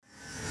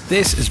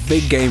This is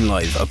Big Game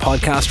Live, a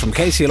podcast from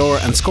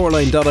KCLR and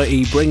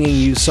Scoreline.ie, bringing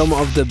you some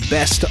of the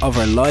best of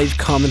our live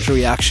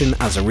commentary action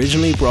as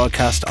originally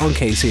broadcast on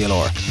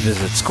KCLR.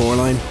 Visit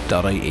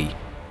Scoreline.ie.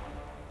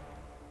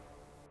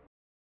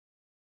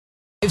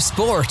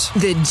 Sport.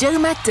 The Joe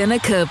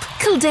McDonagh Cup.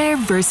 Kildare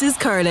versus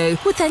Carlow.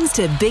 With thanks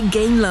to Big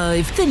Game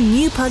Live, the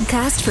new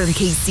podcast from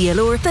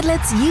KCLR that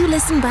lets you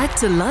listen back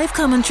to live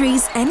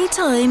commentaries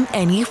anytime,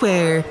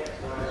 anywhere.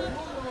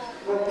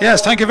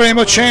 Yes, thank you very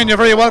much, Shane. You're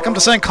very welcome to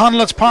St.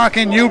 Conleth's Park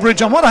in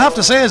Newbridge. And what I have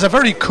to say is a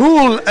very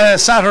cool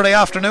Saturday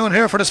afternoon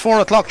here for this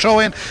 4 o'clock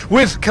throw-in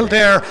with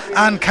Kildare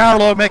and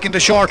Carlow making the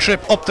short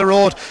trip up the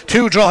road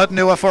to Drogheda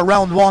Nua for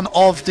round one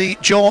of the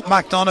Joe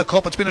McDonagh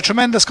Cup. It's been a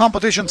tremendous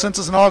competition since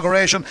its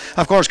inauguration.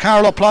 Of course,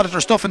 Carlow plotted their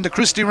stuff in the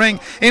Christie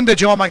Ring, in the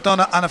Joe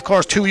McDonagh, and of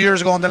course 2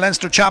 years ago in the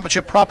Leinster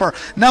Championship proper.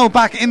 Now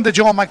back in the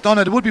Joe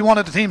McDonagh. It would be one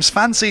of the teams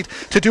fancied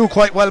to do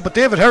quite well, but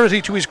David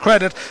Herity, to his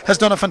credit, has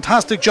done a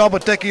fantastic job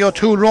with Decky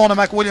O'Toole, Rona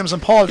McWilliams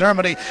and Paul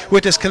Dermody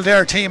with this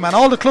Kildare team. And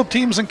all the club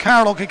teams in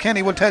Carlow,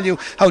 Kilkenny will tell you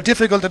how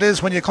difficult it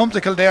is when you come to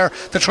Kildare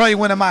to try and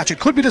win a match. It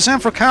could be the same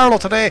for Carlow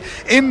today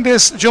in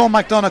this Joe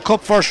McDonagh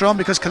Cup first round,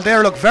 because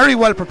Kildare look very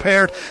well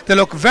prepared. They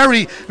look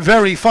very,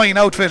 very fine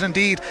outfit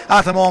indeed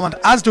at the moment,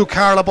 as do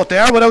Carlow, but they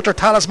are without their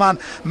talisman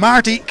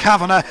Marty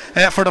Kavanagh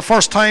for the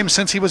first time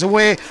since he was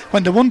away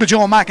when they won the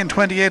Joe Mac in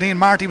 2018.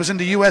 Marty was in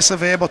the US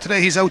of A, but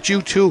today he's out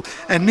due to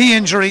a knee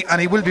injury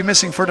and he will be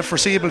missing for the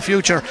foreseeable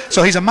future,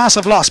 so he's a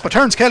massive loss. But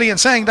Terence Kelly, in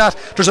saying that,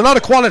 there's a lot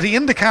of quality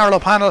in the Carlow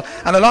panel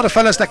and a lot of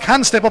fellas that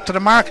can step up to the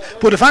mark,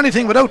 but if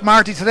anything, without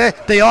Marty today,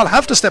 they all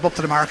have to step up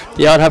to the mark.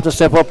 They all have to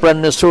step up,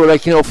 Brendan. It's true,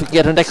 like, you know, if we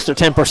get an extra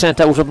 10%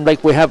 out of them,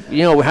 like we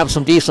have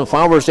some decent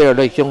forwards there,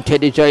 like young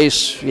Teddy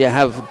Joyce, you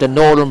have the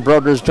Nolan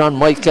brothers, John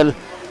Michael,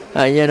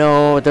 you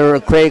know, there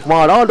are Craig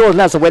Wall, all those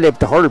lads are well able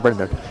to hurl,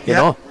 Brendan, you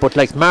know, but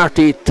like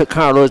Marty to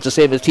Carlow is the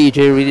same as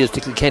TJ really is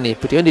to Kilkenny,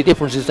 but the only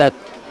difference is that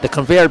the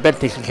conveyor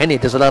belt in Kilkenny,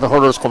 there's a lot of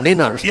hurlers coming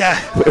in on it. Yeah.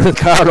 With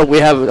Carlow, we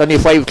have only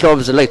 5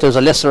 clubs, like there's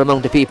a lesser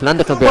amount of people on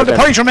the conveyor belt. Well,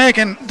 the point you're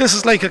making, this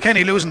is like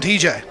Kilkenny losing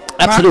TJ.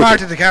 Absolutely.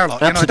 Marty to Carlow.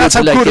 Absolutely. You know, that's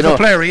how like, good of a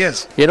player he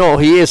is. You know,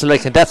 he is,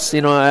 like, and that's,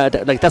 you know,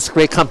 like that's a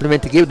great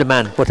compliment to give the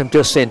man, but I'm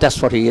just saying that's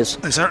what he is.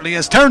 He certainly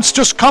is. Terence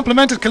just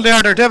complimented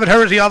Kildare there. David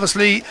Herity,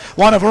 obviously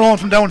one of our own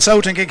from down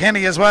south in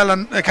Kilkenny as well,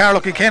 and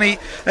Carlow Kilkenny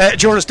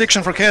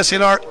jurisdiction for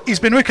KCLR. He's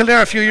been with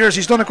Kildare a few years.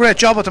 He's done a great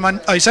job with them,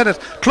 and I said it,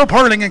 club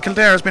hurling in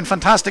Kildare has been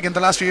fantastic in the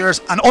last few years,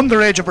 and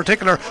underage in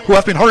particular, who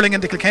have been hurling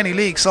in the Kilkenny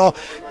League. So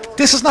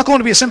this is not going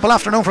to be a simple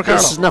afternoon for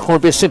Carlow. This is not going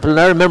to be simple. And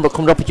I remember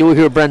coming up with you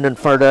here, Brendan,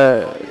 for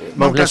the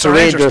Mount Leinster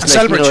Rangers,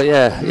 like, you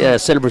know,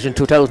 Celbridge in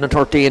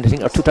 2013, I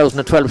think, or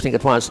 2012, I think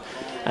it was.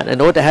 And I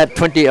know they had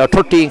 20 or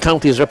 13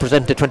 counties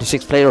represented,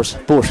 26 players,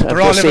 but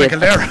they're all living in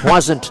Kildare.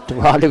 They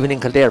were all living in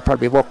Kildare,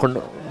 probably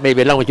working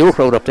maybe along with your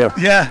crowd up there.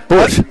 Yeah.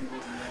 But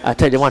I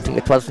tell you one thing,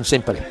 it wasn't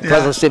simple. It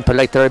wasn't simple.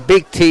 Like, they're a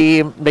big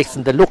team, makes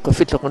them look a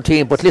fit-looking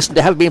team. But listen,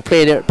 they have been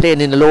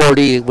playing in the lower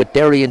league with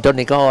Derry and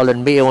Donegal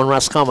and Mayo and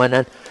Roscommon,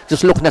 and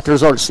just looking at the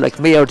results,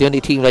 like Mayo are the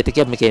only team like to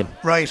give them a game.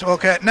 Right,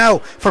 okay. Now,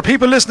 for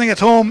people listening at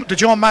home, the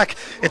Joe Mac,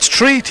 it's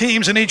 3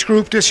 teams in each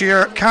group this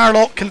year: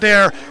 Carlow,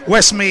 Kildare,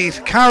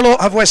 Westmeath. Carlow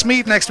have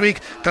Westmeath next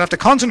week. They'll have to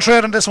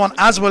concentrate on this one,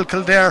 as will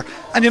Kildare.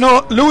 And you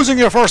know, losing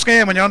your first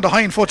game when you're on the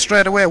hind foot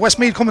straight away,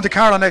 Westmeath coming to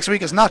Carlow next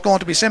week is not going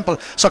to be simple.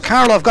 So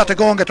Carlow have got to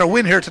go and get their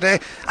win here today,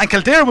 and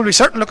Kildare will be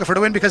certainly looking for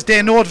the win because they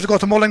know to go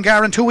to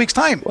Mullingar in 2 weeks'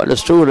 time. Well,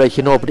 it's true, like,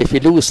 you know, but if you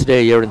lose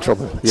today, you're in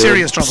trouble.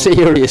 Serious trouble.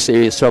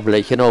 Serious trouble.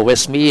 Like, you know,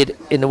 Westmeath,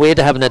 in a way,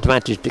 they have an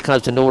advantage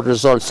because they know the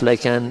results,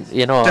 like, and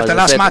you know, the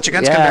last match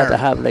against Kildare. They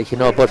have, like, you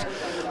know, but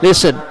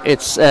listen,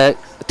 it's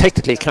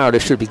technically Carlow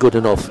should be good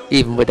enough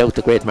even without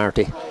the great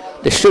Marty.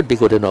 They should be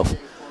good enough.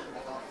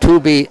 To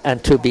be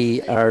and to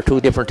be are 2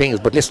 different things,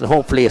 but listen,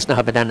 hopefully it's not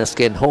a banana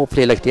skin.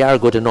 Hopefully, like, they are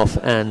good enough,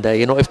 and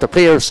you know, if the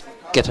players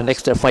get an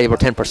extra 5 or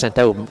 10%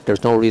 out,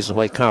 there's no reason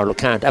why Carlow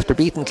can't. After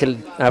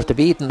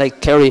beating like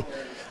Kerry,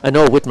 I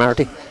know, with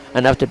Marty,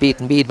 and after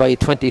beating Meath by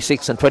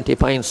 26 and 20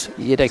 points,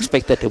 you'd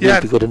expect that they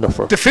will be good enough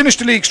for. They finished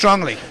the league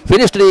strongly.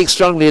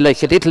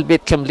 Like a little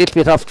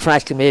bit off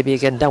track, maybe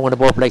again down and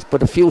above, like,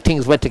 but a few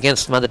things went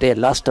against them on the day.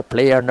 Lost a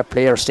player and a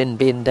player sin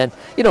bin. Then,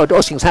 you know,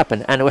 those things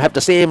happen, and we have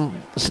the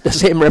same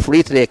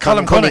referee today,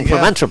 Colin Cunning from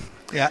Antrim.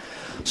 Yeah.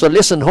 So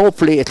listen,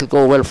 hopefully it'll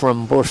go well for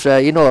him. But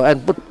you know,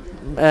 but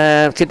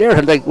Kildare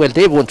had, like, well,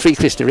 they've won 3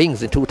 Christie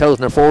Rings in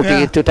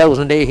 2014,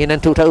 2018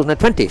 and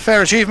 2020.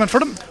 Fair achievement for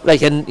them.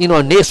 Like, and you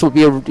know, Naas will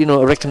be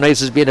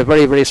recognised as being a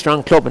very, very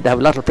strong club, and they have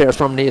a lot of players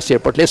from Naas here.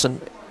 But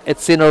listen,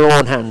 it's in our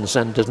own hands,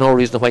 and there's no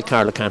reason why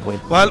Carlow can't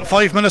win. Well,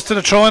 5 minutes to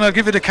the throw, and I'll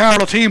give you the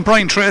Carlow team.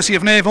 Brian Tracy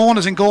of Naomh Eoin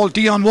is in goal.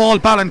 Dion Wall,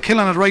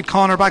 Ballinkillen at right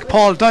corner back.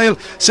 Paul Dial,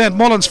 St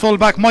Mullins full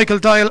back. Michael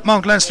Dial,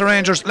 Mount Leinster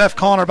Rangers left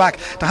corner back.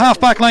 The half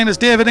back line is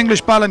David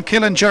English,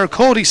 Ballinkillen, Ger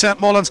Cody, St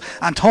Mullins,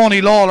 and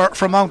Tony Lawler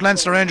from Mount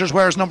Leinster Rangers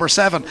wears number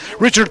 7.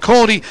 Richard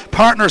Cody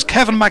partners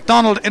Kevin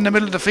MacDonald in the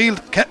middle of the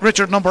field.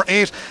 Richard number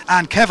 8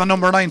 and Kevin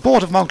number 9,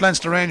 both of Mount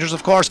Leinster Rangers,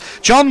 of course.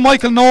 John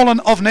Michael Nolan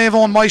of Naomh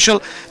Eoin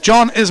Michael.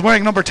 John is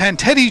wearing number 10.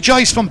 Teddy Teddy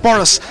Joyce from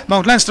Borris,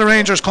 Mount Leinster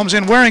Rangers, comes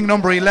in wearing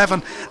number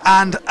 11,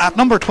 and at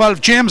number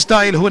 12 James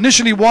Dial, who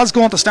initially was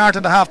going to start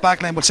in the half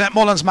back line, but St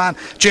Mullins man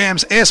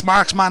James, Ace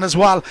Marks man as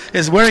well,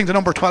 is wearing the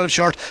number 12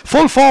 shirt.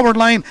 Full forward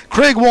line,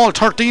 Craig Wall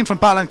 13 from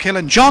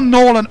Ballinkillen, John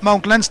Nolan,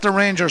 Mount Leinster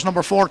Rangers,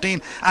 number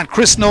 14, and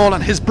Chris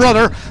Nolan, his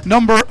brother,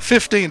 number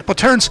 15. But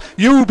Terence,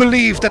 you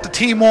believe that the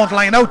team won't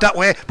line out that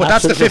way, but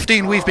Absolutely. That's the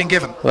 15 we've been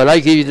given. Well,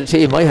 I give you the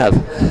team I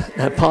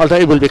have. Paul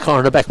Dyle will be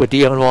corner back with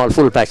Dion Wall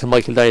full back and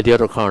Michael Dyle the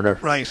other corner.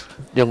 Right.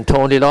 Young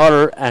Tony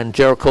Lawler and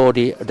Ger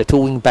Cody are the two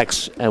wing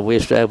backs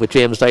with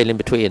James Dyle in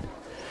between.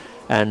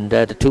 And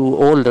the two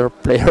older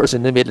players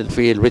in the middle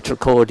field, Richard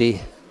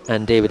Cody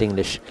and David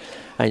English.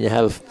 And you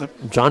have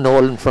John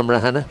Nolan from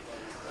Rahana,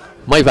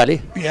 My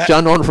Valley. Yeah.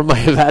 John Nolan from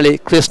My Valley,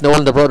 Chris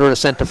Nolan, the brother, is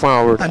centre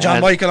forward. And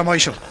John Michael and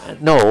Michael.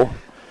 No,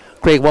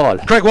 Craig Wall.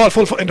 Craig Wall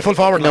in the full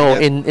forward line.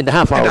 No, in the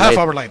half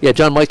forward line. Yeah,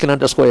 John Michael on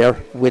the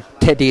square with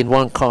Teddy in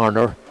one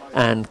corner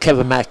and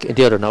Kevin Mack in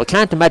the other. Now, I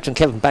can't imagine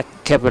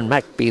Kevin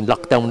Mack being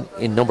locked down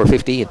in number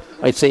 15.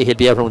 I'd say he'll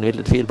be out around the middle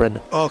of the field,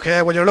 Brendan.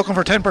 Okay, well, you're looking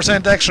for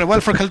 10% extra.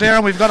 Well, for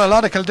Kildare, we've got a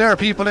lot of Kildare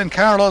people in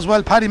Carlow as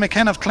well. Paddy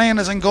McKenna of Clane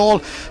is in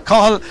goal.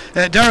 Cathal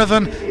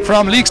Derivan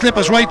from Leixlip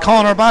is right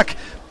corner back.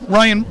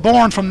 Ryan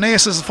Bourne from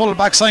Naas is full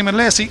back. Simon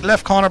Lacey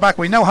left corner back.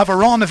 We now have a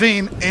Ron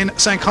Naveen in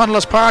St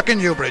Conleth's Park in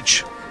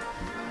Newbridge.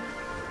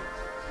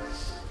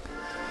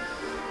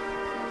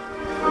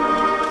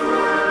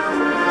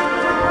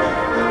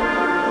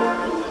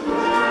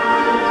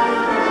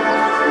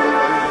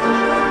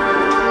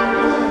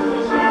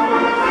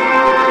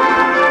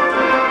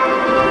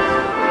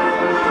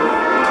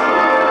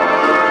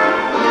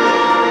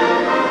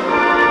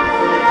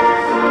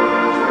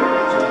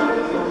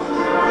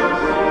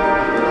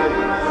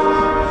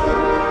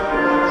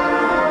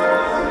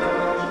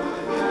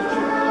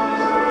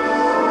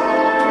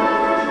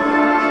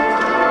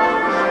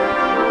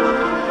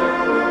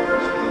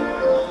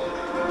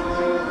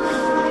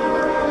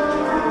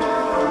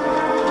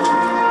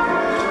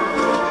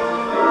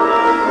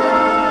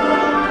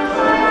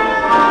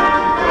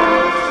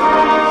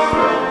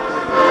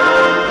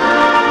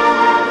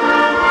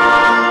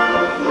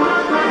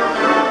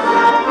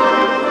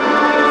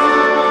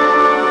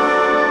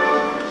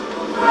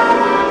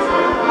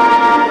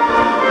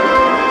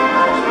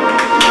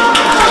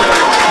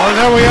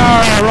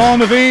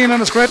 Naveen, and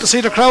it's great to see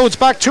the crowds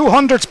back.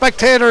 200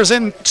 spectators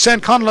in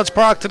St Conleth's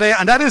Park today,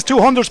 and that is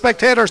 200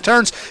 spectators,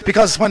 Terence,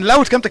 because when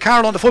Louth came to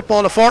Carlow on the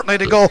football a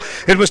fortnight ago,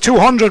 it was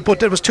 200,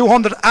 but it was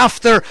 200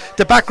 after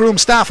the backroom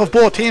staff of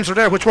both teams were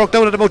there, which worked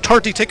out at about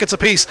 30 tickets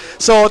apiece.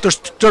 So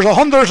there's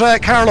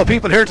 100 Carlow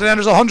people here today, and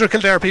there's 100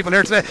 Kildare people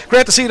here today.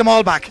 Great to see them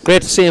all back.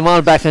 Great to see them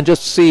all back, and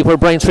just to see where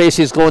Brian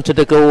Tracy is going to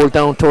the goal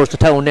down towards the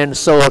town end.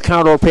 So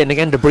Carlow are playing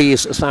again the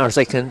breeze as far as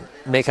I can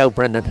make out,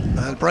 Brendan.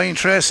 Well, Brian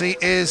Tracy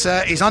is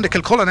he's on the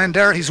Kilcullen end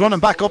there. He's running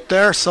back up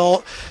there,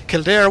 so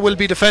Kildare will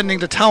be defending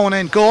the town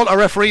end goal. Our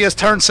referee, as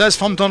Terence says,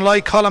 from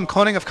Dunley, Colm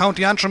Cunning of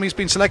County Antrim. He's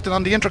been selected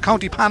on the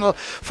inter-county panel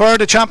for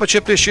the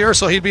championship this year,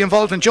 so he'll be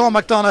involved in Joe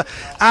McDonough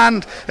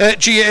and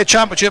GAA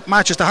championship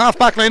matches. The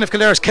half-back line of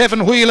Kildare is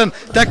Kevin Whelan,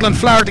 Declan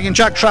Flaherty and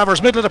Jack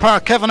Travers. Middle of the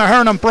park, Kevin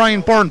Ahern and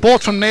Brian Byrne,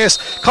 both from Naas.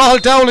 Cathal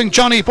Dowling,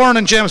 Johnny Byrne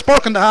and James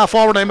Burke in the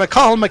half-forward line,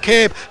 Cathal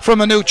McCabe from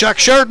Maynooth, Jack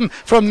Sheridan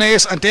from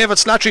Naas and David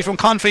Slattery from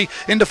Confey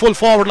in the full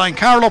forward line.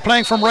 Carlow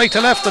playing from right to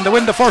left, and they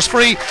win the first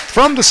free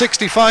from the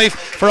 65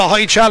 for a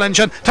high challenge.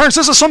 And Terence,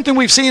 this is something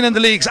we've seen in the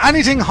leagues.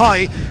 Anything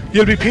high,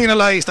 you'll be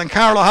penalised, and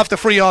Carlow have the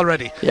free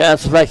already. Yeah,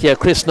 that's right. Yeah,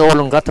 Chris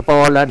Nolan got the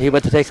ball and he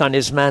went to take on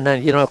his man,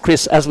 and you know,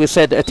 Chris, as we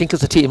said, I think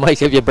it's the team I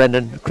give you,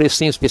 Brendan. Chris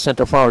seems to be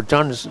centre forward,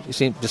 John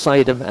seems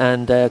beside him,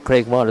 and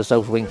Craig Wall is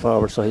out wing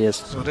forward, so he is.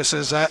 So this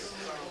is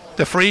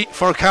the free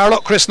for Carlow.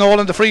 Chris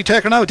Nolan, the free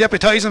taker now,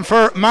 deputising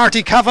for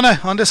Marty Kavanagh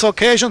on this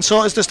occasion.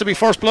 So is this to be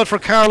first blood for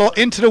Carlow?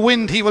 Into the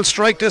wind, he will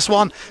strike this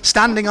one,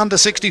 standing on the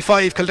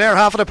 65. Kildare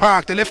half of the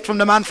park. The lift from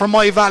the man from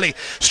My Valley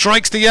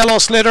strikes the yellow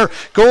sliotar.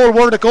 Goal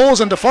where it goes,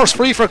 and the first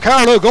free for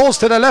Carlow goes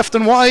to the left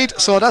and wide.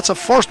 So that's a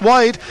first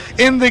wide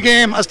in the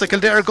game, as the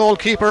Kildare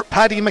goalkeeper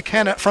Paddy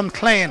McKenna from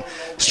Clane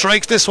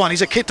strikes this one.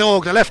 He's a kit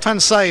dog, the left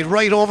hand side,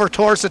 right over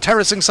towards the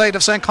terracing side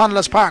of St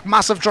Conleth's Park.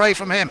 Massive drive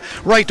from him,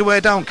 right the way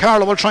down.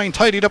 Carlow will try and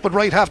tidy it up with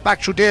right half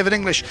back through David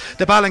English,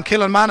 the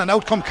Ballinkillen man, and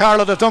out come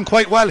Carlow. They've done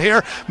quite well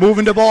here,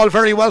 moving the ball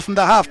very well from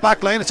the half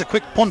back line. It's a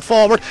quick punt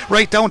forward,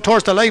 right down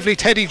towards the lively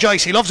Teddy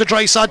Joyce. He loves a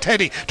dry sod.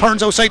 Teddy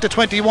turns outside the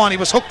 21. He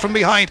was hooked from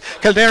behind.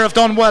 Kildare have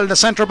done well. The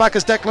centre back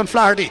is Declan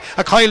Flaherty,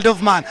 a Kyle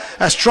Doveman,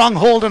 a strong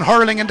hold in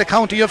hurling in the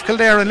county of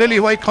Kildare and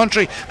Lillywhite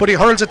country, but he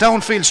hurls it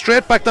downfield,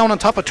 straight back down on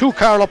top of two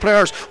Carlow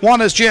players.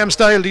 One is James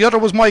Dial, the other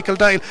was Michael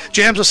Dial.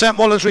 James of St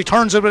Mullins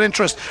returns it with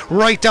interest,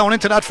 right down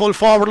into that full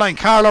forward line.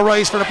 Carlow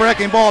rise for the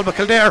breaking ball, but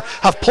Kildare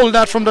have pulled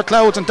that from the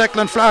clouds, and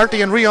Declan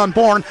Flaherty and Rion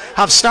Bourne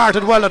have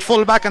started well at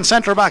full back and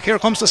centre back. Here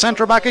comes the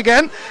centre back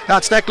again.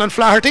 That's Declan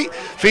Flaherty,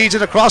 feeds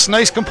it across.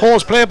 Nice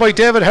composed play by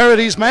David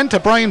Herrity's men to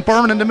Brian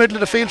Byrne in the middle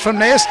of the field from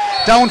Naas,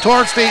 down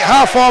towards the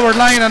half forward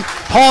line, and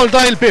Paul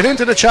Doyle bit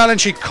into the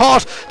challenge. He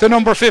caught the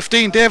number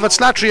 15, David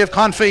Slattery of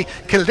Confey.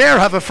 Kildare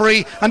have a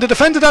free, and they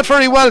defended that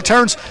very well,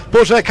 Terence.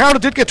 But Carlow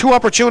did get 2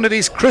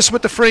 opportunities. Chris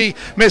with the free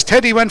missed.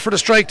 Teddy went for the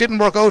strike, didn't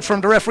work out for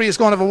him. The referee is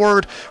going to have a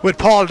word with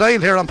Paul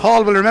Doyle here, and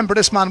Paul will remember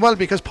this man well,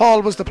 because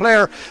Paul was the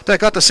player that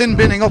got the sin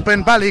binning up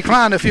in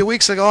Ballycran a few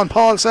weeks ago, and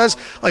Paul says,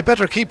 I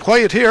better keep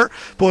quiet here.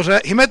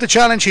 But he made the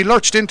challenge, he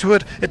lurched into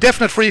it. A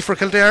definite free for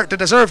Kildare. They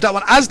deserved that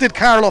one, as did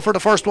Carlow for the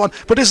first one.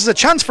 But this is a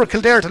chance for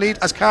Kildare to lead,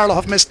 as Carlow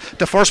have missed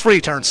the first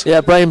free turns. Yeah,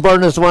 Brian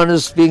Byrne is the one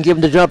who's been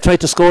given the job, tried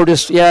to score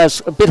this. Yeah,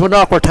 it's a bit of an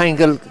awkward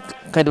angle,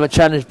 kind of a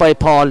challenge by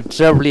Paul,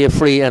 deservedly a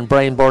free, and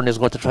Brian Byrne is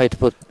going to try to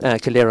put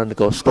Kildare on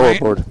the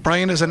scoreboard.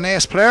 Brian is a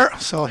Naas player,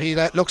 so he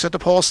looks at the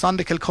post on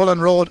the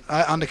Kilcullen Road,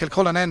 on the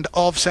Kilcullen end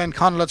of St.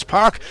 Conleth's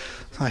Park.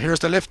 Here's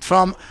the lift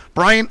from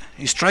Brian.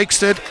 He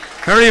strikes it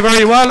very,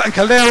 very well, and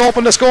Kildare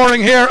open the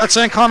scoring here at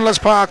St. Conleth's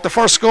Park. The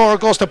first score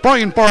goes to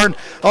Brian Byrne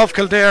of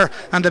Kildare,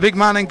 and the big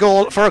man in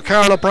goal for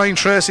Carlow, Brian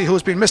Tracy,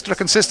 who's been Mr.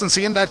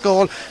 Consistency in that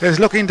goal, is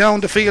looking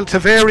down the field to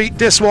vary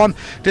this one.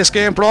 This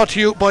game brought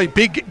to you by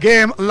Big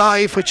Game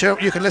Live, which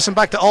you can listen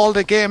back to all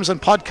the games and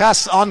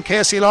podcasts on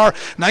KCLR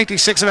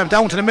 96 FM.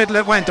 Down to the middle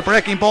it went. The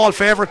breaking ball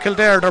favourite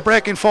Kildare. They're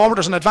breaking forward.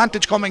 There's an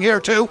advantage coming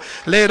here too.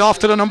 Laid off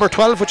to the number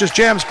 12, which is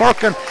James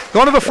Birkin.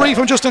 Going to have a free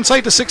from just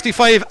inside the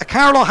 65. A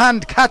Carlow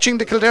hand catching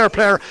the Kildare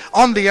player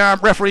on the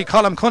arm. Referee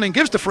Colin Cunning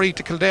gives the free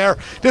to Kildare.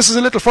 This is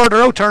a little further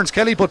out, turns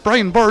Kelly, but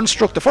Brian Byrne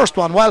struck the first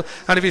one well,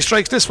 and if he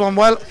strikes this one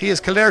well, he is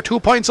Kildare 2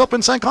 points up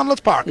in St.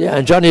 Conleth's Park. Yeah,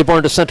 and Johnny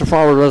Byrne, the centre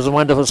forward, was the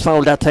one that was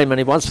fouled that time, and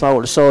he was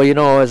fouled. So,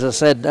 as I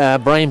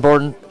said, Brian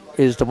Byrne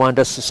is the one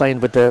that's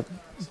assigned with the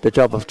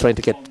job of trying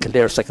to get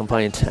Kildare's second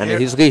point, and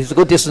he's a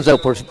good distance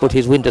out, but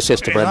he's wind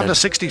assisted. He's on the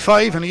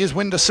 65, and he is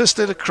wind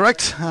assisted,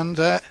 correct,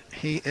 and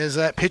he is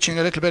pitching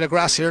a little bit of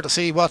grass here to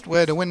see what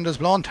way the wind is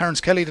blowing.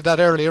 Terence Kelly did that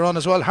earlier on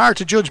as well. Hard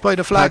to judge by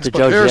the flags,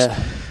 but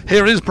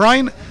here is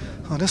Brian.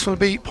 This will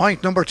be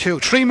point number 2.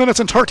 3 minutes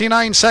and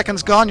 39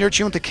 seconds gone. You're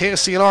tuned to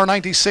KCLR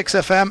 96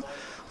 FM.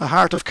 The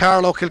heart of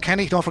Carlow,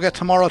 Kilkenny. Don't forget,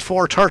 tomorrow at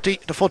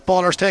 4:30 the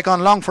footballers take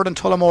on Longford and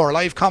Tullamore.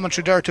 Live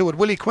commentary there too with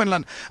Willie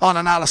Quinlan on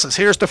analysis.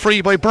 Here's the free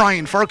by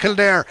Brian for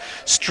Kildare.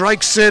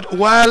 Strikes it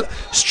well,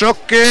 struck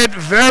it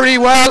very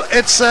well.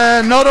 It's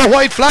another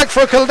white flag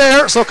for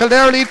Kildare, so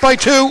Kildare lead by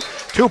 2.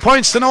 2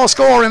 points to no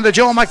score in the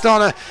Joe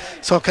McDonagh.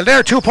 So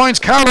Kildare 2 points,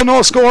 Carlow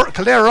no score.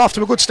 Kildare are off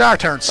to a good start,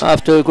 Terence.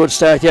 Off to a good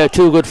start, yeah.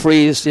 2 good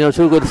frees, 2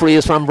 good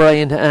frees from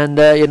Brian, and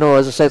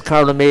as I said,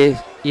 Carlow may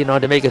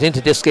they make it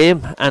into this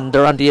game, and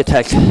they're on the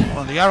attack.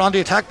 Well, they are on the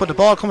attack, but the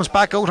ball comes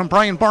back out, and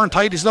Brian Byrne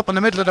tidies it up in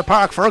the middle of the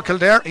park for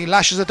Kildare. He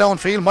lashes it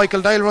downfield.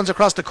 Michael Doyle runs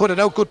across to cut it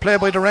out. Good play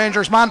by the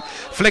Rangers man.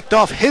 Flicked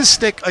off his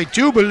stick, I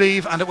do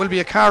believe, and it will be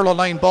a Carlow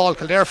line ball.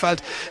 Kildare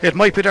felt it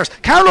might be theirs.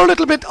 Carlow a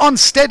little bit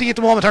unsteady at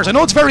the moment. I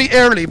know it's very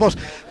early, but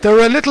they're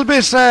a little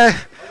bit, I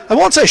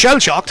won't say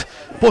shell-shocked,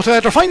 but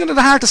they're finding it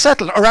hard to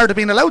settle, or are they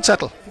being allowed to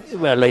settle?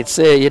 Well, I'd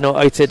say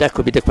that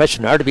could be the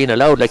question. Are they being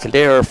allowed? Like,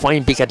 they're a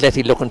fine, big,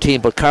 athletic looking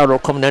team, but Carlow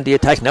coming on the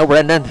attack now,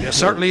 Brendan. They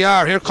certainly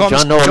are. Here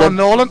comes John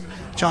Nolan.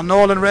 John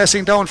Nolan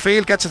racing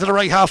downfield, gets it to the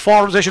right half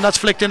forward position. That's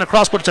flicked in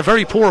across, but it's a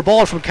very poor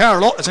ball from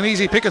Carlow. It's an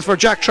easy picket for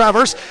Jack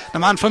Travers, the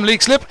man from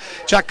Leixlip.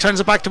 Jack turns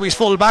it back to his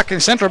full back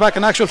and centre back,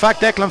 in actual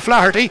fact Declan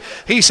Flaherty.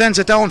 He sends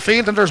it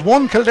downfield, and there's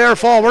one Kildare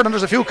forward and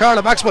there's a few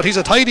Carlow backs, but he's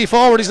a tidy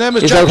forward. His name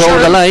is Jack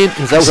Sheridan.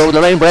 He's out over the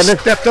line, Brendan.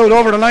 Stepped out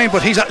over the line,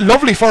 but he's a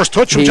lovely first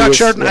touch from Jack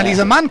Sheridan, and he's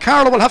a man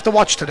Carlow will have to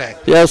watch today.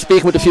 Yeah,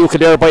 speaking with a few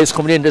Kildare boys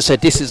coming in, they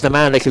said this is the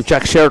man. Like, if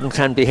Jack Sheridan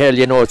can be held,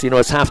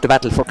 it's half the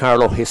battle for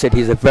Carlow. He said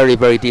he's a very,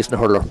 very decent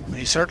hurler.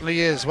 He certainly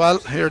is. Well,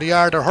 here they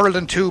are. They're hurled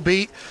in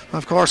 2B.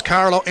 Of course,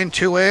 Carlow in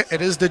 2A.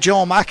 It is the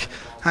Joe Mac,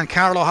 and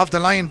Carlow have the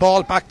line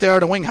ball back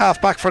there. The wing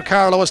half back for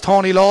Carlow is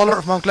Tony Lawler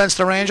of Mount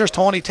Leinster Rangers.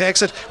 Tony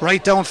takes it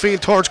right downfield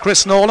towards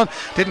Chris Nolan.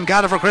 Didn't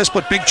gather for Chris,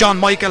 but big John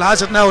Michael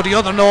has it now. The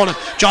other Nolan,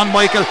 John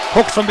Michael,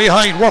 hooked from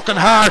behind, working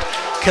hard.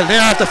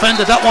 Kildare have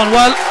defended that one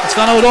well. It's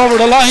gone out over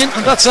the line,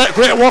 and that's a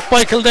great work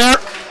by Kildare.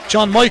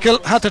 John Michael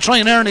had to try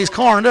and earn his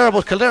corner there,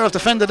 but Kildare have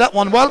defended that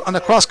one well, and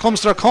across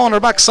comes their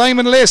cornerback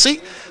Simon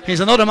Lacey. He's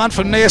another man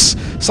from Naas.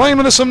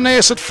 Simon is from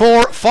Naas at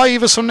 4,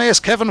 5 is from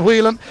Naas, Kevin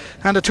Whelan,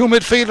 and the 2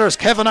 midfielders,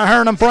 Kevin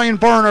Ahern and Brian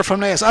Byrne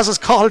from Naas, as is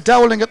Cathal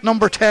Dowling at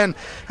number 10,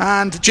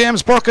 and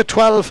James Burke at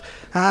 12,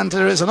 and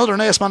there is another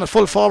Naas man at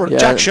full forward,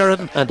 Jack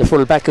Sheridan. And the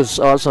full back is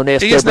also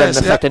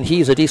Naas, and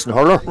he's a decent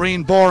hurler.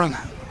 Reen Boren.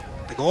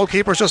 The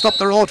goalkeeper's just up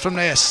the road from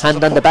Naas.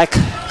 Hand on the back.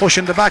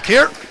 Pushing the back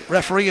here.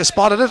 Referee has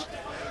spotted it.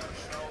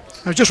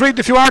 I've just read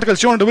a few articles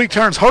during the week,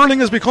 Terence. Hurling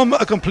has become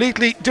a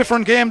completely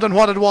different game than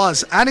what it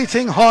was.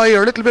 Anything high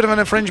or a little bit of an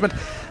infringement.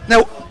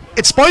 Now,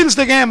 it spoils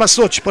the game as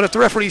such, but if the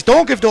referees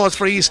don't give those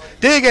frees,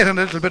 they get in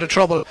a little bit of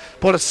trouble.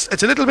 But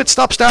it's a little bit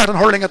stop-start on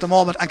hurling at the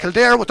moment, and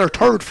Kildare with their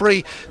 3rd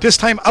free, this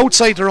time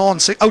outside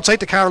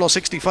the Carlow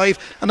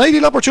 65. An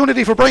ideal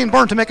opportunity for Brian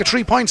Byrne to make it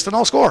 3 points to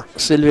no score.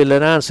 Sylvia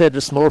Lennon said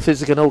it's more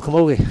physical now,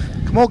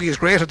 Camogie. Camogie is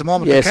great at the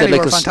moment. Yeah, Kenny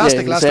were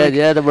fantastic last week.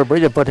 Yeah, they were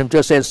brilliant. But him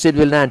just said, Sid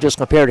Villan just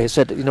compared. He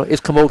said,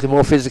 is Camogie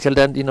more physical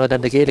than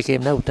than the Gaelic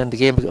game now, than the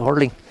game of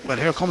hurling? Well,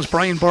 here comes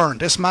Brian Byrne.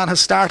 This man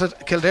has started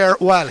Kildare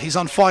well. He's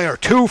on fire.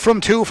 2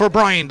 from 2 for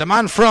Brian, the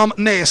man from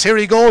Naas. Here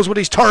he goes with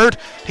his third.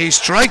 He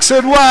strikes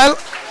it well,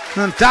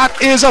 and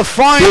that is a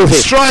fine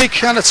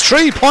strike. And it's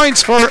 3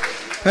 points for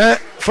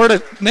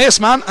the Naas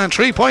man and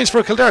 3 points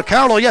for Kildare.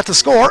 Carlow yet to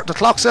score. The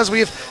clock says we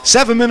have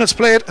 7 minutes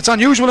played. It's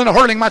unusual in a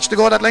hurling match to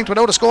go that length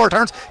without a score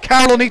turns.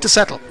 Carlow need to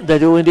settle. They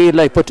do indeed.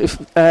 But if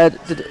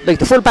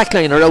the full back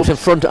line are out in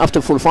front of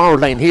the full forward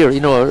line here,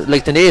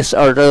 like the Naas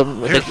or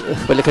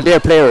the Kildare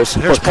players.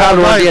 But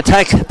Carlow on the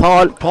attack.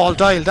 Paul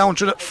Dial down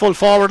to the full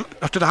forward,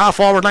 to the half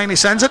forward line. He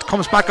sends it,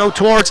 comes back out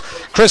towards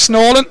Chris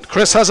Nolan.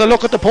 Chris has a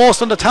look at the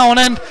post on the town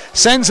end,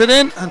 sends it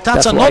in, and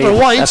that's another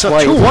wide. So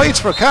 2 wides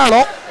for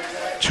Carlow.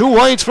 2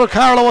 wides for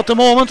Carlow at the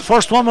moment.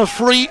 First one was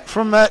free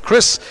from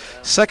Chris.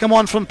 Second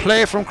one from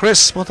play from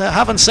Chris, but they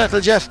haven't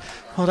settled yet.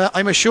 But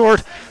I'm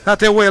assured that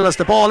they will, as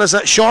the ball is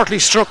shortly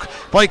struck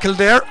by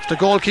Kildare. The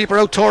goalkeeper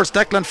out towards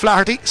Declan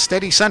Flaherty.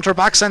 Steady centre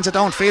back, sends it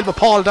downfield, but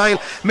Paul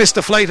Dial missed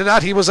the flight of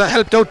that. He was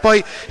helped out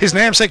by his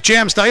namesake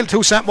James Dial,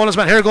 2 St. Mullins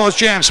men. Here goes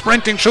James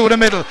sprinting through the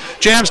middle.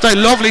 James Dial,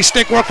 lovely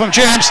stick work from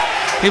James.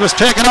 He was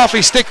taken off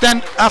his stick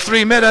then after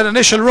he made an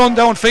initial run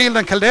downfield,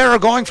 and Kildare are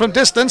going from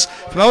distance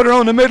from out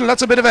around the middle.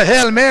 That's a bit of a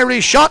Hail Mary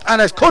shot,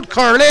 and it could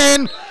curl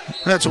in.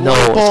 That's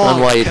wide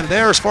ball.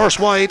 Kildare's first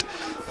wide.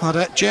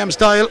 But James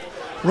Dial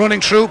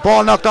running through,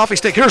 ball knocked off his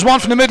stick. Here's one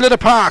from the middle of the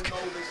park.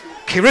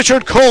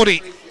 Richard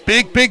Cody,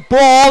 big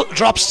ball,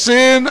 drops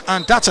in,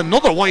 and that's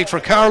another wide for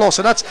Carlow.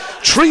 So that's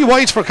 3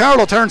 wides for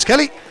Carlow, Terence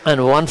Kelly.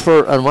 And one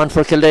for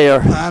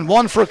Kildare. And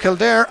one for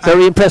Kildare.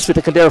 Very impressed with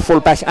the Kildare full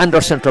back and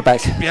their centre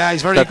back. Yeah,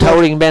 he's very They're good.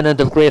 towering men and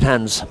have great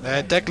hands.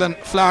 Declan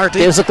Flaherty.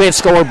 There's a great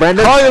score,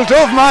 Brendan. Kyle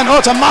Dove, man. Oh,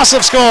 it's a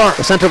massive score.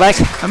 The centre back.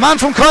 A man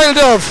from Kyle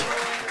Dove.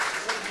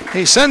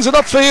 He sends it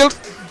upfield.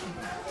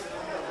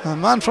 A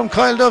man from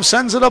Kyle Dove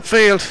sends it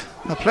upfield.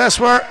 A place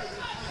where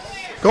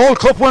Gold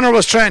Cup winner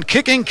was trained,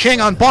 Kicking King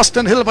on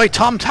Boston Hill by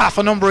Tom Taff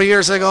a number of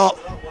years ago.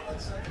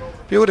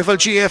 Beautiful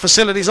GA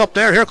facilities up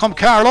there. Here come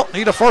Carlow.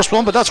 Need a first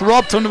one, but that's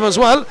robbed from them as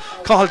well.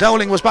 Cathal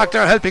Dowling was back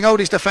there helping out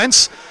his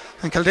defence.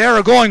 And Kildare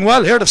are going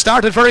well here. They've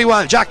started very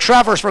well. Jack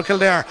Travers for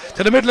Kildare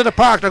to the middle of the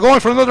park. They're going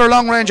for another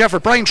long range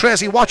effort. Brian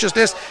Tracy watches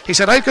this. He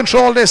said, I'll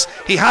control this.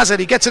 He has it.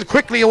 He gets it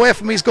quickly away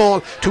from his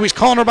goal to his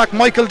cornerback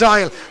Michael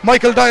Dial.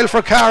 Michael Dial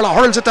for Carlow.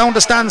 Hurls it down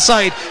the stand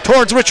side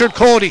towards Richard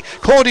Cody.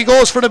 Cody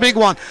goes for the big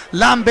one.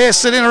 Lamb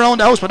bastes it in around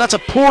the house, but that's a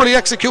poorly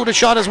executed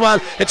shot as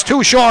well. It's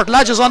too short.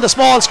 Ladges on the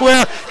small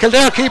square.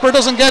 Kildare keeper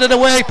doesn't get it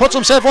away. Puts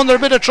himself under a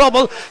bit of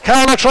trouble.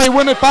 Carlow try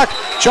win it back.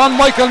 John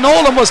Michael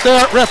Nolan was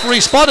there. Referee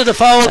spotted a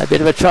foul. A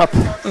bit of a chop.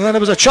 And then there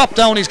was a chop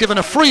down. He's given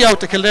a free out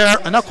to Kildare.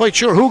 I'm not quite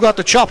sure who got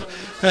the chop.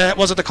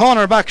 Was it the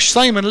cornerback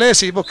Simon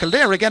Lacey? But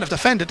Kildare again have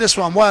defended this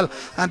one well,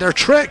 and they're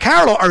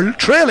Carlow are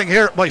trailing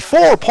here by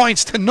 4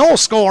 points to no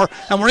score,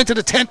 and we're into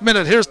the 10th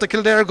minute. Here's the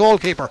Kildare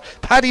goalkeeper,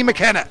 Paddy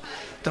McKenna,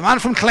 the man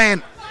from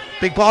Clane.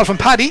 Big ball from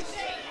Paddy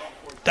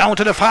down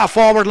to the far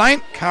forward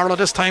line. Carlow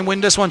this time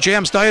win this one.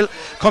 James Dial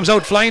comes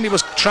out flying. He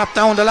was trapped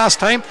down the last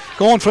time,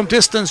 going from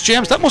distance.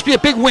 James, that must be a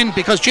big win,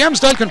 because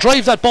James Dial can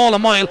drive that ball a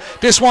mile.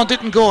 This one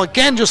didn't go.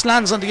 Again, just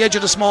lands on the edge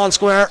of the small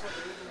square.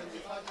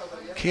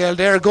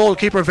 Kildare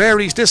goalkeeper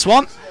varies this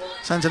one,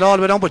 sends it all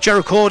the way down, but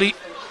Gerard Cody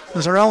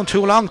was around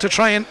too long to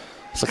try and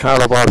it's a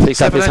Carlow ball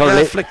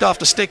flicked off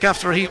the stick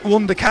after he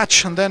won the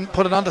catch, and then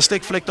put it on the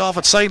stick, flicked off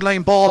it.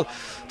 Sideline ball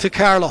to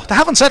Carlow. They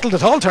haven't settled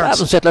at all, Terence. They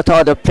haven't settled at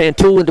all. They're playing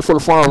 2 in the full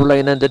forward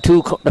line, and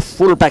the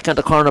full back and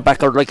the corner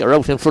back are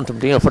out in front of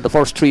them, for the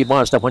first 3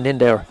 balls that went in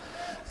there.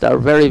 They're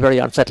very, very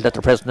unsettled at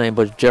the present time,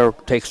 but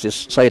Gerard takes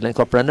this sideline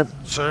cut, Brendan.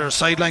 So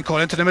sideline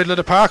cut into the middle of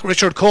the park.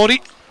 Richard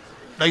Cody.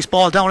 Nice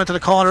ball down into the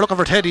corner, looking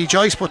for Teddy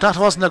Joyce, but that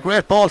wasn't a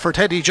great ball for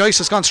Teddy Joyce.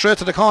 It's gone straight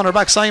to the corner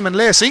back, Simon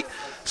Lacey.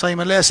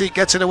 Simon Lacey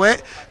gets it away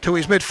to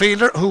his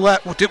midfielder, who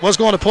was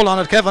going to pull on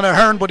it, Kevin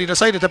Ahern, but he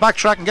decided to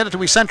backtrack and get it to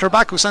his centre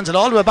back, who sends it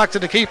all the way back to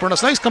the keeper. And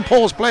it's nice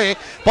composed play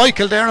by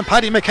Kildare, and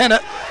Paddy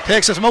McKenna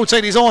takes it from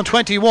outside his own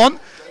 21,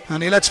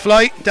 and he lets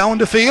fly down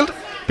the field.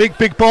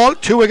 Big ball,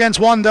 2 against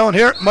 1 down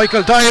here.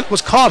 Michael Dial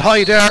was caught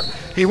high there.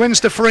 He wins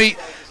the free.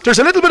 There's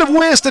a little bit of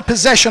wasted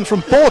possession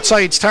from both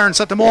sides,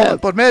 Terence, at the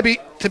moment, but maybe,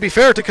 to be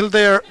fair to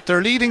Kildare,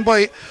 they're leading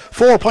by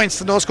 4 points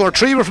to no score.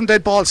 3 were from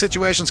dead ball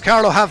situations.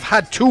 Carlow have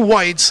had 2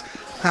 wides,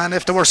 and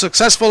if they were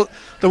successful,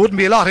 there wouldn't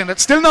be a lot in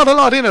it. Still not a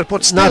lot in it,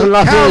 but still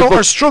Carlow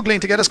are struggling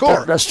to get a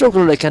score. They're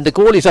struggling, and the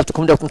goalies have to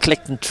come out and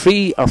collecting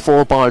 3 or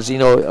 4 balls,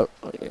 maybe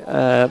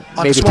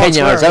 10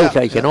 yards out,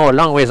 a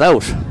long ways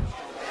out.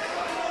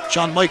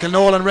 John Michael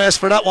Nolan raced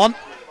for that one.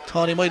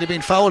 Thought he might have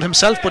been fouled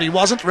himself, but he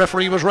wasn't.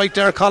 Referee was right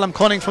there, Colin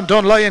Cunning from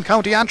Dunloy in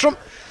County Antrim.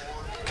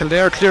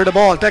 Kildare clear the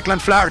ball.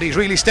 Declan Flaherty is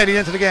really steady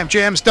into the game.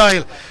 James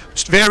Doyle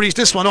varies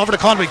this one over to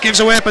Conway, gives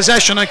away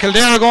possession, and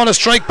Kildare are going to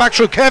strike back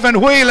through Kevin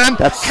Whelan.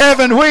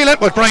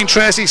 But Brian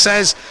Tracy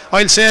says,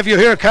 I'll save you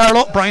here,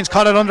 Carlo. Brian's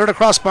caught it under the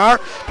crossbar,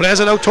 plays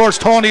it out towards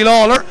Tony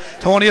Lawler.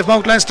 Tony of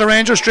Mount Leinster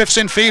Rangers drifts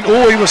in field.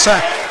 He was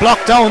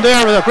blocked down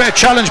there with a great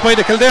challenge by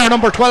the Kildare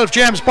number 12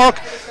 James Burke,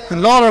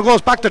 and Lawler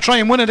goes back to try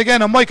and win it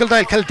again on Michael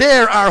Doyle.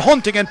 Kildare are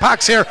hunting in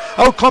packs here.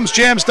 Out comes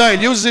James Doyle,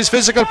 uses his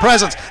physical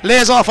presence,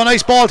 lays off a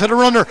nice ball to the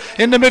runner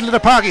in the middle of the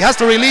park. He has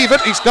to relieve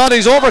it. He's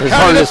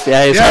overcarried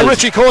it.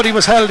 Richie Cody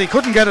was held, he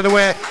couldn't get it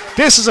away.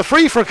 This is a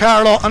free for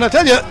Carlow, and I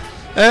tell you,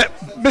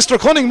 Mr.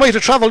 Cunning might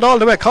have travelled all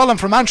the way, Colin,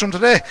 from Antrim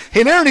today.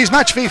 He'll earn his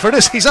match fee for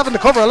this. He's having to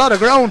cover a lot of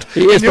ground.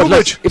 He is, but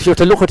like, if you were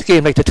to look at the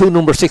game, like the two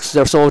number 6s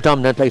are so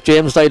dominant, like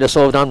James Doyle is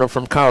so dominant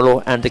from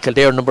Carlow, and the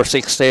Kildare number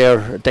 6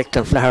 there,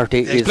 Declan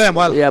Flaherty, he's playing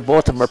well. Yeah,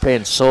 both of them are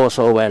playing so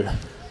well.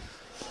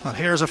 And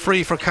here's a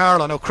free for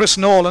Carlow. Now Chris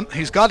Nolan,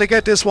 he's got to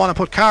get this one and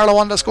put Carlow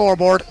on the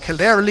scoreboard.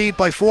 Kildare lead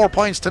by 4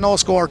 points to no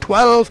score.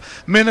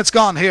 12 minutes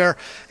gone here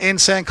in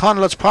St.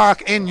 Conleth's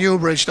Park in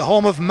Newbridge, the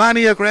home of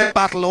many a great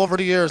battle over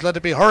the years. Let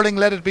it be hurling,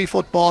 let it be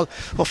football.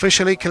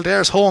 Officially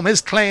Kildare's home is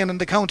Clane in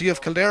the county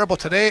of Kildare, but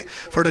today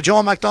for the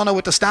Joe McDonagh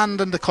with the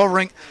stand and the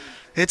covering,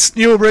 it's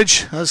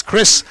Newbridge as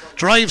Chris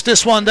drives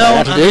this one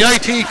down, and the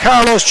IT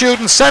Carlow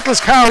student settles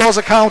Carlow's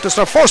account. It's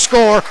their first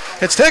score.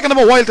 It's taken them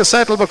a while to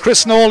settle, but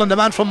Chris Nolan, the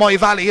man from Moy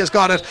Valley, has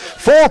got it.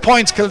 4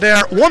 points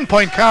Kildare, 1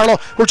 point Carlow.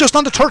 We're just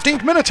on the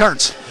 13th minute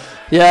turns.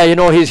 Yeah,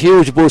 his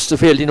huge boost to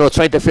field,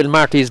 trying to fill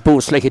Marty's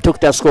boost, like he took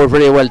that score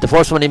very well. The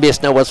first one he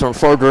missed now was from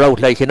further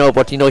out,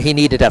 but he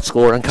needed that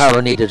score, and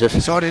Carlow needed it.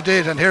 So they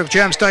did, and here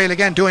James Doyle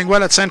again doing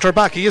well at centre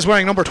back. He is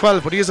wearing number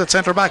 12, but he is at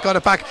centre back, got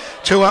it back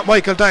to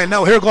Michael Doyle.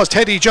 Now here goes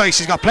Teddy Joyce.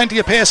 He's got plenty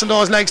of pace in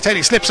those legs.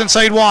 Teddy slips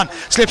inside 1,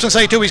 slips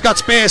inside 2, he's got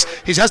space.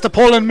 He has to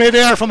pull in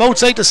mid-air from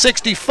outside to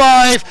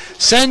 65,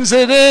 sends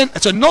it in.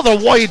 It's another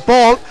wide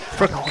ball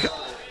for...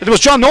 It was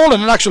John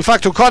Nolan in actual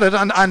fact who caught it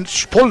and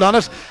pulled on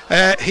it.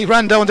 He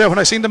ran down there. When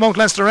I seen the Mount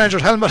Leinster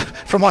Rangers helmet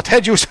from what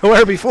Ted used to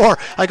wear before,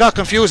 I got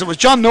confused. It was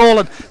John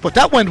Nolan, but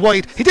that went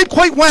wide. He did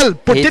quite well,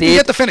 but didn't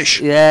get the finish.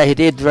 Yeah, he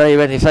did very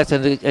well. In fact,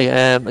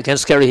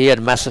 against Kerry he had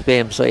a massive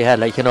game, so he had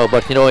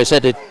but I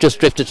said it just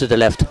drifted to the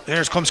left.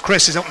 There comes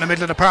Chris. He's out in the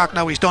middle of the park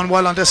now. He's done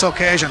well on this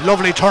occasion.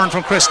 Lovely turn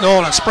from Chris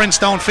Nolan. Sprints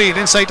downfield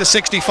inside the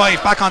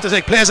 65, back onto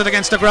the plays it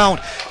against the ground,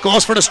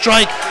 goes for the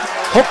strike,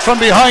 hooked from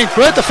behind.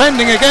 Great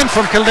defending again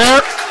from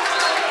Kildare.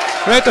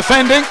 Great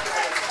defending.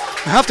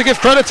 I have to give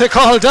credit to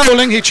Cathal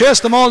Dowling. He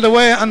chased them all the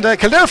way, and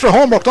Kildare for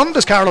homework done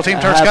this Carlow team,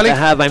 Terence Kelly.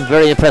 I'm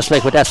very impressed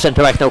with that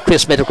centre back now.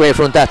 Chris made a great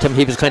run that time.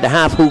 He was kind of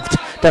half hooked.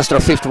 That's their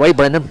 5th wide,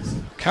 Brendan.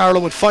 Carlow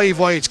with 5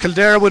 wides,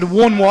 Kildare with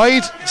 1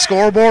 wide.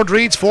 Scoreboard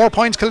reads 4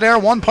 points Kildare,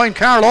 1 point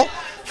Carlow.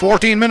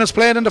 14 minutes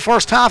played in the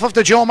first half of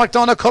the Joe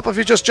McDonagh Cup. If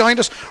you just joined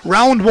us,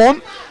 round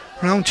 1.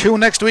 Round 2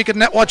 next week at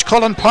Netwatch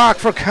Cullen Park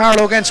for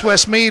Carlow against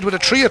Westmeath with a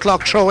 3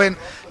 o'clock throw in.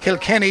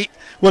 Kilkenny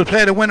will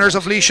play the winners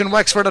of Laois and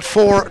Wexford at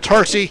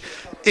 4:30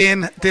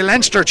 in the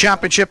Leinster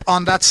Championship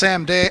on that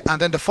same day, and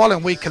then the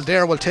following week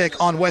Kildare will take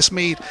on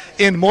Westmeath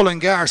in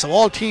Mullingar. So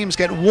all teams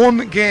get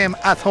 1 game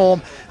at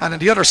home, and on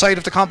the other side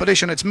of the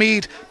competition it's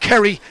Meath,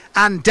 Kerry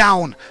and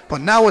Down.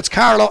 But now it's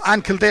Carlow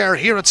and Kildare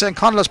here at St.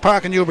 Conleth's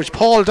Park in Newbridge.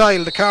 Paul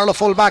Doyle, the Carlow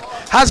fullback,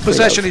 has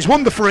possession. He's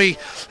won the free.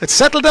 It's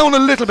settled down a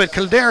little bit.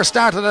 Kildare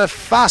started at a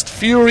fast,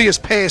 furious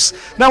pace.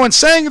 Now in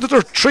saying that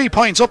they're 3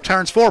 points up,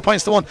 Terence, 4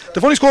 points to 1,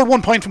 they've only scored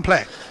 1 point from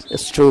play.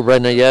 It's true,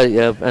 Brendan,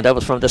 yeah, and that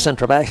was from the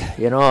centre back.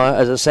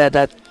 As I said,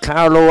 that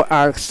Carlow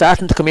are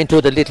starting to come into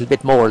it a little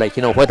bit more,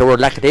 whether we're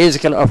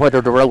lackadaisical or whether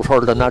they're out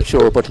hurled, I'm not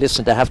sure, but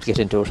listen, they have to get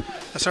into it.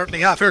 They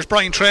certainly have. Here's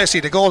Brian Tracy,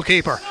 the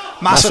goalkeeper.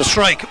 Massive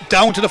strike,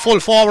 down to the full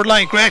forward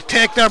line. Great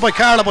take there by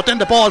Carlow, but then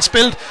the ball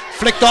spilled,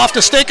 flicked off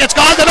the stick, it's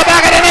gone to the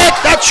back of the net.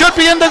 That should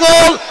be in the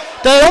goal.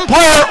 The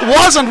umpire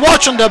wasn't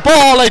watching the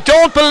ball, I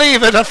don't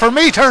believe it, and for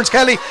me, Terence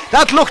Kelly,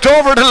 that looked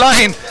over the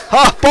line.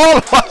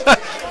 Ball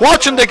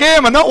watching the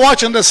game and not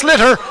watching the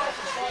slitter,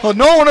 but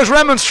no one has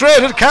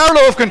remonstrated.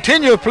 Carlow have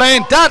continued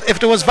playing. That, if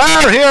there was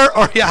VAR here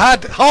or you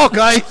had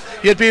Hawkeye,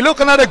 you'd be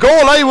looking at a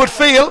goal, I would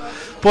feel.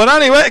 But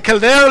anyway,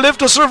 Kildare live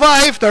to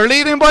survive. They're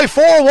leading by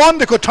 4-1.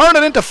 They could turn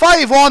it into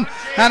 5-1,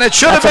 and it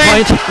should have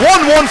been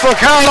 1-1 for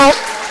Carlow.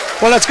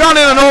 Well, it's gone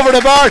in and over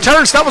the bar.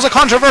 Terence, that was a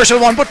controversial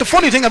one, but the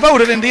funny thing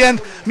about it, in the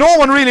end, no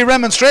one really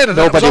remonstrated.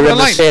 Nobody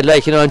remonstrated,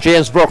 and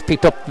James Burke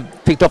picked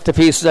up the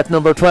pieces at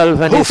number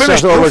 12, and who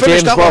finished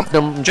that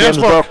one? James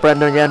Burke,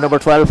 Brendan, number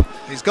 12.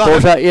 He's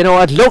got it.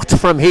 It looked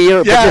from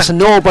here, but listen,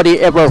 nobody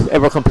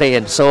ever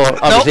complained, so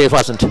obviously it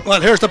wasn't. Well,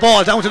 here's the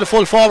ball, down to the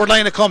full forward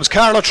line it comes.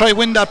 Carlow try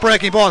win that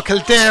breaking ball.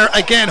 Kildare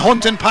again,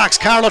 hunting packs.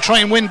 Carlow try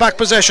and win back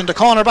possession. The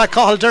cornerback,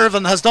 Cathal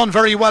Dervin, has done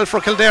very well for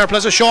Kildare.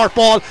 Plays a short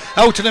ball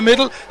out to the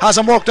middle.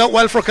 Hasn't worked out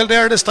well for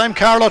Kildare this time.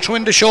 Carlow threw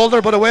in the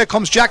shoulder, but away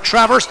comes Jack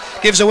Travers.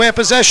 Gives away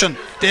possession.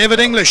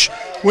 David English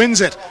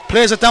wins it,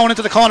 plays it down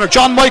into the corner.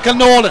 John Michael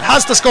Nolan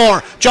has the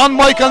score. John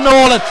Michael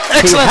Nolan,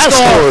 excellent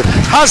score.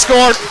 Has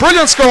scored,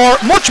 brilliant score,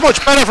 much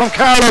better from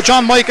Carlow.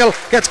 John Michael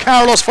gets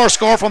Carlow's first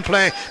score from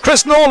play.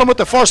 Chris Nolan with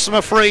the first from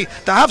a free.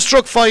 They have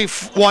struck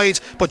 5 wide,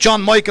 but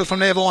John Michael from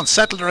Naval 1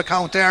 settled their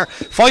account there.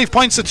 5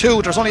 points to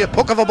 2. There's only a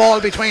puck of a ball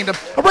between them.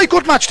 A very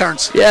good match,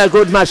 Terence. Yeah,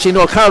 good match.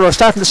 Carlow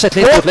starting to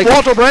settle into it.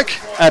 Water break.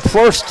 At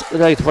first,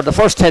 for the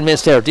first 10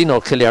 minutes there,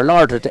 Kildare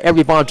Lord,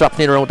 every ball dropped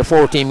in around the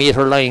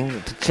 14-metre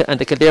line, and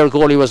the Kildare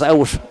goalie was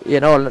out,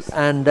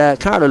 and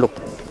Carlow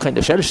looked kind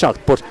of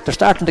shell-shocked, but they're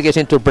starting to get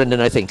into Brendan,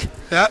 I think.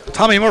 Yeah,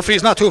 Tommy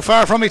Murphy's not too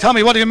far from me.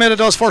 Tommy, what have you made of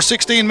those first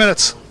 16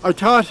 minutes? I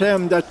thought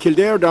that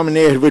Kildare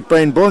dominated with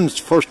Brian Bunn's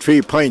first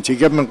 3 points. He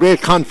gave them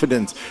great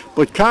confidence,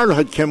 but Carlow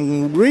had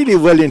come really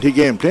well into the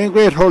game, playing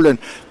great hurling.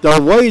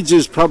 Their wides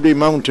is probably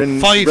mounting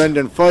 5.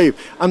 Brendan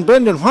 5. And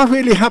Brendan, what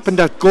really happened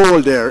that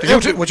goal there?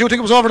 Would you think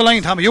it was over the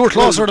line, Tommy? You were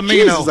closer than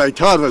me now. I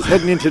thought it was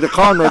heading into the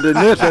corner of the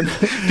net. And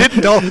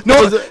didn't though.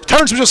 No,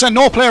 Terence was just saying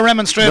no player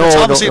remonstrated.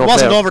 Obviously it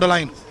wasn't over the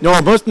line. No,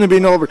 it mustn't have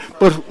been over.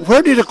 But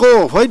where did it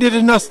go? Why did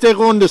it not stay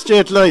going the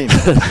straight line?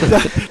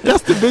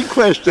 That's the big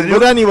question.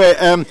 But anyway,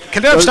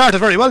 Kildare started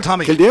very well,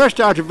 Tommy. Kildare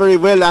started very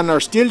well and are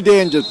still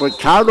dangerous, but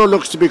Carlow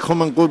looks to be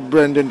coming good,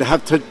 Brendan. They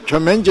have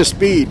tremendous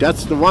speed.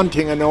 That's the one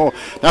thing I know.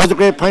 That was a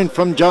great point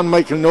from John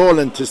Michael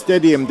Nolan to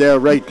steady him there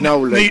right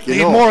now. Need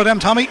more of them,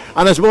 Tommy.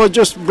 And I suppose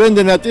just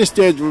Brendan at this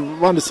stage, we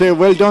want to say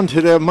well done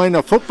to the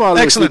minor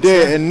footballers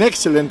today. Yeah. An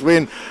excellent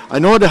win. I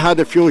know they had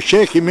a few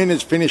shaky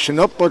minutes finishing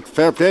up, but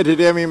fair play to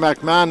Damien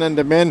McMahon and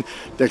the men.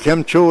 They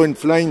came through in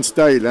flying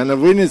style, and a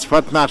win is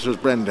what matters,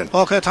 Brendan.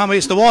 Okay, Tommy,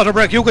 it's the water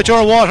break. You get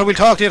your water. We'll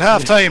talk to you at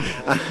half time.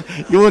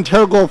 You and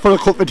her go for a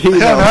cup of tea.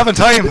 Yeah, we're having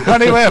time.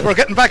 Anyway, we're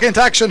getting back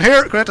into action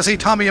here. Great to see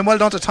Tommy, and well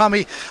done to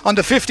Tommy on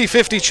the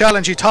 50-50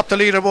 challenge. He topped the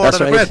leaderboard. That's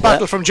and a great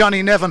battle from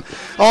Johnny Nevin.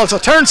 Also,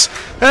 Terence,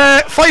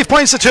 5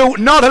 points to 2.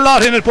 Not a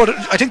lot in it, but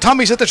I think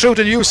Tommy said the truth,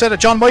 and you said that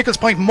John Michael's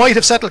point might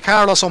have settled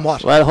Carlow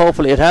somewhat. Well,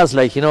 hopefully it has,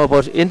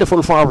 but in the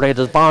full forward line,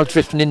 there's balls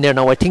drifting in there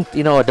now. I think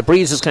the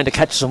breeze is kind of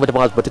catching some with the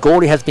balls, but the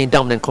goalie has been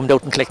down and come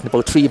out and collecting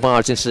about 3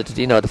 balls into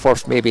the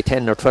first maybe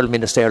 10 or 12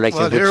 minutes there, which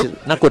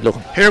is not good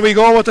looking. Here we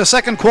go with the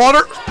second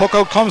quarter. Puck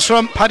out comes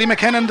from Paddy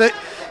McKinnon, the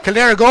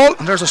Kildare goal,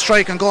 and there's a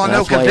strike and going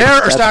now.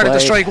 Kildare are starting to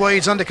strike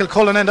wides on the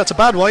Kilcullen end. That's a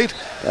bad wide.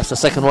 That's the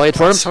second wide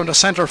for him. From the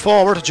centre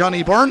forward,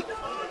 Johnny Byrne.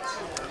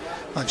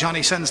 Well,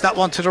 Johnny sends that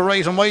one to the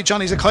right and wide.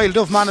 Johnny's a Kyle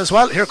Dove man as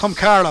well. Here come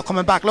Carlow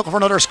coming back looking for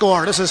another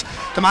score. This is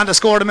the man that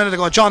scored a minute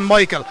ago, John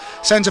Michael.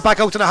 Sends it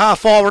back out to the half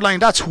forward line.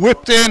 That's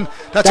whipped in.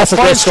 That's a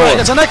fine strike.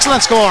 It's an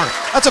excellent score.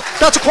 That's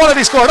a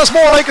quality score. That's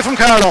more like it from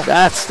Carlow.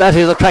 That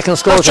is a cracking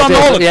score. That's John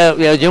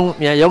Nolan.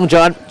 Young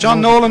John.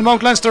 John Nolan,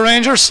 Mount Leinster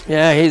Rangers.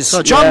 Yeah, he's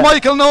John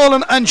Michael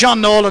Nolan and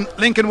John Nolan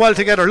linking well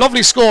together.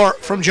 Lovely score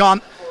from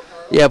John.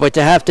 Yeah, but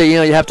you have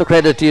to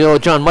credit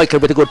John Michael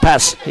with a good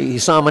pass. He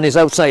saw him on his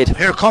outside.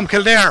 Here come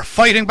Kildare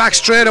fighting back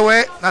straight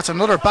away. That's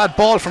another bad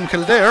ball from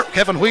Kildare.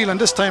 Kevin Whelan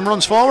this time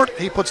runs forward.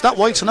 He puts that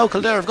wide, so now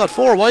Kildare have got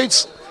 4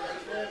 wides.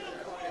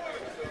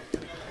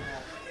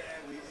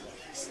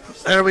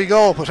 There we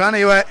go. But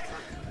anyway,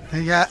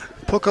 the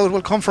puck out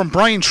will come from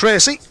Brian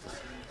Tracy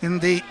in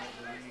the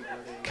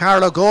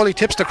Carlow goal. He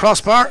tips the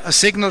crossbar, a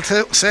signal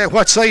to say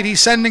what side he's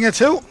sending it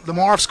to. The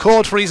Morphs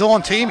code for his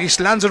own team. He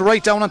lands it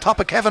right down on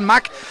top of Kevin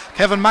Mack.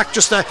 Kevin Mack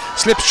just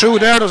slips through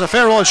there. There's a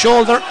fair old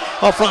shoulder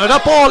up front.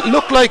 That ball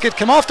looked like it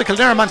came off the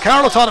Kildare man.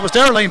 Carlow thought it was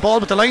their line ball,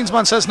 but the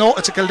linesman says no,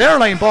 it's a Kildare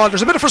line ball.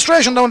 There's a bit of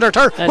frustration down there,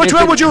 Which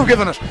way would you have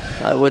given it?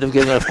 I would have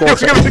given it, of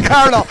course. You would have given it to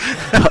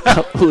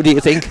Carlow. Who do you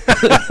think?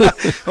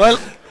 Well,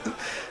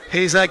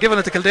 he's given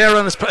it to Kildare,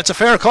 and it's a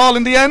fair call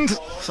in the end.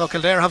 So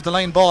Kildare have the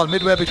line ball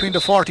midway between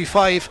the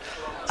 45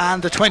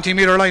 and the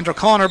 20-metre line. Their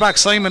cornerback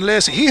Simon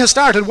Lacey, he has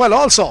started well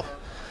also.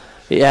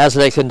 He has,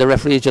 and the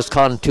referee just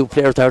called 2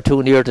 players that are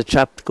too near the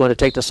chap going to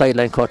take the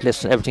sideline cut.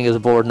 Listen, everything is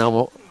aboard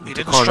now. He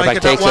didn't strike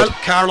it that well.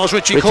 Carlow's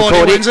Richie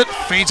Cody wins it,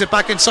 feeds it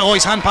back inside.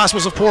 His hand pass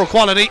was of poor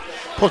quality,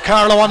 put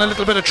Carlow on a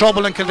little bit of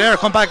trouble, and Kildare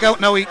come back out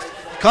now. He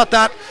caught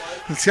that.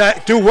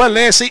 Do well,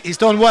 Lacey. He's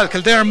done well.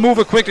 Kildare move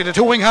it quickly. The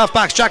 2 wing half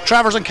backs, Jack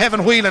Travers and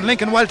Kevin Whelan,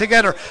 linking well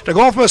together. They're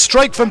going for a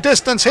strike from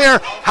distance here.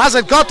 Has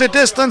it got the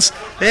distance?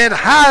 It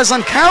has.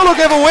 And Carlow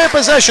gave away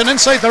possession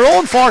inside their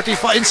own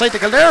 45, inside the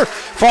Kildare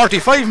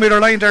 45-metre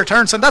line there,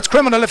 Terence, and that's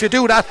criminal if you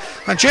do that.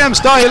 And James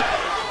Doyle,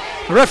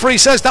 the referee,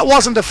 says that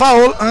wasn't a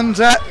foul, and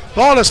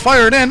ball is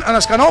fired in, and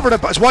it's gone over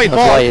it's wide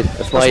ball.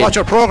 Let's watch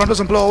our programme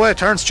doesn't blow away,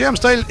 Terence. James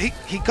Doyle,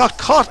 he got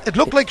caught. It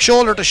looked like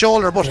shoulder to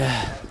shoulder, but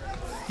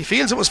he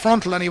feels it was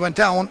frontal and he went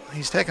down.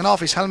 He's taken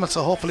off his helmet,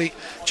 so hopefully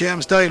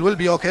James Doyle will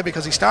be okay,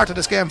 because he started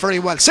this game very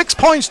well. 6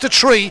 points to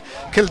 3.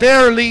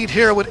 Kildare lead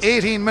here with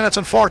 18 minutes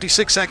and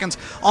 46 seconds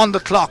on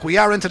the clock. We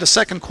are into the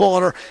second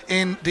quarter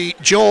in the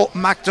Joe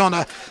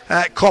McDonough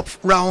Cup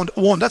round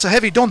 1. That's a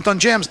heavy dunt on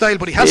James Doyle,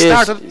 but he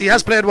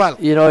has played well.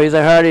 He's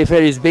a hardy,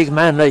 he's a big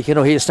man.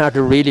 He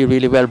started really,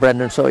 really well,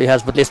 Brendan. So he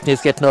has, but listen,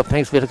 he's getting up.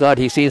 Thanks be to God,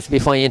 he seems to be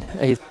fine.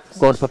 He's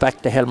going to put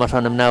back the helmet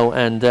on him now,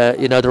 and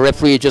the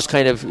referee just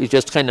kind of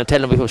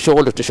telling him from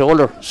shoulder to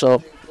shoulder.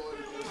 So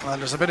Well,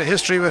 there's a bit of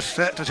history with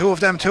the two of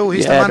them too.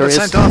 He's the man that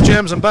sent off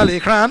James and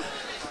Ballycran.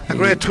 A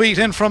great tweet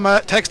in from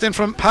text in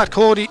from Pat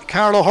Cody,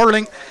 Carlow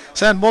Hurling,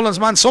 saying, Mullins,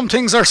 man, some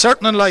things are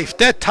certain in life.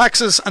 Death,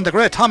 taxes, and the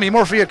great Tommy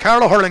Murphy at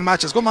Carlow Hurling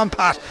matches. Good man,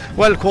 Pat.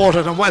 Well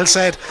quoted and well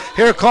said.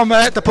 Here come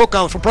the puck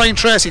out from Brian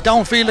Tracy.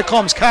 Downfield it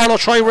comes. Carlow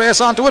try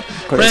race onto it.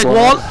 Craig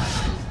Wall.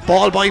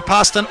 Ball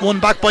bypassed and won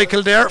back by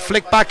Kildare.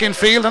 Flick back in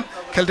field, and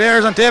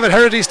Kildare's and David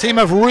Herrity's team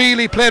have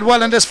really played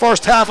well in this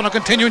first half and are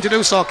continuing to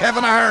do so.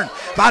 Kevin Ahern,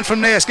 man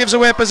from Naas, gives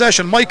away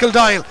possession. Michael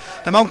Dial,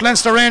 the Mount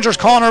Leinster Rangers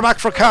cornerback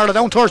for Carlow,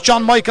 down towards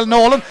John Michael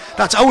Nolan.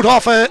 That's out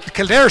off a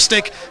Kildare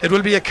stick. It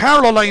will be a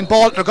Carlow line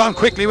ball. They're gone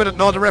quickly with it.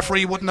 No, the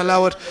referee wouldn't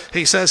allow it.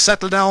 He says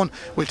settle down,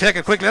 we'll take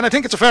it quickly. And I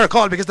think it's a fair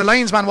call because the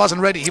linesman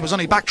wasn't ready. He was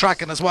only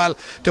backtracking as well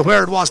to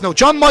where it was. Now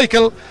John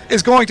Michael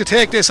is going to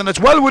take this, and it's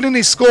well within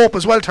his scope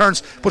as well,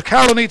 turns, but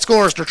Carlow need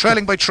scores. They're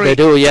trailing by 3. They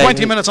do, yeah.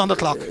 20 minutes on the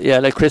clock. Yeah,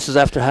 like Chris is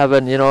after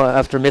having,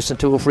 after missing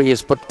 2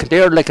 frees, but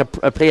Kildare like a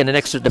playing an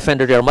extra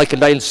defender there. Michael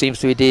Dial seems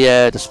to be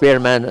the spare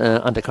man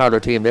on the Carlow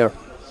team there.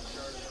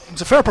 It's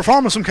a fair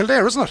performance from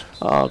Kildare, isn't it?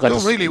 Oh, God,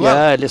 doing really well.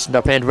 Yeah, listen,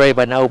 they're playing very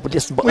well now, but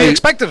listen, we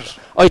expected it.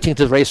 I think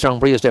there's a very strong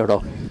breeze there,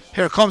 though.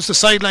 Here comes the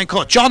sideline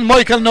cut. John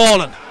Michael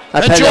Nolan.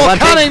 And Joe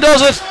Canning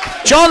does it.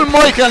 John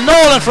Michael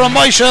Nolan from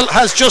Michael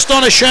has just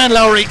done a Shane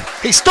Lowry.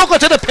 He stuck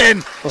it to the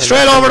pin,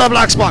 straight over the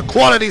black spot.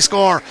 Quality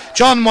score.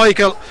 John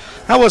Michael.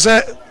 That was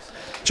a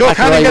Joe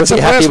Canning gets a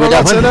place for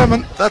lots of them,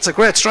 and that's a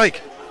great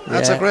strike.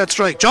 That's a great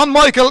strike. John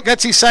Michael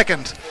gets his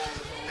second.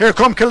 Here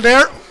come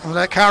Kildare.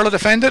 Carlow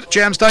defended.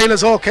 James Dial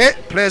is okay.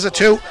 Plays it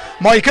to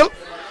Michael.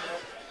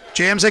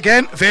 James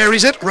again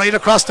varies it right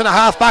across to the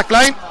half back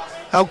line.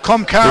 Out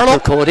come Carlow.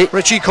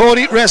 Richie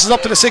Cody races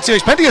up to the 60.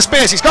 He's plenty of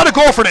space. He's got to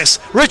go for this.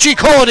 Richie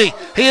Cody.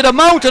 He had a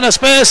mountain of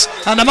space,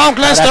 and the Mount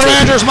Leinster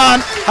Rangers man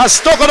has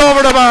stuck it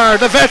over the bar.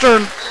 The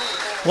veteran,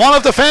 one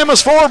of the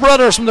famous 4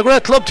 brothers from the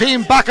great club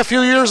team back a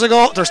few years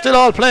ago. They're still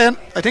all playing.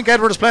 I think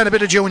Edward is playing a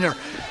bit of junior.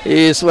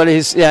 He's over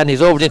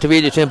the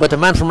intermediate team, but the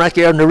man from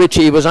Racklearn,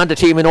 Richie, was on the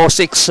team in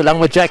 06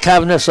 along with Jack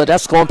Kavanagh, so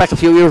that's going back a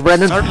few years,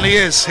 Brendan. Certainly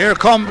is. Here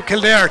come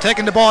Kildare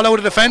taking the ball out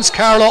of defence.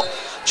 Carlow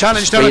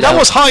challenged there. That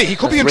was high. He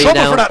could be in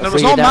trouble for that. There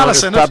was no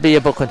malice in it. Probably a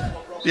booking.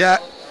 Yeah,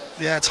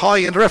 it's high,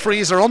 and the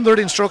referees are under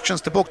the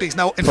instructions to book these.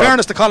 Now, in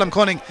fairness to Colin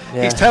Cunning,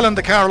 he's telling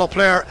the Carlow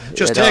player,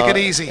 just take it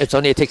easy. It's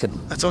only a ticking.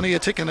 It's only a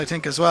ticking, I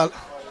think, as well.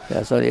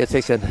 Yeah, it's only a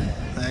ticking.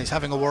 He's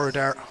having a word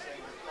there.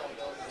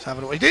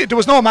 There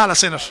was no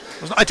malice in it.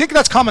 I think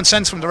that's common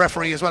sense from the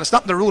referee as well. It's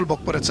not in the rule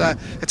book, but it's a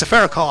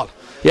fair call.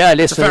 Yeah,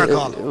 listen, it's a fair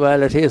call.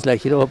 Well, it is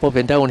like, above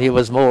and down he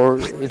was more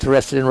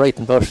interested in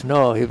writing, but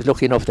no, he was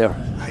lucky enough there.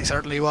 He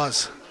certainly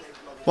was.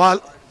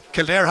 Well,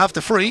 Kildare have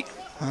the free,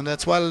 and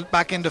it's well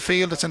back in the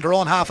field. It's in their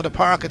own half of the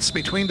park. It's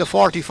between the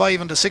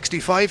 45 and the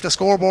 65. The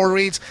scoreboard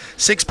reads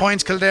 6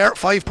 points Kildare,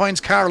 5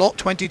 points Carlow.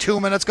 22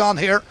 minutes gone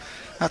here.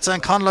 That's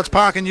in Conlot's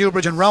Park in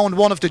Newbridge in round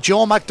 1 of the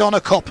Joe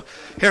McDonagh Cup.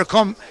 Here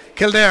come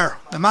Kildare.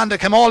 The man that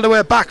came all the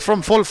way back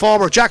from full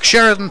forward, Jack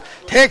Sheridan,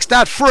 takes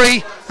that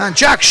free, and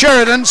Jack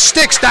Sheridan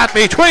sticks that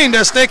between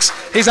the sticks.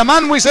 He's a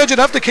man we said you'd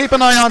have to keep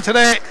an eye on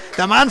today.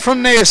 The man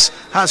from Naas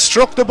has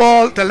struck the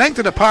ball the length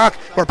of the park.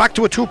 We're back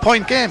to a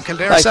 2-point game.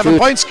 Kildare 7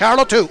 points,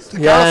 Carlow 2.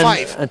 Carlow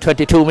 5. And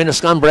 22 minutes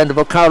gone, Brendan,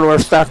 but Carlow are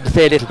starting to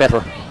play a little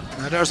better.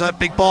 Now there's a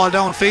big ball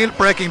downfield.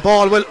 Breaking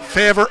ball will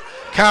favour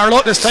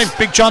Carlow. This time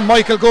Big John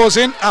Michael goes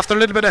in after a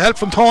little bit of help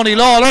from Tony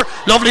Lawler.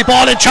 Lovely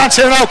ball in chance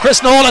here now.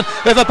 Chris Nolan,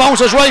 if it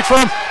bounces right for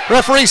him,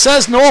 referee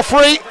says no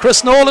free.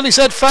 Chris Nolan, he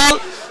said foul.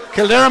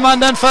 Kildare man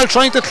then fell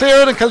trying to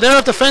clear it, and Kildare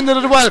have defended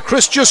it well.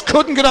 Chris just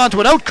couldn't get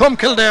onto it. Out come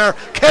Kildare.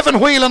 Kevin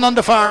Whelan on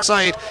the far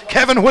side.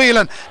 Kevin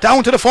Whelan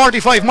down to the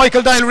 45.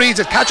 Michael Dial reads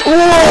it. Catch.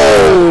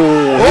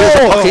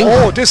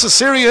 This is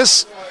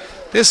serious.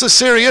 This is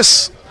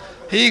serious.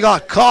 He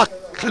got caught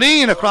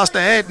clean across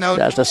the head. Now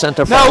that's the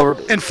centre forward.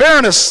 In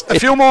fairness, a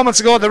few moments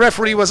ago the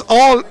referee was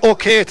all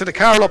okay to the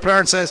Carlow player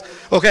and says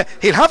okay,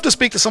 he'll have to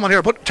speak to someone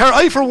here, but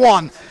I for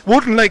one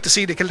wouldn't like to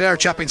see the Kildare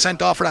chap being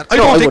sent off for that. I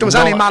don't think there was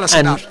any malice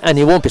in that, and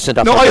he won't be sent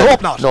off. No, I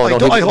hope not.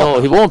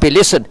 He won't be.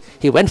 Listen,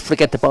 he went for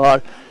get the ball.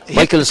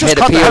 Michael's head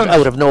appeared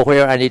out of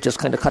nowhere, and he just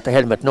kind of cut the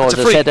helmet. No, as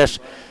I said, that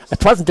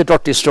it wasn't a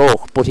dirty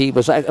stroke, but he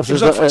was. It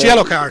was a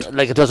yellow card.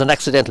 Like it was an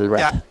accidental red.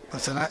 Yeah,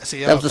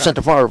 that was the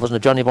centre forward, wasn't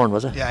it? Johnny Byrne,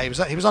 was it? Yeah,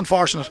 he was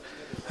unfortunate.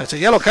 It's a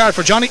yellow card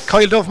for Johnny.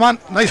 Kyle Doveman,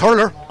 nice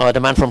hurler. Oh,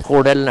 the man from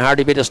Cordell and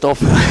Hardy bit of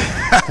stuff.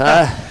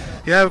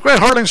 Yeah, great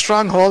hurling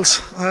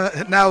strongholds.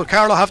 Now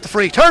Carlow have the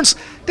free. Turns,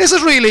 this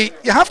is really,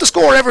 you have to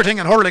score everything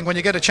in hurling when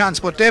you get a chance,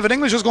 but David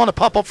English is going to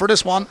pop up for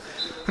this one,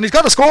 and he's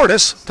got to score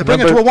this to bring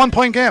it to a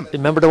 1-point game.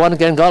 Remember the one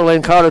against Galway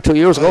and Carlow 2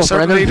 years ago? I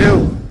certainly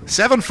do.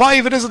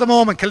 7-5 it is at the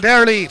moment.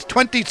 Kildare lead.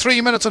 23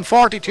 minutes and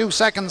 42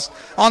 seconds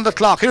on the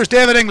clock. Here's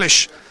David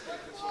English.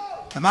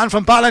 The man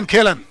from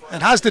Ballinkillen.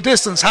 It has the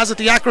distance, has it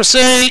the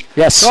accuracy.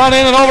 Yes. Gone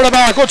in and over the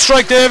bar. Good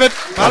strike, David.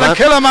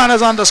 Ballinkillen man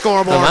is on the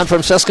scoreboard. The man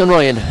from Seskin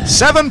Ryan.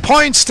 7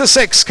 points to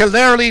 6.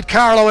 Kildare lead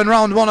Carlow in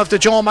round 1 of the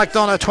Joe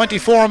McDonagh.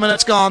 24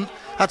 minutes gone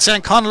at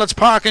St. Conleth's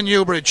Park in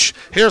Newbridge.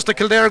 Here's the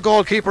Kildare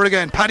goalkeeper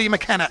again, Paddy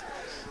McKenna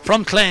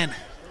from Clane.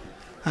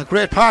 A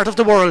great part of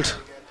the world.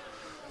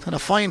 And a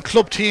fine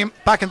club team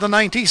back in the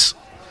 90s.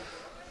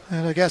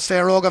 And I guess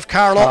there, Rogue of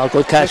Carlow. Oh,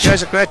 good catch.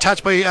 There's a great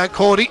catch by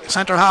Cody,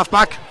 centre half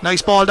back.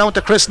 Nice ball down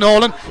to Chris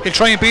Nolan. He'll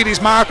try and beat his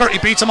marker. He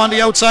beats him on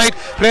the outside.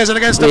 Plays it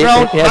against the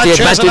ground.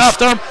 Chasing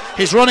after him.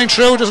 He's running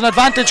through. There's an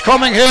advantage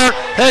coming here.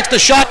 Takes the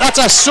shot. That's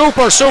a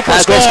super score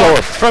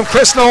from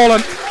Chris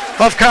Nolan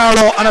of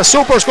Carlow, and a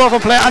super score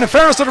from play. And in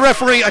fairness to the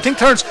referee, I think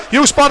Terence,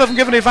 you spotted him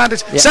giving the advantage.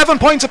 7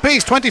 points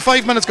apiece,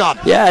 25 minutes gone.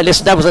 Yeah,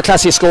 listen, that was a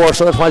classy score.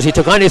 So it was. He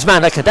took on his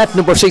man. Like that,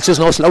 number 6 is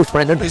no slouch,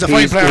 Brendan. He's a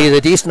fine player. He's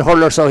a decent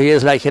hurler, so he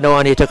is, like,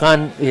 and he took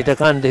on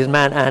his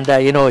man, and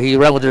he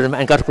rounded him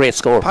and got a great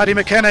score. Paddy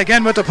McKenna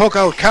again with the puck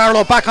out.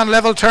 Carlow back on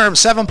level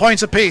terms, 7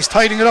 points apiece.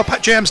 Tidying it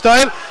up, James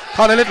Doyle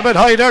caught a little bit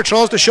high there,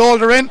 throws the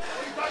shoulder in.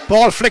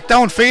 Ball flicked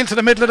downfield to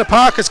the middle of the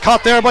park. It's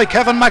caught there by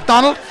Kevin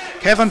MacDonald.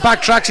 Kevin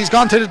backtracks. He's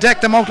gone to the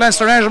deck. The Mount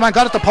Leinster Rangerman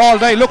got it to Paul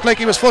Dye. Looked like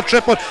he was foot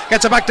tripped, but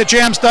gets it back to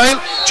James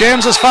Doyle.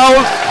 James is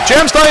fouled.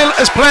 James Doyle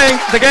is playing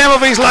the game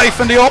of his life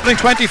in the opening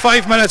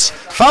 25 minutes.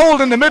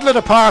 Fouled in the middle of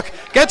the park.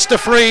 Gets the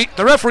free.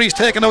 The referee's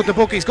taken out the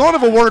book. He's going to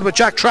have a word with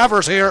Jack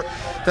Travers here,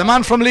 the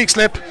man from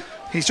Leixlip.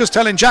 He's just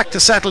telling Jack to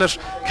settle it.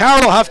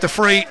 Carlow have the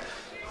free.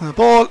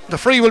 The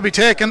free will be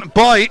taken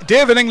by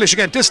David English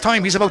again. This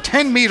time he's about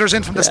 10 metres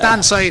in from the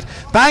stand side.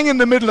 Bang in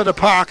the middle of the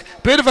park.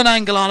 Bit of an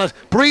angle on it.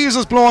 Breeze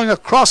is blowing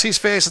across his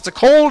face. It's a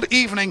cold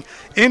evening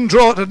in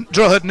Drogheda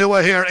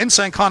Nua here in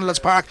St. Conleth's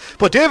Park.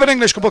 But David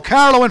English can put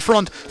Carlow in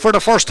front for the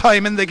first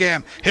time in the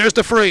game. Here's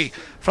the free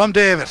from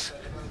David.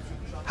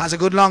 Has a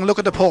good long look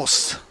at the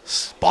post.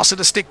 Boss of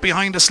the stick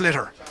behind the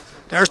slitter.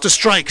 There's the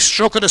strike.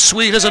 Struck it as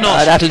sweet as a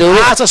nut. That'll do it.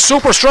 That's a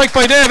super strike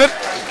by David.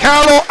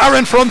 Carlow are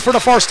in front for the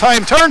first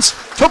time. Turns.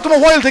 Took them a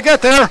while to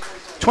get there.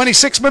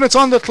 26 minutes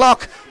on the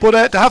clock,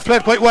 but they have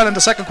played quite well in the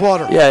second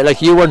quarter. Yeah,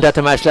 like you weren't at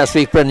the match last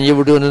week, Brendan. You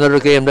were doing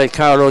another game like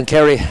Carlow and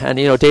Kerry, and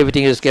David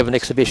English gave an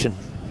exhibition.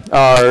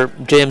 Or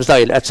James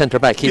Doyle at centre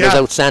back, he was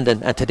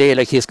outstanding, and today,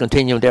 like, he's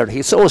continuing there.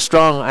 He's so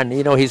strong, and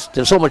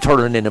there's so much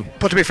hurling in him.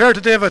 But to be fair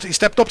to David, he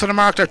stepped up to the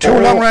mark there. 2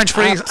 long range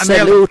frees.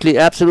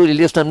 Absolutely.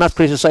 Listen, I'm not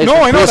criticising.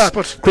 No, I know that,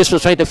 but Chris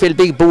was trying to fill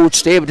big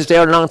boots. David is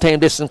there a long time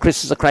distance.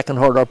 Chris is a cracking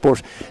hurler,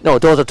 but no,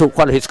 those are 2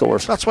 quality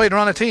scores. That's why they're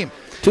on a team.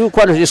 2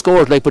 quality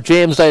scores, but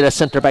James Doyle at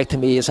centre back to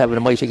me is having a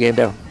mighty game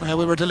there.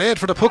 We were delayed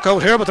for the puck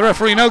out here, but the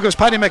referee now gives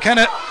Paddy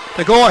McKenna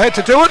the go ahead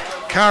to do it.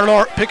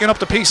 Carlow picking up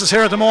the pieces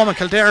here at the moment.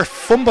 Kildare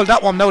fumbled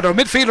that one now. Their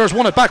midfielders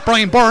won it back.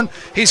 Brian Byrne,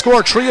 he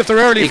scored 3 of their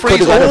early frees.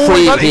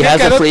 He has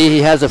a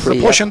free.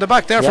 The push in the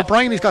back there for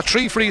Brian. He's got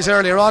 3 frees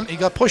earlier on. He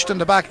got pushed in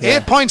the back.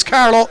 8 points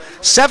Carlow,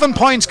 7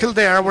 points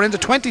Kildare. We're in the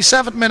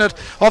 27th minute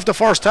of the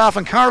first half,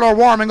 and Carlow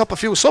warming up a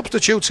few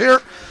substitutes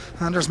here.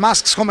 And there's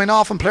masks coming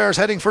off and players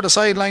heading for the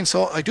sideline,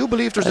 so I do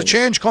believe there's a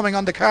change coming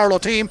on the Carlow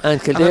team. And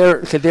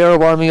Kildare are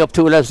warming up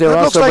 2 lads there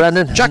also, like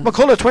Brandon. Jack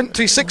McCullough,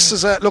 26,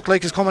 is look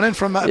like he's coming in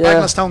from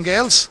Bagenalstown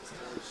Gales.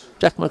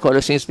 Jack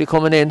McCullough seems to be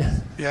coming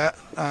in. Yeah,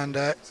 and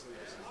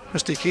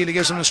Mr. Keeley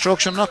gives him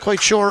instruction. I'm not quite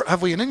sure,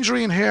 have we an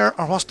injury in here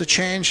or what's the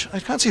change?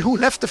 I can't see who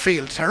left the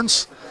field,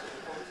 Terence.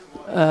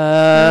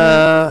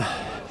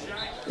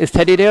 Is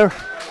Teddy there?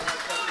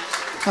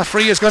 That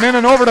free has gone in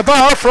and over the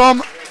bar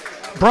from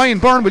Brian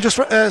Byrne. We'll just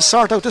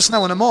sort out this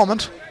now in a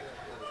moment.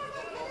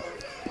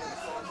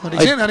 But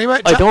he's in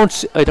anyway. I don't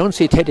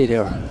see Teddy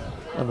there.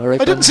 Am I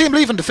right? I didn't see him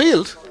leaving the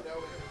field.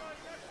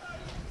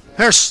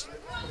 Here's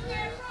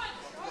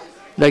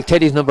like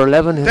Teddy's number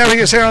 11. There he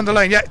is here on the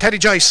line. Yeah, Teddy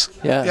Joyce.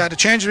 Yeah, the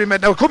change will be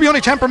made. Now it could be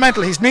only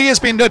temperamental. His knee has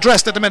been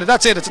addressed at the minute.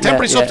 That's it. It's a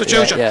temporary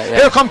substitution.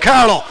 Here come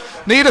Carlow.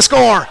 Need a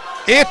score.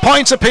 8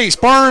 points apiece.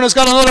 Byrne has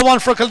got another one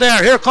for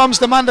Kildare. Here comes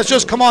the man that's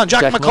just come on,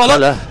 Jack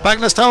McCullough.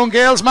 Bagenalstown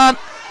Gales man.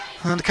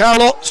 And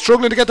Carlow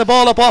struggling to get the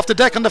ball up off the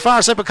deck on the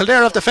far side, but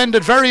Kildare have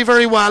defended very,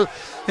 very well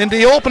in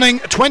the opening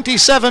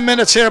 27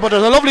 minutes here. But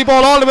there's a lovely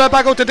ball all the way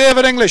back out to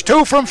David English.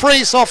 2 from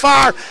free so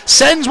far.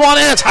 Sends one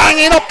in. It's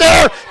hanging up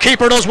there.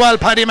 Keeper does well.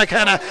 Paddy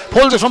McKenna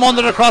pulls it from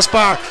under the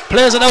crossbar.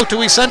 Plays it out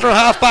to his centre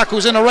half back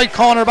who's in a right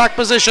corner back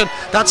position.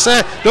 That's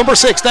number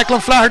 6,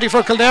 Declan Flaherty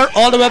for Kildare.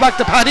 All the way back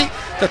to Paddy.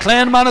 The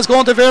Clane man is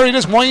going to vary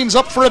this. Winds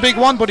up for a big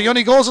one, but he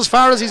only goes as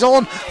far as his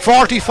own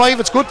 45.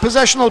 It's good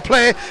possessional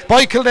play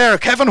by Kildare.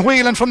 Kevin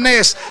Whelan from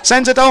Naas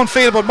sends it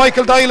downfield, but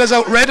Michael Dial is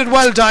out. Read it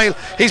well, Dial.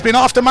 He's been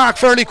off the mark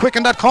fairly quick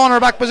in that corner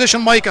back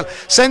position. Michael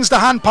sends the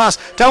hand pass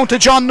down to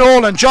John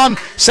Nolan. John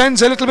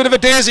sends a little bit of a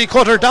daisy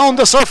cutter down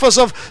the surface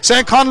of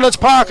St. Conleth's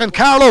Park, and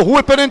Carlow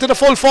whip it into the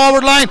full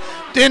forward line.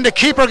 Then the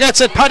keeper gets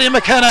it. Paddy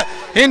McKenna.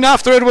 In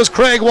after it was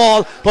Craig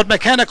Wall, but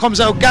McKenna comes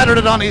out, gathered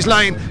it on his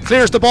line,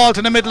 clears the ball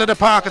to the middle of the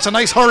park. It's a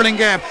nice hurling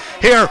game.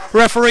 Here,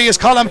 referee is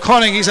Colin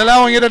Cunning. He's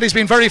allowing it, and he's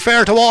been very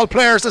fair to all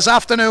players this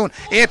afternoon.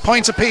 8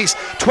 points apiece.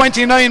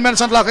 29 minutes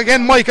on the clock.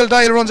 Again, Michael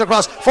Dial runs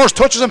across. First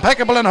touch is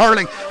impeccable in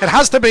hurling. It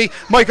has to be.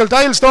 Michael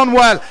Dial's done well.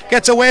 well.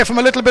 Gets away from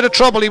a little bit of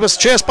trouble. He was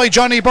chased by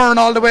Johnny Byrne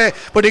all the way,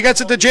 but he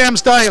gets it to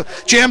James Doyle.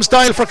 James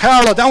Doyle for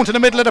Carlow, down to the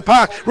middle of the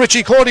park.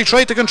 Richie Cody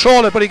tried to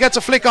control it, but he gets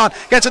a flick on,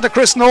 gets it to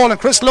Chris Nolan.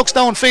 Chris looks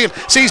downfield,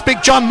 sees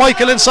big John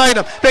Michael inside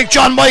him. Big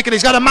John Michael,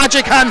 he's got a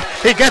magic hand.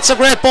 He gets a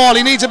great ball.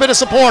 He needs a bit of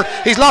support.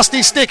 He's lost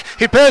his stick.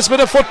 He plays a bit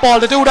of football.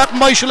 They do that in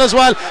Michael as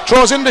well.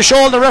 Throws in the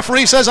shoulder.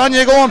 Referee says on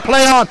you go and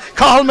play on.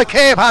 Cathal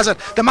McCabe has it.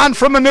 The man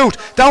from Maynooth.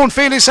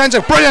 Downfield he sends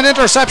it. Brilliant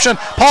interception.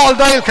 Paul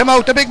Doyle come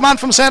out. The big man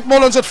from St.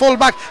 Mullins at full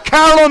back.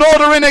 Carlow know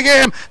they're in a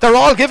game. They're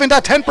all giving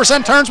that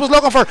 10% turns was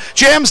looking for.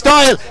 James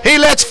Doyle. He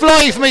lets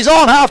fly from his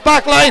own half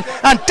back line,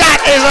 and that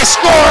is a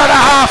score and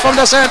a half from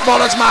the St.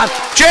 Mullins man.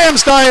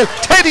 James Doyle.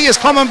 Teddy is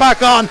coming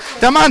back on.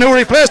 The man who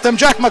replaced him,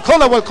 Jack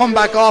McCullough, will come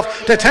back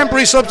off. The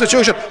temporary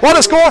substitution. What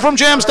a score from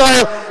James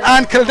Doyle.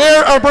 And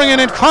Kildare are bringing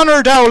in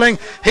Conor Dowling.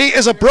 He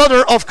is a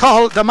brother of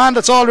Cathal, the man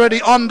that's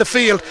already on the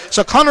field.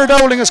 So Conor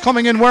Dowling is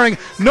coming in wearing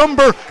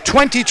number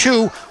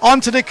 22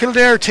 onto the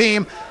Kildare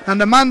team, and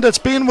the man that's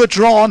been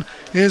withdrawn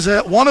is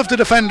one of the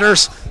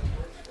defenders.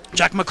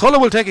 Jack McCullough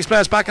will take his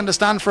place back in the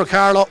stand for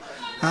Carlow,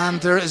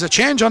 and there is a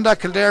change on that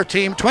Kildare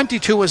team.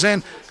 22 is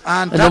in,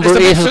 and that is the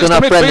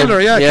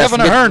midfielder,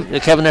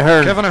 Kevin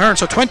Ahern. Kevin Ahern.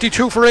 So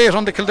 22 for 8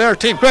 on the Kildare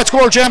team. Great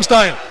score, James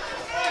Doyle.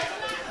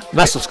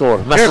 Massive score.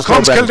 Here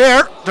comes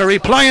Kildare. They're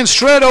replying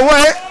straight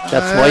away.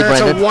 That's wide,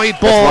 Brendan. It's a wide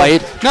ball.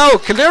 Wide. Now,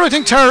 Kildare, I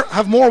think,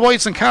 have more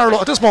wides than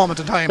Carlow at this moment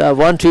in time.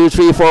 1, 2,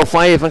 3, 4,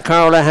 5, and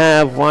Carlow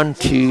have 1,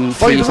 2,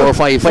 3, 4,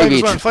 5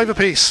 each. Well, 5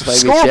 apiece.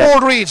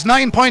 Scoreboard reads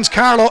 9 points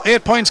Carlow,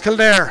 8 points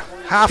Kildare.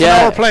 Half an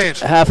hour played.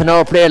 Half an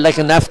hour played,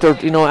 and after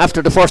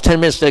the first 10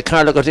 minutes, the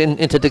Carlow got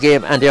into the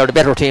game, and they are the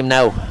better team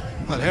now.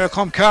 Well, here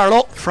come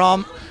Carlow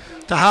from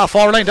the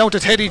half-hour line down to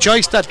Teddy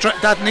Joyce.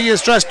 That knee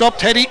is dressed up.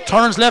 Teddy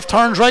turns left,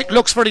 turns right,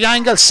 looks for the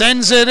angle,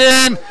 sends it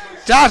in.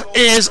 That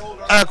is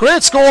a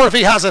great score if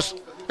he has it.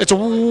 It's a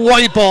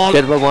wide ball.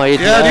 Bit of a wide.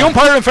 Yeah, the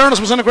umpire, in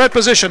fairness, was in a great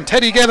position.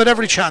 Teddy gave it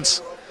every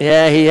chance.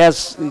 Yeah, he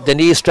has the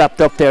knee strapped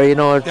up there,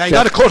 Yeah, he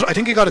got a cut. I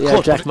think he got a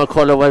cut. Jack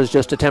McCullough was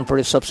just a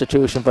temporary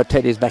substitution, but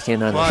Teddy's back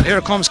in on it. Well,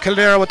 here comes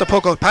Kildare with the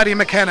puck out. Paddy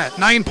McKenna,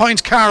 9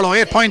 points Carlow,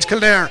 8 points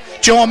Kildare.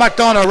 Joe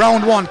McDonough,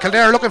 round 1.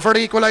 Kildare looking for the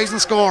equalising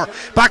score.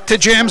 Back to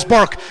James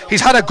Burke.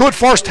 He's had a good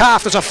first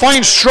half. There's a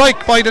fine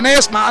strike by the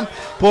Naas man,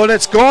 but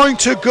it's going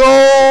to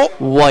go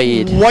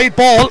wide. Wide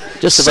ball.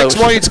 Just 6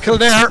 wides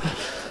Kildare.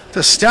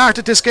 They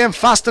started this game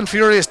fast and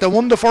furious. They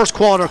won the first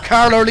quarter.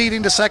 Carlow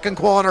leading the second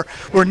quarter.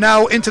 We're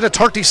now into the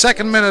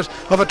 32nd minute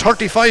of a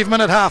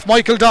 35-minute half.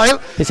 Michael Doyle.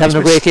 He's having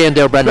a great game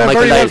there, Brendan.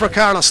 Very well for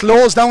Carlow.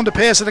 Slows down the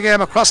pace of the game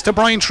across to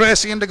Brian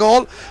Tracy in the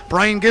goal.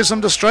 Brian gives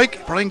him the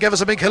strike. Brian gave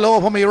us a big hello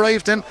when we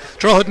arrived in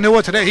Drogheda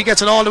Nua today. He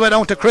gets it all the way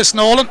down to Chris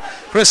Nolan.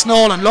 Chris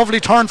Nolan, lovely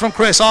turn from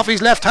Chris off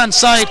his left-hand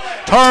side.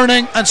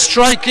 Turning and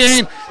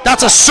striking.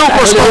 That's a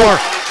super score.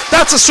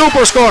 That's a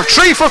super score.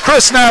 3 for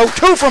Chris now,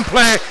 2 from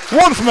play,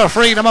 1 from a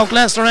free. The Mount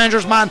Leinster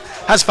Rangers man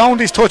has found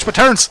his touch, but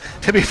Terence,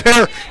 to be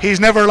fair, he's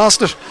never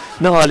lost it.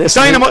 No,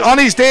 listen, Dynamite on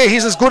his day,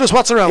 he's as good as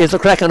what's around. He's a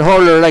cracking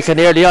hurler, and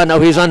early on now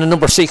he's on the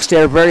number 6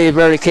 there, very,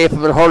 very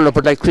capable hurler,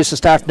 but Chris is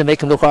starting to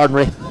make him look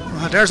ordinary.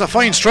 There's a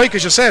fine strike,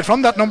 as you said,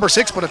 from that number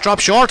 6, but it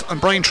dropped short, and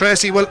Brian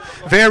Tracy will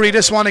vary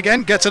this one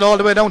again, gets it all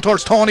the way down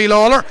towards Tony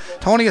Lawler.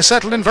 Tony has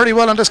settled in very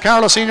well on this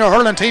Carlow senior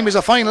hurling team. He's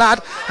a fine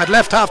lad at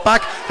left half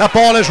back. That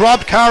ball is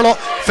robbed. Carlow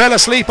fell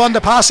asleep on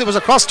the pass. It was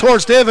across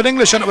towards David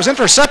English, and it was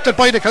intercepted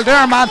by the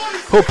Kildare man,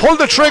 who pulled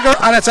the trigger,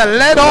 and it's a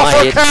lead off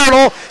for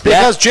Carlow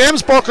because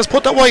James Burke has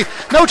put that wide.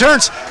 Now,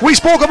 Terence, we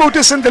spoke about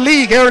this in the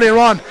league earlier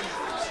on.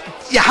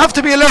 You have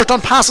to be alert on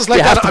passes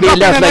like that. I'm not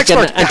being an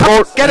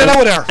expert. Get it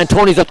out there. And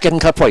Tony's up getting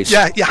cut twice.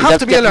 Yeah, you have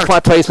to be alert.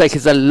 Caught twice,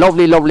 he's a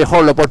lovely, lovely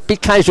hurler, but be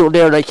casual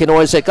there,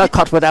 as I got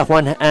caught with that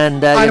one.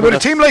 And with a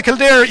team like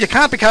Kildare, you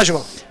can't be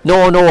casual.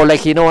 No,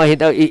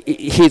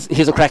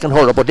 he's a cracking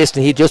hurler, but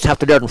listen, he just have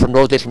to learn from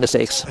those little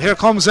mistakes. Here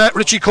comes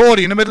Richie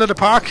Cody in the middle of the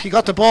park. He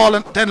got the ball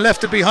and then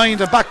left it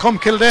behind, and back come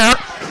Kildare.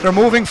 They're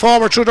moving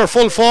forward through their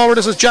full forward.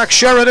 This is Jack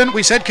Sheridan.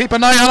 We said keep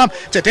an eye on him.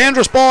 It's a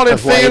dangerous ball in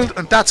field,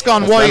 and that's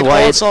gone wide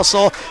also.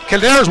 So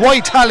Kildare's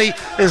wide tally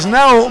is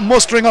now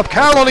mustering up.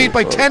 Carlow lead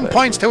by 10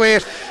 points to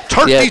 8.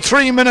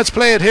 33 minutes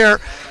played here.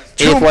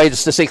 8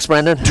 wides to 6,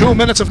 Brendan. 2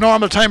 minutes of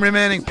normal time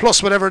remaining,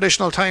 plus whatever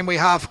additional time we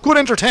have. Good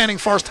entertaining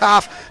first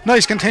half.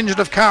 Nice contingent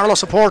of Carlow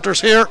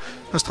supporters here.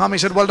 As Tommy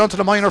said, well done to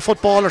the minor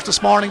footballers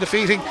this morning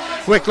defeating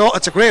Wicklow.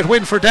 It's a great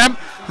win for them.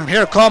 And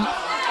here come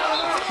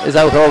is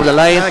out over the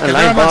line, and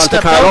line ball to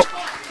Carlow.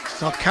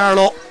 So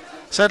Carlow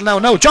settle now.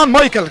 Now John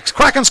Michael,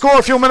 cracking score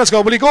a few minutes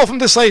ago. Will he go from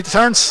this side,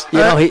 Terence? The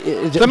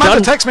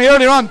man that texted me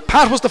earlier on,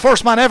 Pat was the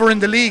first man ever in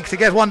the league to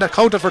get one that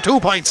counted for 2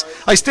 points.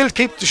 I still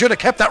should have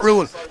kept that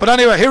rule. But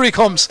anyway, here he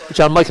comes.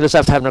 John Michael is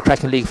after having a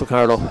cracking league for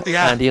Carlow.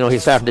 Yeah. And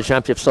he's starting the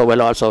championship so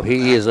well also.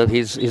 He's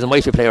a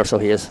mighty player, so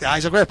he is. Yeah,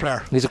 he's a great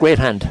player. He's a great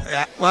hand.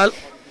 Yeah, well,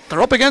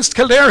 they're up against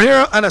Kildare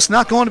here, and it's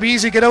not going to be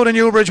easy to get out of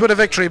Newbridge with a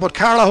victory. But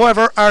Carlow,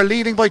 however, are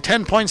leading by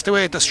 10 points to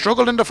 8. They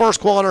struggled in the first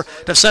quarter.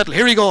 They've settled.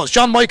 Here he goes,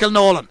 John Michael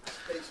Nolan.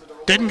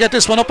 Didn't get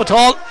this one up at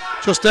all.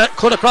 Just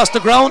cut across the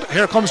ground.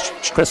 Here comes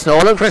Chris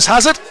Nolan. Chris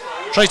has it.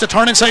 Tries to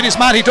turn inside his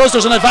man. He does.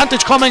 There's an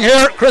advantage coming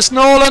here. Chris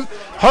Nolan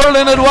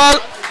hurling it well.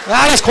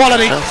 That is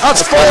quality.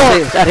 That's 4.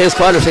 Quality. That is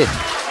quality.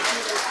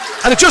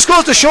 And it just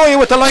goes to show you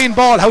with the line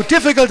ball how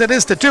difficult it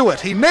is to do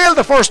it. He nailed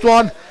the first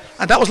one,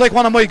 and that was like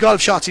one of my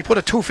golf shots. He put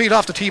it 2 feet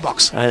off the tee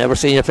box. I never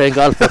seen you playing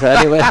golf, but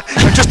anyway.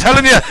 I'm just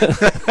telling you.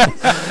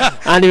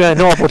 Anyway,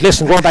 no, but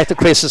listen, going back to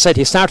Chris, I said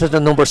he started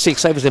on number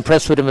 6. I was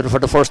impressed with him for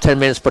the first 10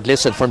 minutes, but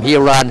listen, from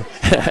here on,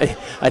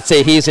 I'd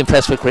say he's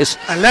impressed with Chris.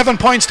 11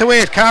 points to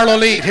 8, Carlow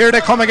lead. Here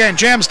they come again.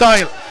 James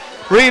Doyle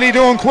really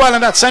doing well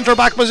in that centre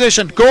back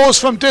position. Goes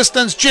from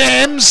distance.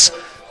 James,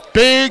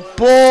 big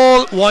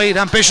ball, wide,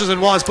 ambitious it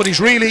was, but he's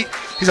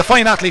a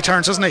fine athlete,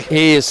 Terence, isn't he?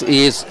 He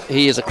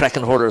is a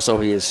cracking hurler, so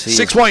he is.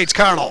 6 wides,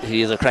 Carlow.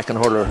 He is a cracking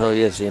hurler, so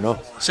he is,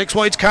 6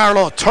 wides,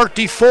 Carlow.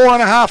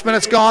 34.5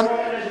 minutes gone.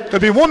 There'll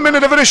be 1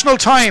 minute of additional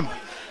time.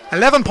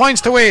 11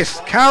 points to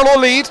 8. Carlow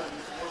lead.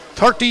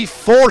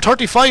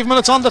 35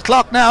 minutes on the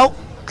clock now.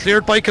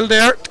 Cleared by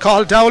Kildare.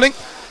 Called Dowling.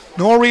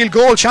 No real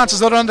goal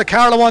chances other than the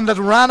Carlow one that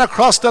ran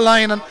across the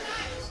line, and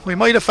we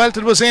might have felt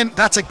it was in.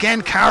 That's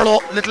again Carlow,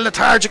 little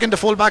lethargic in the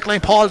full back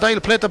line. Paul Doyle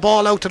played the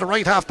ball out to the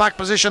right half back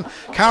position.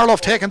 Carlow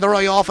have taken their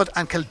eye off it,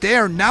 and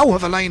Kildare now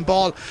have a line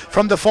ball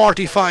from the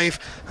 45,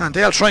 and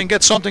they'll try and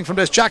get something from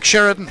this. Jack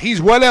Sheridan,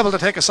 he's well able to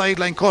take a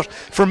sideline cut.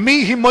 For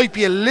me, he might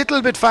be a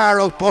little bit far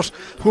out, but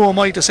who am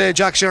I to say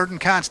Jack Sheridan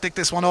can't stick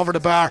this one over the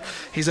bar?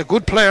 He's a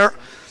good player.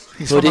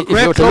 He's from a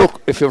great club.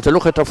 If you were to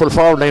look at the full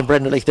forward line,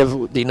 Brendan, like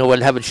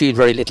well, haven't shield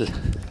very little.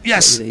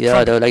 Yes.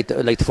 Yeah, like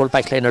the full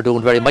back line are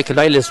doing very. Michael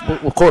Lyle is,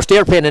 of course,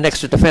 they're playing an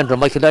extra defender.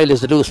 Michael Lyle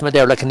is the loose man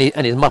there,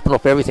 and he's mopping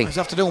up everything. He's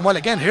after doing well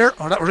again here.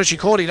 Or that was Richie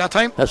Cody that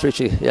time. That's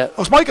Richie, yeah.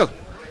 Oh, it's Michael.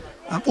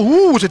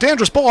 It's a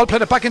dangerous ball.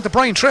 Played it back into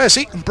Brian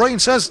Tracy, and Brian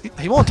says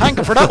he won't thank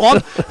him for that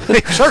one.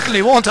 He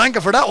certainly won't thank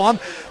him for that one.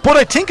 But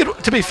I think,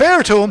 to be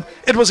fair to him,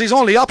 it was his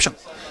only option.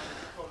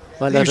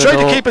 Well, he was trying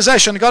to keep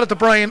possession, got it to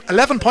Brian.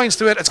 11 points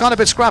to it. It's gone a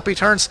bit scrappy,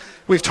 Turns.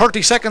 We've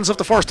 30 seconds of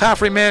the first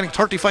half remaining.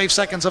 35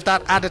 seconds of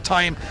that added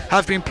time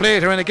have been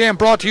played here. And again,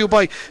 brought to you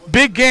by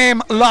Big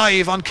Game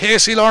Live on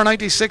KCLR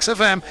 96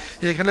 FM.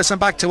 You can listen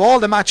back to all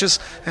the matches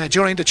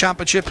during the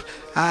championship,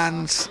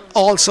 and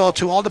also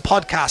to all the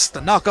podcasts, the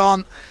Knock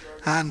On,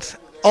 and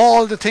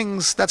all the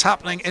things that's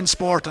happening in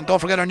sport. And don't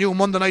forget our new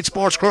Monday night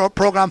sports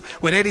programme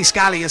with Eddie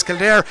Scally as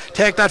Kildare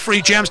take that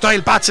free. James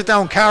Doyle bats it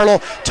down. Carlow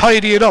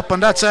tidy it up,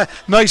 and that's a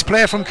nice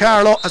play from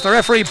Carlow as the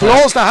referee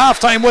blows the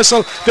half-time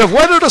whistle. They've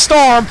weathered the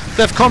storm.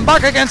 They've come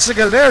back against the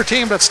Kildare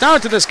team that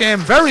started this game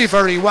very,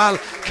 very well.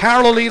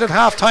 Carlow lead at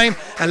half-time,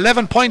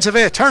 11 points of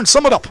 8. Turn,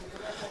 sum it up.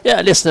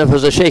 Yeah, listen, it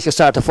was a shaky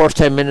start the first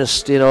 10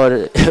 minutes.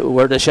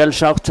 Were they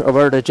shell-shocked or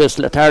were they just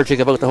lethargic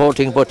about the whole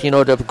thing? But,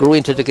 they grew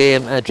into the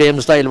game.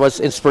 James Doyle was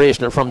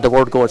inspirational from the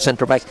word go at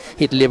centre-back.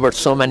 He delivered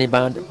so many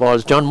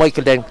balls. John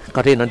Michael then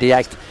got in on the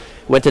act.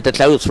 Went to the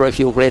clouds for a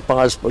few great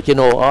balls, but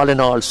all in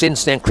all,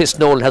 since then, Chris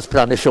Nolan has put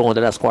on the show in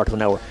the last quarter of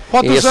an hour.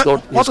 He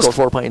scored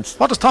 4 points.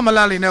 What does Tom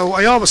Mullally know?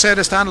 I always say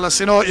this to analysts,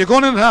 you're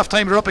going in at half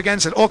time, you're up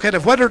against it. Okay,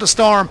 they've weathered the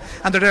storm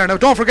and they're there. Now,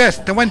 don't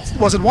forget, they went,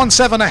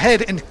 1-7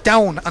 ahead in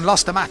down and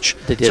lost the match.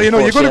 They did, so, you're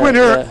going to go in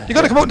here, you've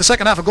got to come out in the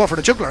second half and go for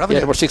the juggler, haven't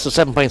you? They were 6 or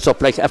 7 points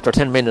up, after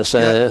 10 minutes,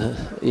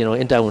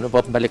 in down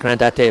above in Ballycrant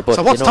that day. But,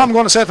 so, what's Tom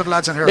going to say to the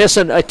lads in here?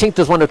 Listen, I think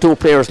there's 1 or 2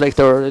 players, I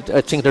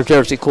think their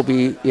jersey could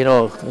be,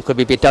 could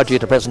be a bit dodgy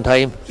at the present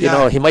time.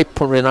 He might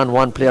put in on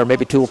 1 player,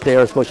 maybe 2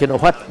 players, but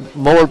what,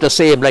 more of the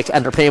same,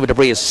 and they're playing with the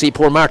breeze. See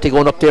poor Marty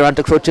going up there on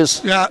the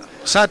crutches. Yeah,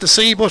 sad to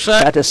see, but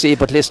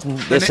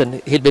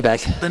listen, he'll be back.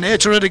 The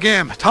nature of the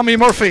game. Tommy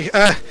Murphy,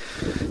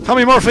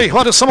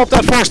 what to sum up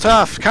that first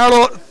half?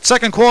 Carlow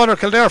second quarter,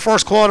 Kildare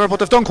first quarter, but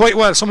they've done quite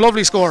well. Some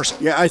lovely scores.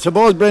 Yeah, I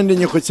suppose,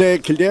 Brendan, you could say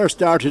Kildare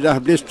started at a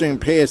blistering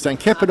pace and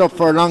kept it up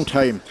for a long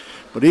time.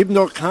 But even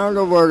though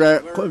Carlow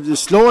were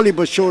slowly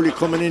but surely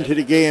coming into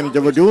the game, they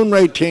were doing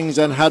right things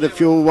and had a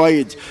few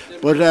wides.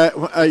 But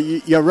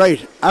you're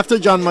right. After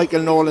John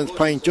Michael Nolan's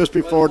point just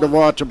before the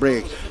water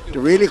break, they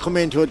really come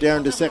into it there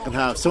in the second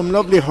half. Some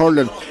lovely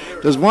hurling.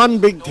 There's one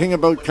big thing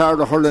about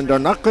Carlow hurling. They're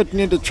not getting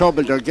into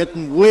trouble. They're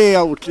getting way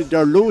out.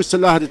 They're loose a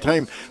lot of the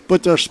time.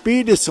 But their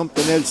speed is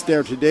something else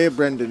there today,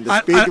 Brendan. The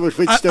speed with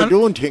which they're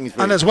doing things.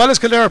 And as well as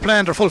Kildare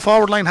playing, their full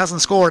forward line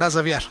hasn't scored as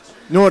of yet.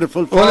 No, the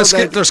full forward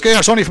line. They're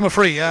scarce, only from a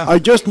free, yeah. I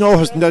just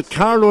noticed that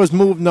Carlow is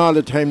moving all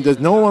the time. There's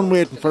no one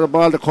waiting for a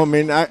ball to come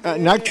in.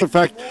 In actual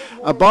fact,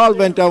 a ball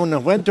went down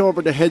and went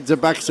over the heads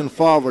of backs and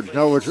forward.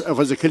 Now, it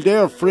was a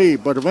Kildare free,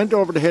 but it went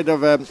over the head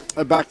of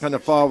a back and a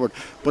forward.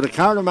 But a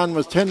Carlow man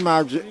was 10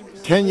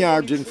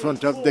 yards in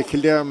front of the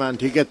Kildare man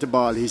to get the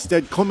ball. He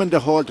stayed coming the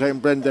whole time,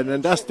 Brendan,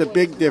 and that's the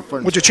big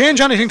difference. Would you change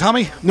anything,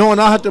 Tommy? No,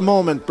 not at the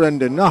moment,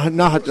 Brendan. Not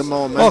at the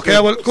moment.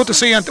 Okay, well, good to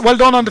see you. Well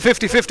done on the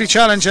 50-50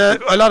 challenge. A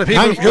lot of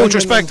people, huge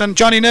respect. And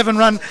Johnny Nevin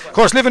ran, of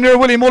course, living near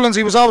Willie Mullins,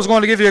 he was always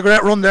going to give you a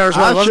great run there as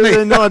well, wasn't he?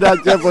 I know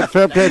that, yeah, but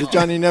fair play to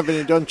Johnny Nevin.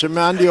 He done some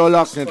Andy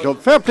O'Loughlin Club.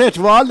 Fair play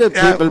to all the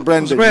people,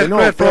 Brendan.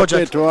 Great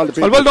project. To all the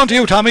people. Well done to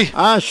you, Tommy.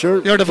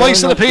 Sure. You're the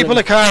voice of the people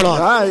of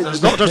Carlow.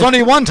 There's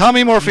only one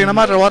Tommy Murphy, no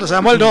matter what it's.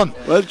 Well done.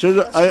 Well,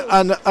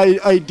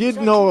 I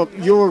did know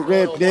you were a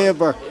great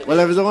neighbour. Well,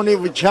 I was only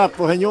with chap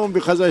behind you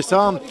because I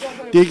saw him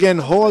digging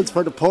holes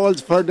for the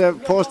poles for the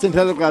post and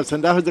telegraphs,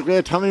 and that was the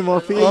great Tommy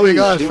Murphy. Oh my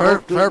God,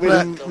 fair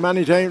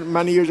play.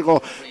 Many years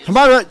ago.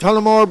 Tomorrow, tell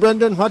him more,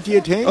 Brendan. What do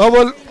you think? Oh,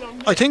 well,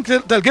 I think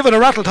they'll give it a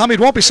rattle, Tommy.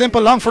 It won't be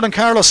simple. Longford and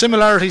Carlow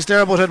similarities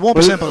there, but it won't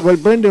be simple. Well,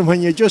 Brendan,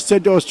 when you just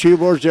said those 3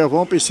 words there, it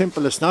won't be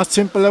simple. It's not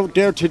simple out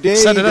there today.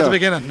 Said it at the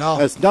beginning.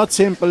 No, it's not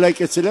simple. Like,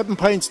 it's 11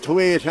 points to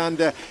 8,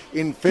 and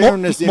in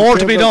fairness, more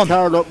to be done.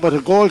 Carlow, but a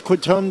goal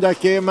could turn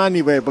that game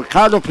anyway. But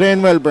Carlow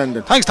playing well,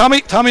 Brendan. Thanks,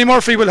 Tommy. Tommy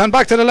Murphy will hand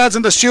back to the lads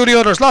in the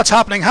studio. There's lots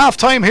happening. Half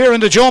time here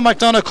in the Joe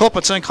McDonagh Cup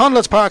at St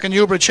Conleth's Park in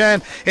Newbridge.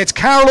 Shane. It's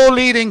Carlow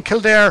leading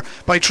Kildare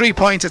by 3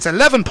 points. It's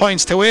 11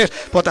 points to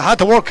 8, but they had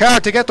to work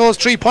hard to get those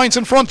 3 points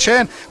in front.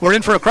 Shane, we're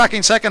in for a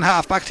cracking second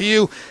half. Back to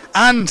you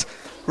and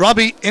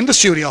Robbie in the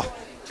studio.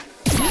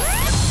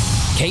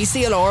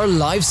 KCLR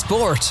Live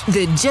Sport.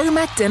 The Joe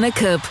McDonagh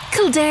Cup.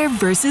 Kildare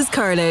versus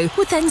Carlow.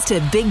 With thanks to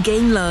Big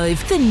Game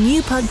Live, the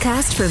new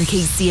podcast from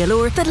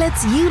KCLR that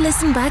lets you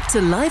listen back to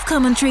live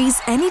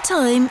commentaries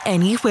anytime,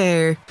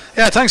 anywhere.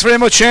 Yeah, thanks very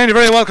much, Shane. You're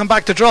very welcome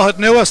back to Drogheda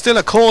Nua. Still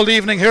a cold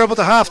evening here, but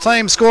the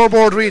half-time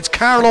scoreboard reads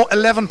Carlow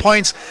 11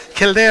 points,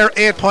 Kildare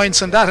 8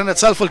 points, and that in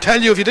itself will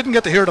tell you, if you didn't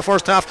get to hear the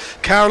first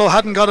half, Carlow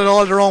hadn't got it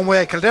all their own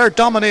way. Kildare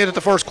dominated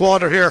the first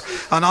quarter here,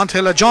 and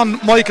until a John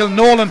Michael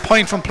Nolan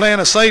point from playing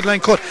a sideline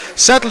cut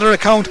settled their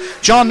account.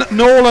 John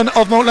Nolan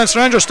of Mount Leinster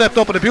Rangers stepped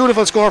up with a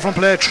beautiful score from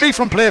play. 3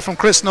 from play from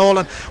Chris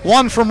Nolan,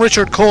 1 from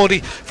Richard Cody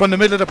from the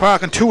middle of the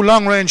park, and 2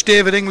 long-range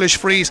David English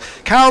frees.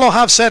 Carlow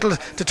have settled.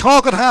 To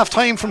talk at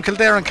half-time from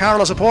Kildare and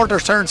Carlow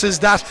supporters' turns is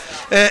that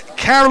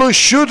Carlow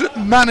should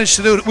manage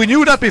to do it. We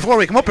knew that before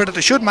we come up here, that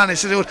they should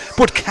manage to do it,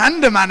 but can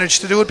they manage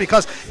to do it?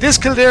 Because this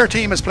Kildare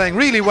team is playing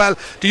really well.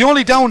 The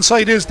only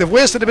downside is they've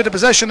wasted a bit of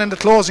possession in the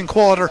closing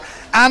quarter,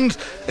 and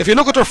if you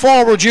look at their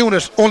forward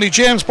unit, only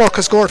James Burke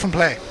has scored from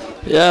play.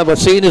 Yeah, but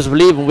seeing is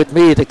believing with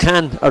me. They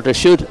can, or they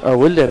should, or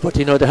will they? But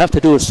they have to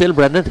do it still,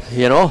 Brendan.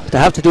 They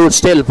have to do it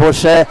still.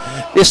 But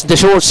listen, they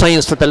showed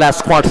signs for the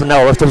last quarter of an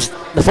hour. If there was,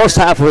 the first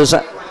half was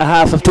a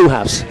half of 2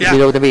 halves. Yeah. You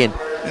know what I mean?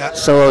 Yeah.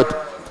 So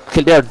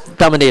Kildare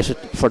dominated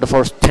for the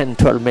first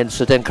 10-12 minutes.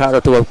 So then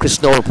Carlow,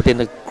 Chris Nolan put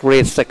in a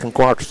great second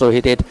quarter. So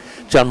he did.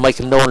 John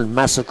Michael Nolan,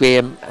 massive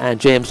game,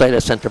 and James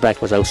Dyler, centre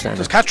back, was outstanding.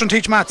 Does Catherine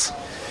teach maths?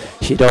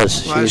 She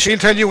does. Well, she'll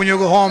tell you when you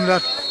go home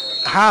that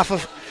half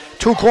of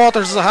 2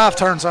 quarters is a half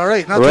turns, all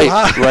right? Not right,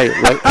 half. right.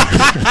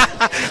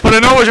 But I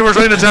know what you were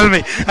trying to tell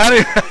me.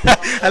 Anyway,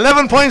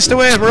 11 points to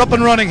 8. We're up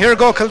and running. Here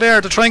go Kildare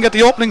to try and get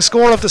the opening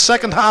score of the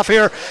second half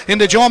here in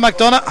the Joe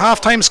McDonagh.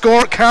 Half-time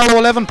score, Carlow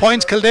 11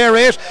 points, Kildare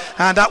 8.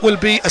 And that will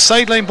be a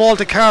sideline ball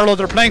to Carlow.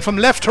 They're playing from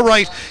left to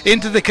right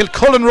into the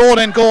Kilcullen Road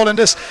end goal in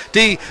this,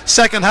 the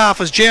second half,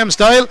 as James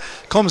Dial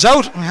comes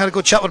out. We had a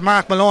good chat with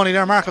Mark Maloney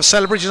there. Mark of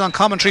Celbridge is on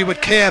commentary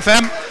with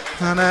KFM.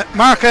 And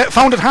Mark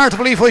found it hard to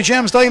believe why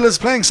James Dial is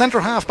playing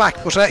centre half back.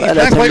 But he's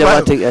playing quite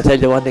well. I tell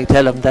you one thing,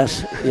 tell him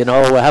that we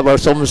have our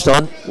sums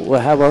done, we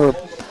have our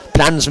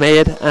plans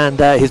made, and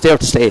he's there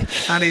to stay.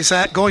 And he's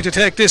going to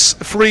take this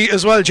free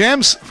as well,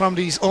 James, from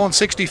his own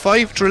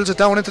 65, drills it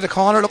down into the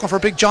corner, looking for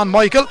big John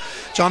Michael.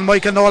 John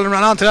Michael Nolan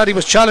ran onto that. He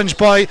was challenged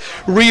by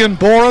Rian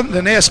Boran,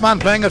 the Nace man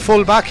playing at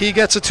full back. He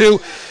gets it to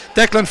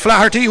Declan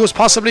Flaherty, who was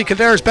possibly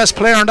Kildare's best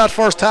player in that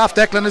first half.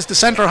 Declan is the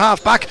centre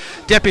half back,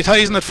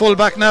 deputising at full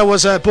back now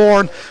was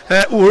Bourne,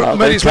 who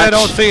made his way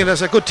downfield.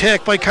 There's a good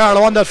take by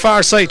Carlow on that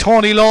far side.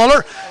 Tony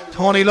Lawler,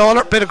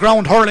 bit of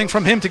ground hurling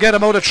from him to get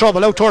him out of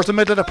trouble, out towards the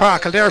middle of the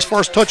park. Kildare's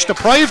first touch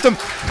deprived them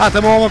at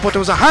the moment, but there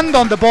was a hand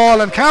on the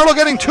ball, and Carlow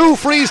getting 2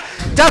 frees.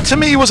 That to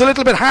me was a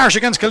little bit harsh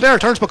against Kildare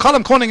turns, but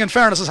Colin Cunning, in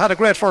fairness, has had a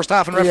great first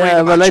half in refereeing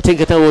the match. Well, I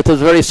think it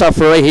was very soft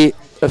for Rahe.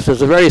 If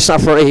there's a very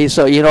soft for Rahe,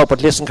 so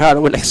but listen,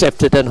 Carlow will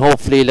accept it, and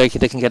hopefully they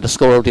can get a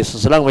score of this.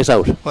 It's a long ways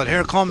out. Well,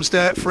 here comes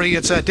the free.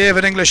 It's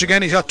David English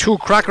again. He's got 2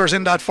 crackers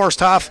in that first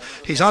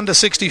half. He's on the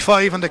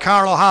 65 in the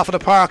Carlow half of the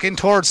park, in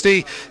towards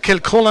the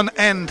Kilcullen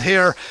end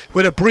here,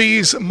 with a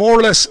breeze more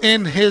or less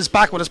in his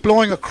back, but it's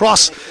blowing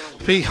across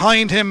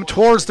behind him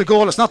towards the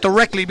goal. It's not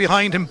directly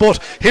behind him,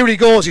 but here he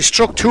goes. He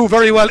struck 2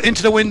 very well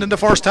into the wind in the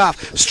first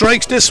half,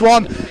 strikes this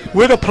one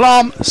with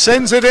aplomb,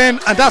 sends it in,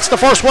 and that's the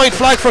first white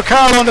flag for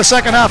Carlow in the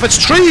second half.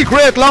 It's 3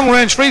 great long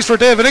range frees for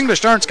David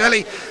English, Terence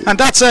Kelly, and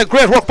that's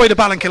great work by the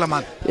Ballinkillen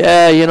man.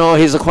 Yeah,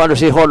 he's a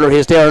quality hurler.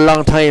 He's there a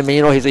long time,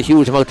 and he's a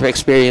huge amount of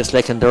experience,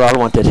 and they're all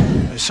wanted.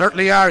 They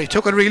certainly are. He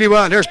took it really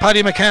well. Here's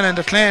Paddy McKenna,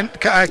 the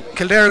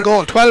Kildare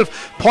goal.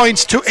 12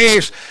 points to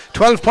 8.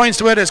 12 points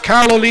to 8 as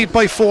Carlow lead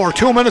by 4.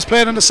 2 minutes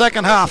played in the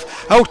second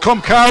half. Out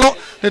come Carlow.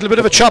 Little bit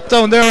of a chop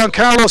down there on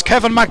Carlow's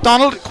Kevin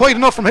MacDonald. Quite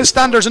enough from his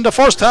standards in the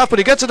first half, but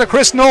he gets it to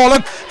Chris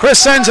Nolan. Chris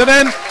sends it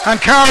in,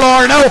 and Carlow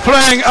are now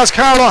playing as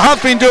Carlow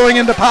have been doing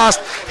in the past.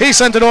 He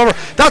sent it over.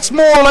 That's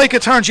more like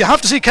it turns. You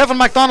have to see Kevin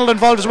MacDonald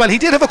involved as well. He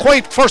did have a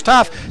quiet first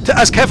half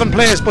as Kevin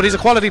plays, but he's a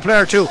quality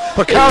player too.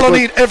 But Carlow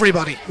need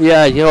everybody.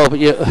 Yeah,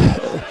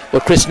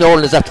 But Chris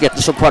Nolan is after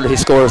getting some quality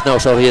scores now,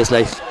 so he is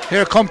like.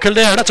 Here come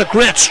Kildare. That's a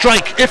great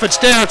strike. If it's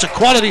there, it's a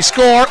quality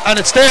score, and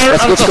it's there.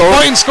 That's and it's a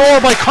fine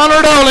score by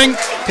Conor Dowling.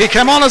 He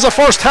came on as a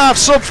first half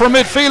sub for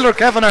midfielder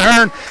Kevin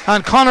Ahern,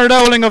 and Conor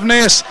Dowling of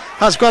Naas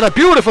has got a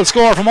beautiful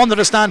score from under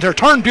the stand here.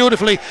 Turned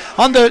beautifully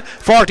on the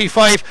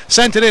 45,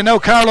 sent it in. Now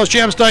Carlos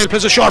James Dial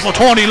plays a short, but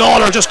Tony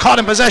Lawler just caught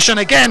in possession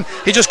again.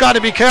 He just got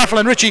to be careful,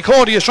 and Richie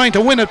Cody is trying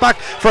to win it back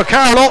for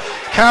Carlow.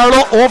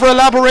 Carlow over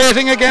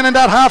elaborating again in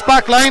that half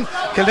back line.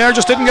 Kildare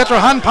just didn't get their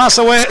hand pass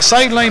away.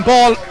 Sideline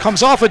ball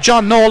comes off with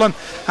John Nolan,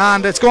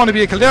 and it's going to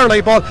be a Kildare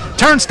late ball.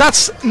 Turns,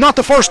 that's not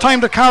the first time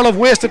that Carlow have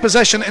wasted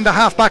possession in the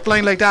half back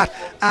line like that,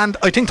 and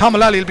I think Tom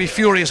O'Lally will be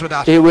furious with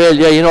that. He will,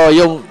 yeah. You know,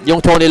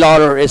 young Tony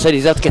Lawler said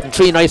he's after getting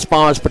 3 nice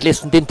balls, but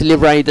listen, didn't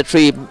deliver any of the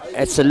 3.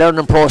 It's a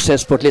learning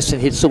process, but listen,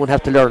 he'll soon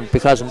have to learn,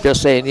 because I'm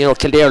just saying, you know,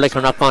 Kildare like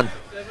are not gone.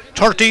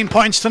 13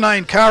 points to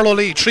 9, Carlow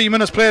lead. 3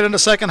 minutes played in the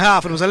second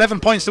half. It was 11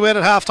 points to 8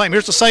 at half time.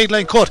 Here's the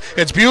sideline cut.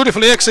 It's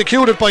beautifully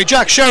executed by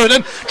Jack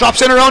Sheridan.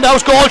 Drops in around the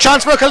house. Goal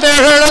chance for Kildare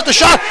here at the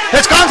shot.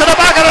 It's gone to the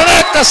back of the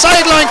net. The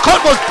sideline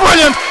cut was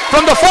brilliant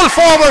from the full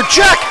forward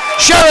Jack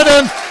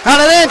Sheridan, and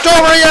it ain't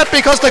over yet,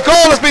 because the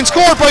goal has been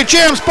scored by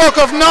James Buck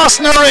of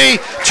Nosnary.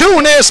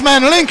 2 Naas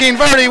men linking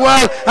very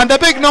well, and the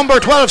big number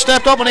 12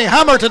 stepped up and he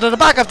hammered it to the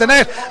back of the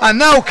net, and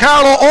now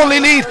Carlow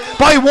only lead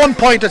by 1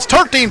 point. It's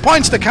 13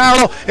 points to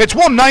Carlow. It's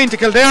 1-9 to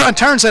Kildare, and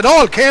turns it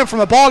all came from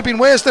a ball being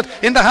wasted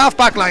in the half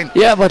back line.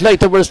 Yeah, but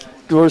like there was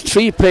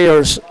 3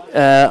 players.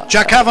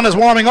 Jack Cavan is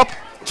warming up.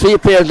 3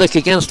 players like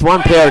against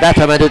 1 player that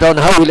time, and I don't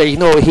know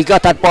how he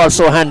got that ball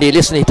so handy.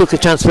 Listen, he took a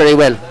chance very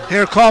well.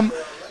 Here come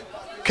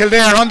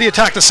Kildare on the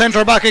attack. The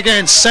centre back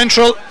again,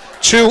 central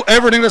to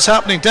everything that's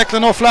happening.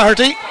 Declan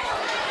O'Flaherty.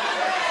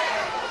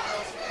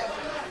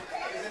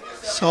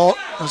 So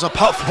there's a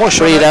push.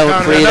 3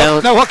 down, 3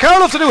 down. Now what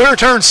Carlow have to do here,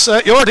 turns,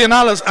 you're the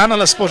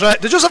analyst, but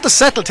they just have to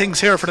settle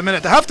things here for the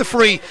minute. They have to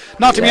free,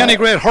 not to be any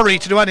great hurry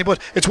to do any, but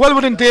it's well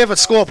within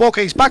David's scope.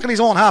 Okay, he's back in his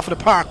own half of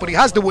the park, but he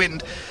has the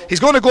wind. He's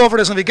going to go over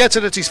this, and if he gets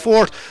it, it's his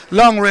 4th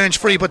long range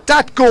free. But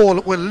that goal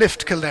will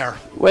lift Kildare.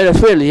 Well,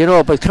 it will, you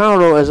know, but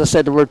Carlow, as I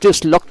said, were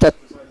just looked at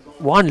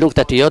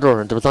the other,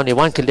 and there was only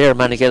 1 Kildare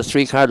man against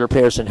 3 Carlow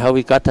players, and how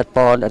he got that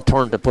ball and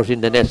turned and put it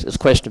in the net is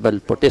questionable.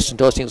 But listen,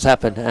 those things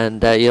happen,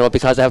 and you know,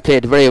 because they have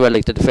played very well,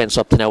 like the defence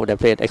up to now, they've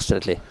played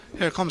excellently.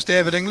 Here comes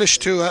David English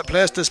to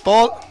place this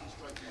ball.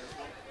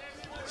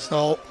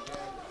 So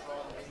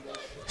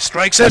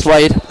strikes it. That's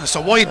wide. It's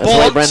a wide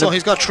ball. So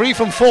he's got 3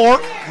 from 4. Well,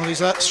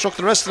 he's struck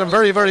the rest of them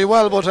very, very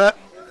well, but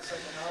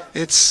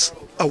it's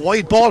a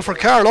wide ball for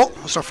Carlow.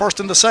 It's their first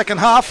in the second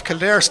half.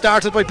 Kildare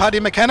started by Paddy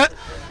McKenna.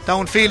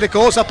 Downfield it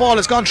goes. That ball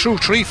has gone through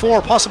 3,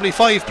 4, possibly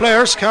 5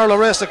 players. Carlow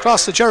raced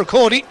across to Gerard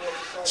Cody.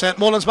 St.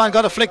 Mullins man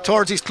got a flick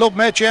towards his club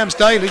mate James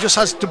Dial. He just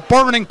has the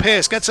burning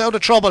pace, gets out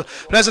of trouble,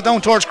 plays it down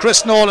towards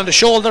Chris Nolan, the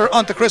shoulder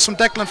onto Chris from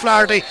Declan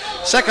Flaherty.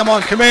 Second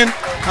one come in,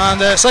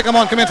 and second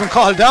one come in from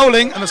Cathal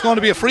Dowling, and it's going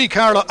to be a free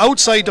Carlow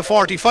outside the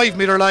 45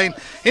 metre line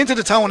into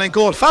the town end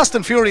goal. Fast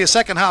and furious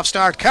second half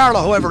start. Carlow,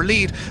 however,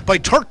 lead by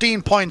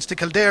 13 points to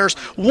Kildare's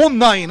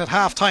 1-9 at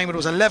half time. It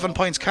was 11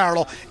 points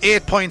Carlow,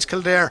 8 points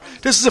Kildare.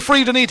 This is a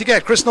free they need to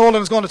get. Chris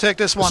Nolan is going to take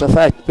this one. It's a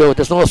fact, Bill.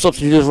 There's no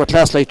substitutes for a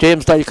class like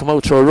James Dial come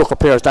out through a ruck of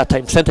players that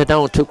time. Sent it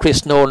down to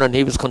Chris Nolan, and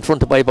he was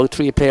confronted by about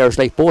 3 players.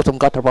 Like, both of them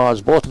got their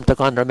balls, both of them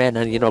took on their men,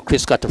 and you know,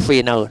 Chris got the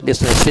free now.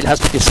 Listen, it still has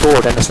to be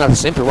scored, and it's not a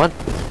simple one.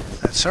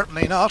 It's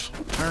certainly not.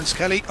 Terence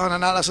Kelly on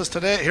analysis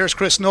today. Here's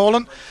Chris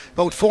Nolan,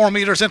 about 4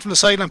 metres in from the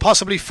sideline,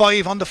 possibly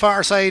 5 on the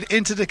far side,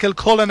 into the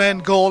Kilcullen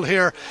end goal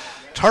here.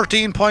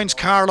 13 points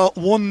Carlow,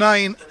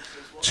 1-9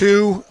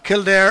 to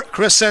Kildare.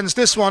 Chris sends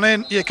this one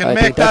in. You can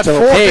make that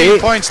 14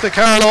 points to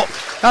Carlow.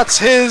 That's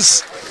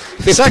his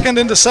second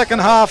in the second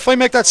half. If I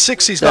make that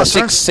 6, he's got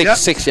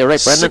 6, you're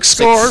right, Brendan. 6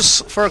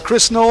 scores for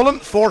Chris Nolan.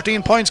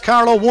 14 points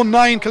Carlow,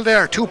 1-9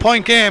 Kildare.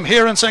 2-point game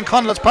here in St.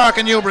 Conleth's Park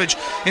in Newbridge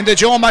in the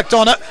Joe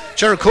McDonagh.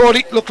 Gerard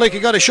Cody looked like he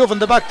got a shove in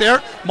the back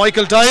there.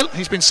 Michael Dial,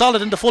 he's been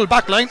solid in the full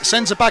back line,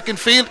 sends it back in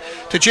field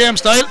to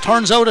James Dial,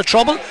 turns out of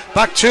trouble,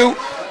 back to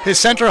his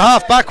centre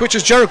half back, which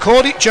is Gerard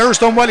Cody. Gerard's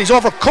done well, he's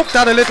overcooked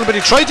that a little bit.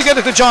 He tried to get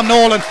it to John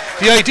Nolan.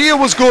 The idea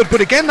was good,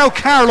 but again now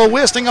Carlow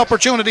wasting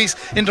opportunities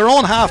in their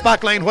own half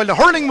back line. While the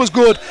hurling was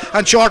good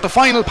and short, the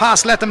final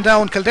pass let them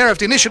down. Kildare have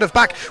the initiative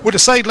back with a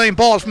sideline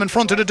ball from in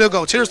front of the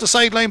dugouts. Here's the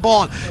sideline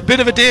ball,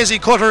 bit of a daisy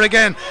cutter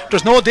again.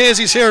 There's no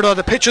daisies here though,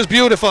 the pitch is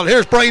beautiful.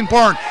 Here's Brian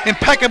Byrne,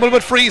 impeccable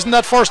with frees in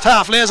that first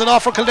half, lays it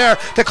off for Kildare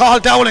to Cathal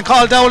Dowling.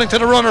 Cathal Dowling to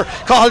the runner,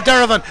 Cathal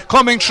Derivan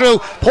coming through,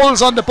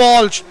 pulls on the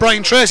ball.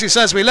 Brian Tracy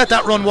says we let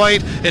that run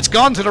wide. It's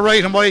gone to the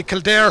right and wide.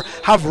 Kildare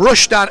have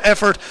rushed that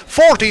effort.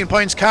 14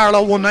 points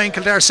Carlow, 1-9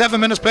 Kildare. 7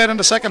 minutes played in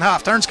the second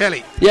half. Terence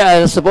Kelly. Yeah,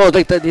 I suppose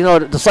like that, you know,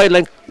 the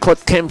sideline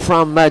cut came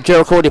from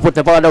Gerard Cody putting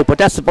the ball out, but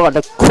that's the ball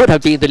that could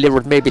have been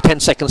delivered maybe 10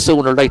 seconds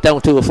sooner, like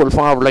down to a full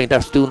forward line.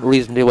 That's doing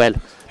reasonably well.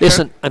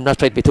 Listen, I'm not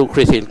trying to be too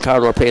critical.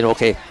 Carlow are playing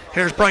okay.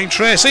 Here's Brian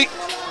Tracy.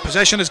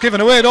 Possession is given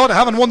away though. They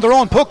haven't won their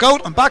own puck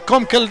out, and back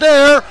come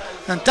Kildare,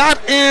 and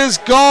that is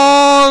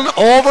gone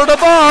over the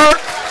bar.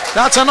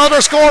 That's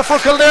another score for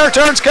Kildare.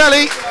 Terence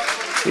Kelly.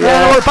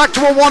 Yeah. We're back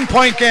to a 1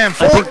 point game.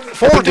 14 points.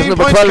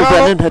 12,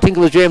 Brennan. I think it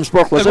was James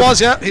Burke, was it? It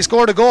was, yeah. He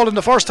scored a goal in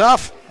the first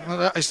half.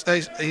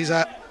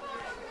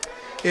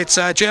 It's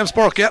James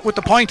Burke, yeah, with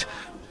the point.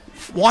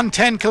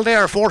 1-10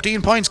 Kildare,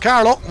 14 points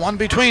Carlow, one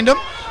between them,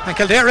 and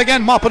Kildare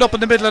again mop it up in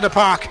the middle of the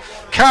park.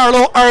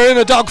 Carlow are in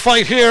a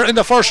dogfight here in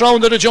the first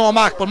round of the Joe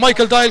Mac, but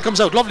Michael Dial comes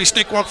out. Lovely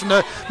stick work from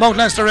the Mount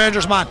Leinster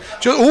Rangers man.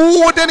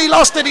 Then he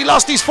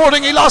lost his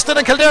footing, and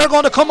Kildare are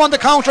going to come on the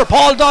counter.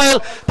 Paul Dial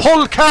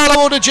pulled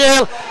Carlow out of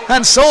jail,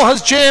 and so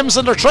has James,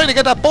 and they're trying to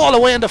get that ball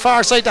away on the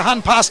far side. The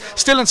hand pass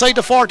still inside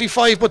the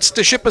 45, but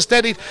the ship is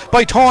steadied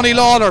by Tony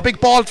Lawler. Big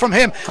ball from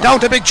him down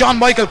to big John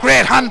Michael.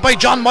 Great hand by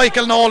John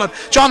Michael Nolan.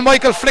 John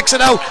Michael flicks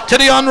it out to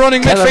the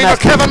on-running midfielder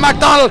Kevin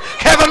MacDonald.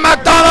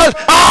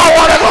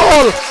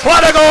 Oh,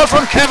 what a goal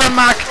from Kevin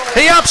Mack.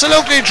 He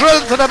absolutely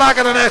drilled to the back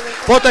of the net,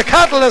 but the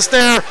catalyst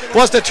there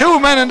was the two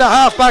men in the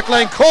half back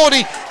line,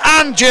 Cody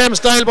and James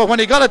Dial. But when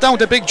he got it down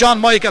to big John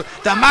Michael,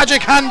 the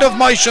magic hand of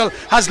Michael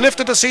has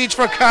lifted the siege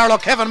for Carlow.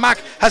 Kevin Mack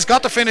has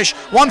got the finish.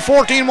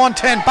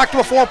 1-14-1-10, back to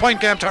a 4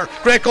 point game.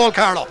 Great goal,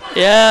 Carlow.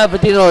 Yeah,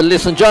 but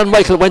listen, John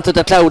Michael went to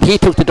the cloud. He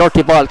took the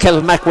dirty ball.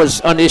 Kevin Mack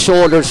was on his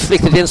shoulders,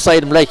 flicked it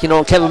inside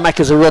him. Kevin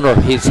Mack is a runner.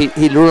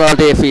 He'll run all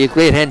day for you.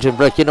 Great engine,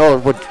 but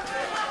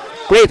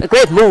a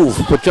great move.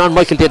 But John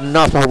Michael did an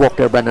awful lot of work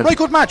there, Brendan. Right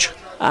good match.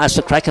 It's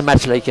a cracking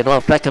match,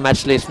 cracking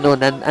match, listen,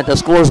 and the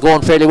score's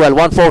going fairly well.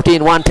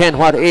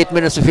 1-14-1-10. 8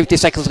 minutes and 50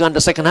 seconds gone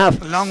the second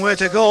half. Long way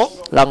to go.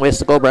 Long ways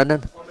to go,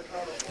 Brendan.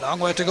 Long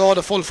way to go.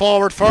 The full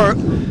forward for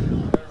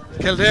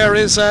Kildare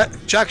is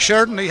Jack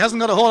Sheridan. He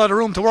hasn't got a whole lot of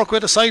room to work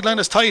with. The sideline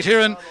is tight here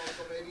in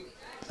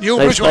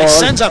Newbridge. Nice. He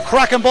sends a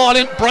cracking ball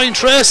in. Brian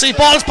Tracy,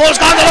 ball's gone to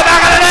the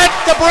back of the net.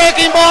 The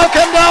breaking ball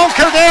came down.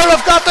 Kildare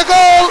have got the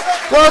goal.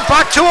 We're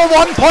back to a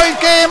 1 point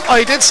game.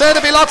 I did say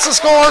there'd be lots of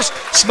scores.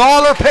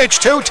 Smaller pitch,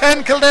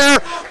 2-10 Kildare,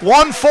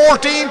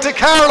 1-14 to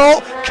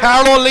Carlow.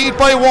 Carlow lead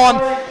by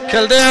 1.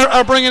 Kildare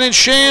are bringing in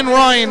Shane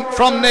Ryan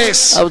from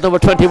Naas. That was number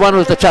 21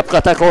 was the chap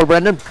got that goal,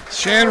 Brendan.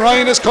 Shane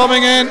Ryan is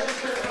coming in.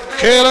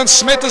 Caelan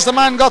Smith is the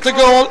man got the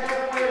goal.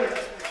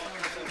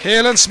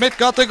 Caelan Smith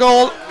got the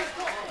goal.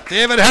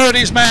 David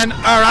Herrity's men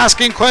are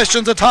asking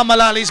questions of Tom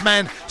Mullally's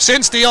men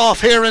since the off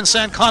here in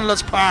St.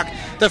 Conleth's Park.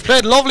 They've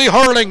played lovely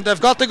hurling,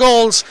 they've got the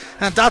goals,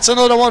 and that's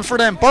another one for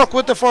them. Burke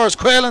with the first,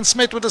 Caelan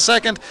Smith with the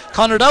second.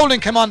 Conor Dowling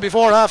came on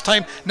before half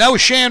time. Now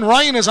Shane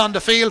Ryan is on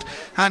the field,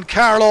 and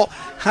Carlow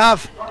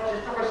have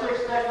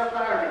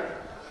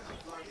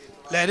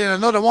let in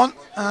another one,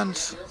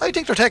 and I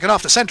think they're taking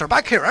off the centre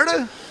back here, are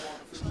they?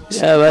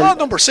 Yeah, well,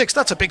 number 6,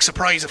 that's a big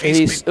surprise if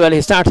he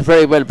started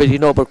very well,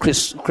 but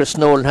Chris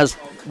Nolan has,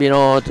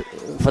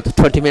 for the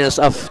 20 minutes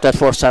of that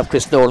first half,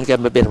 Chris Nolan gave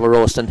him a bit of a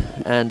roasting,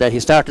 and he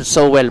started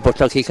so well, but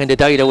look, he kind of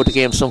died out of the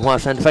game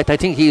somewhat, and in fact I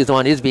think he's the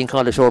one who's being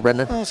called ashore,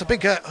 Brendan. Oh, it's a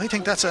big I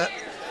think that's a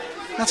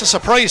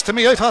surprise to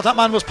me. I thought that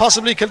man was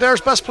possibly Kildare's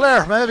best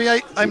player.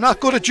 Maybe I'm not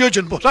good at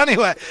judging, but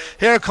anyway,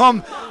 here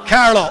come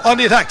Carlow on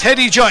the attack.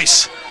 Teddy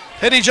Joyce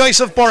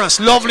of Burris,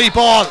 lovely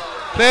ball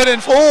played in.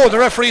 The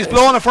referee's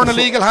blowing it for an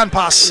illegal hand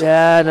pass.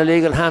 Yeah, an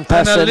illegal hand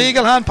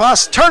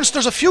pass.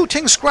 There's a few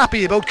things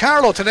scrappy about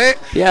Carlow today.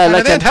 Yeah, and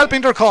it ain't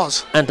helping their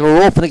cause. And they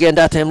were open again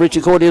that time.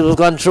 Richie Cody was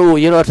gone through.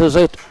 It was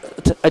out.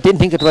 I didn't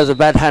think it was a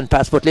bad hand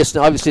pass, but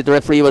listen, obviously the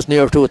referee was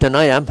nearer to it than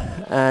I am,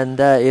 and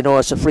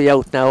it's a free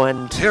out now.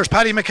 And here's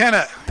Paddy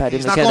McKenna.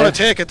 He's not going to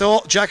take it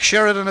though. Jack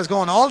Sheridan is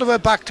going all the way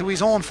back to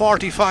his own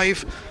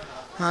 45,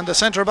 and the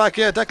centre back,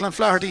 Declan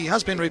Flaherty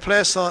has been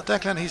replaced. So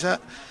Declan,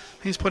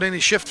 he's put in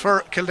his shift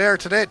for Kildare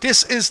today.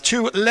 This is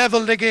to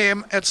level the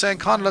game at St.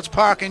 Conleth's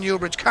Park in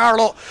Newbridge.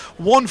 Carlow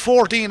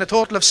 1-14, a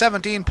total of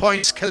 17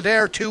 points.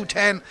 Kildare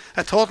 2-10,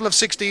 a total of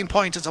 16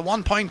 points. It's a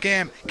 1 point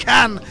game.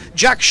 Can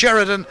Jack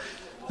Sheridan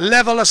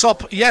level us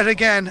up yet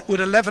again with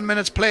 11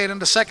 minutes played in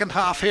the second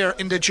half here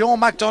in the Joe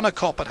McDonagh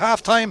Cup? At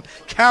half time,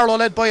 Carlow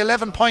led by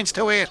 11 points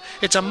to 8.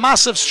 It's a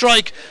massive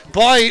strike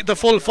by the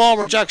full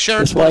forward Jack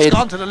Sheridan, but it's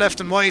gone to the left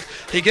and wide.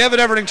 He gave it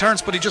everything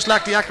turns, but he just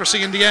lacked the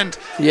accuracy in the end.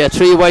 Yeah,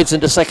 3 wides in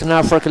the second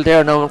half for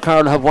Kildare now, and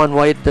Carlow have 1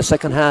 wide in the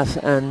second half,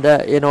 and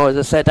as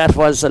I said, that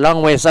was a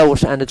long ways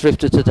out and it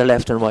drifted to the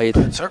left and wide.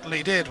 It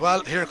certainly did.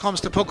 Well, here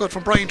comes the puck out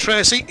from Brian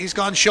Tracy. He's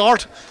gone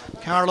short.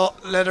 Carlow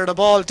led her the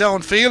ball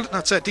downfield.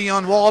 That's it.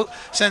 Dion Wall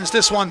sends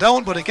this one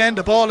down, but again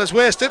the ball is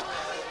wasted.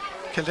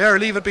 Kildare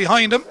leave it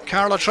behind him.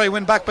 Carlow try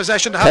win back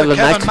possession to have it.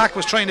 Kevin Mack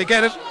was trying to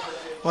get it.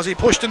 Was he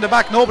pushed in the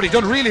back? No, but he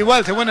done really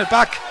well to win it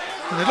back.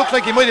 And it looked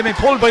like he might have been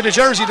pulled by the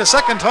jersey the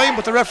second time,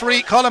 but the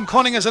referee, Colin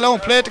Cunning, is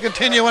allowing play to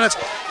continue, and it's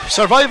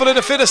survival of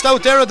the fittest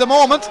out there at the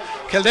moment.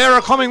 Kildare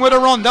are coming with a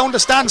run down the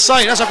stand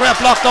side. That's a great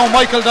block down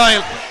Michael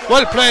Dial.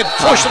 Well played,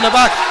 pushed in the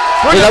back.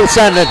 He's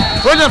outstanding.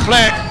 Brilliant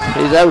play.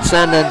 He's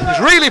outstanding. He's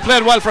really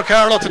played well for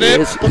Carlow today,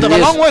 but they've a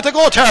long way to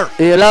go, Ter.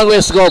 A long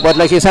ways to go, but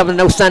he's having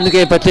an outstanding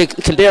game. But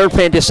Kildare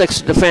playing this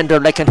extra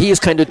defender, and he's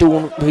kind of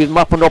he's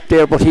mopping up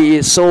there, but he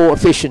is so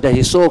efficient and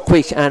he's so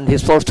quick, and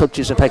his first touch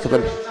is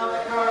impeccable.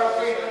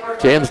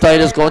 James Dial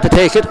is going to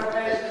take it.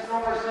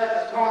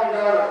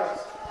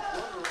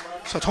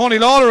 So Tony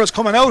Lawler is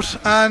coming out,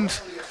 and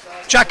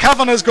Jack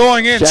Kavanagh is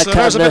going in, so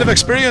there's a bit of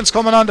experience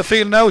coming on the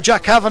field now.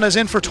 Jack Kavanagh is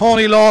in for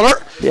Tony Lawler.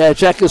 Yeah,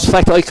 Jack is, in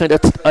fact, I kind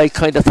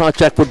of thought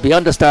Jack would be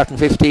on the starting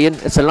 15.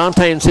 It's a long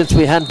time since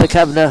we had the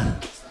Kavanagh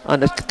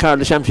on the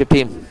Carlow Championship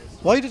team.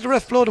 Why did the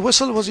ref blow the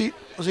whistle? Was he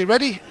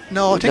ready?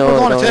 No, I think we're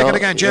going to take it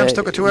again. James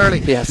took it too early.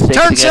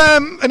 Terence,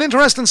 an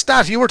interesting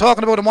stat. You were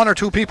talking about one or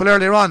two people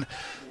earlier on.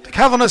 The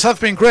Kavanaghs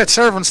have been great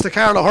servants to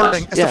Carlow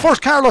hurling. It's the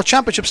first Carlow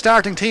Championship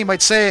starting team,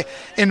 I'd say,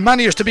 in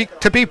many years to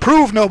be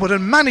proved now, but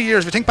in many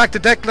years, if you think back to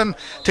Declan,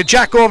 to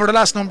Jack over the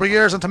last number of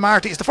years, and to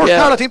Marty, it's the first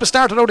Carlow team to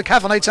start out the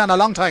Kavanaghs in a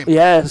long time.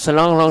 Yeah, it's a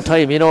long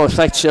time. You know, in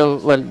fact,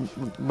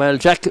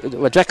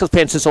 Jack was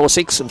playing since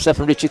 06. Himself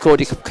and Richie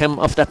Cody came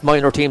off that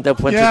minor team that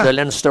went to the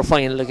Leinster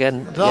final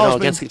again,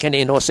 against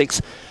Kilkenny in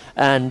 06.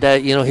 And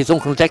his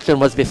uncle Declan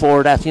was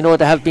before that. You know,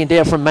 they have been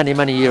there for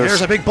many years.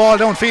 Here's a big ball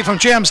downfield from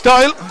James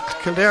Doyle.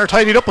 Kildare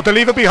tidied up, but they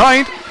leave it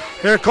behind.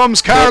 Here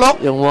comes Carlow.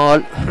 Young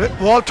Wall.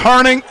 Wall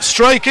turning,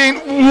 striking.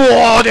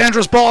 Whoa,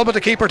 dangerous ball, but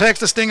the keeper takes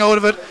the sting out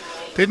of it.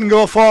 Didn't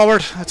go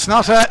forward. It's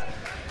not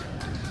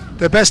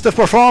the best of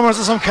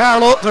performances from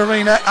Carlow. They're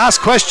being asked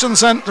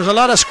questions, and there's a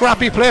lot of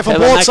scrappy play from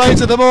both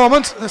sides at the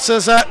moment. This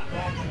is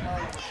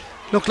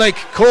looked like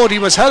Cody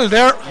was held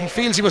there. He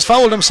feels he was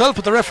fouled himself,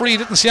 but the referee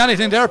didn't see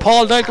anything there.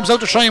 Paul Doyle comes out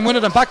to try and win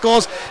it, and back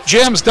goes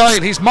James Doyle.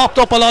 He's mopped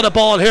up a lot of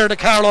ball here, the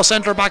Carlow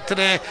centre back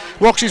today.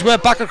 Works his way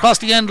back across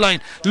the end line,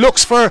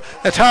 looks for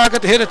a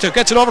target to hit it to,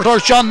 gets it over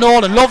towards John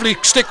Nolan. Lovely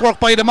stick work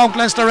by the Mount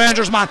Leinster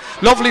Rangers man.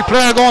 Lovely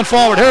player going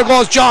forward. Here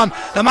goes John,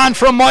 the man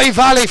from My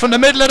Valley, from the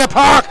middle of the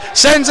park,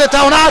 sends it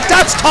down.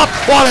 That's top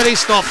quality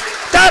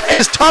stuff. That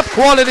is top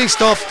quality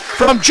stuff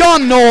from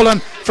John Nolan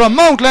from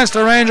Mount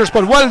Leinster Rangers,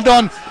 but well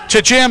done to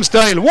James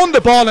Doyle. Won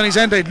the ball in his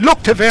end,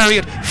 looked to vary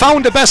it,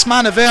 found the best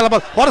man available.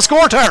 What a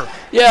score, Ter.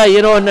 Yeah,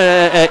 and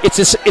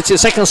it's a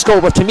second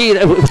score, but to me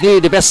it was nearly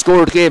the best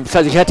score of the game,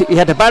 because he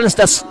had to balance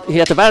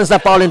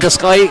that ball in the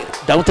sky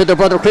down to the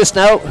brother Chris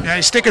now. Yeah,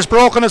 his stick is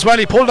broken as well.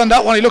 He pulled on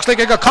that one. He looks like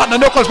he got caught in the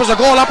knuckles. Was a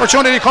goal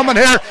opportunity coming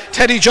here.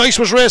 Teddy Joyce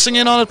was racing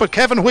in on it, but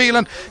Kevin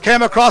Whelan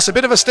came across. A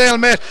bit of a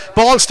stalemate.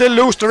 Ball still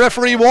loose. The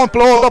referee won't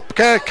blow it up.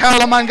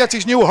 Carlow man gets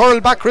his new hurl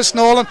back. Chris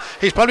Nolan.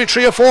 He's probably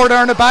 3 or 4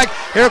 there in the bag.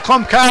 Here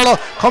come Carlow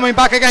coming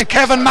back again.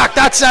 Kevin Mack.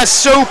 That's a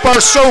super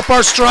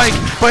strike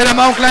by the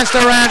Mount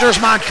Leinster Rangers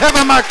man.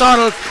 Kevin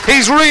MacDonald.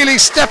 He's really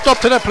stepped up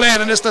to the plate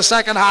in this the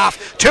second half.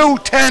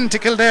 2-10 to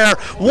Kildare,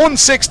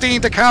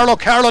 1-16 to Carlow.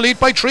 Carlow lead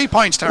by 3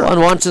 points.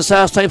 1-1 since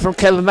last time from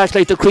Kevin Mack.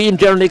 Like, the cream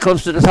generally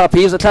comes to the top.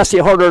 He's a classy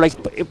hurler.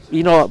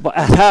 But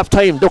at half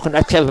time, looking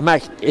at Kevin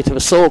Mack, it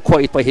was so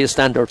quiet by his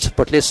standards.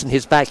 But listen,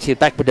 he's back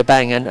with a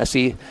bang, and I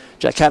see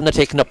Jack Kavanagh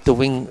taking up the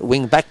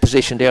wing back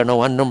position there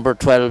now on number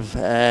 12,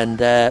 and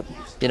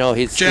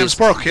he's James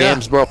Burke,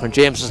 and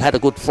James has had a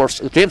good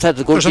first. James had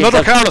a good. There's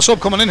another Carlow sub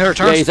coming in here,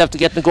 Terence. Yeah, he's after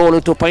getting the goal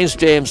into points,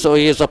 James, so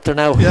he is up there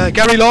now. Yeah,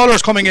 Gary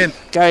Lawler's coming in.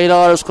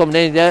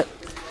 Yeah.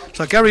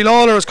 So Gary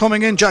Lawler is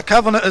coming in. Jack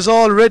Kavanagh is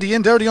already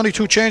in. They're the only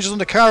 2 changes on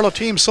the Carlow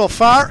team so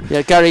far.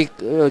 Yeah, Gary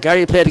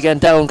played again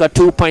down, got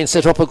 2 points,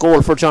 set up a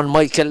goal for John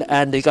Michael,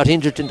 and he got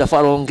injured in the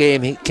following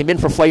game. He came in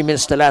for 5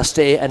 minutes the last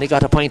day, and he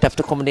got a point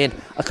after coming in.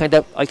 I kind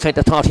of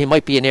thought he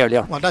might be in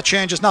earlier. Well, that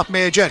change is not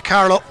made yet.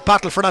 Carlow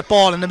battle for that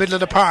ball in the middle of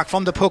the park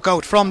from the puck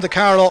out from the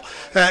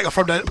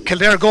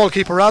Kildare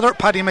goalkeeper rather,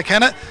 Paddy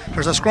McKenna.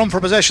 There's a scrum for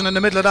possession in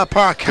the middle of that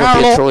park.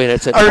 Carlow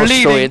are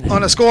leading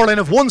on a scoreline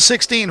of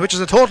 1-16, which is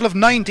a total of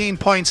 19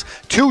 points.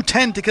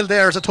 2-10 to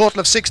Kildare is a total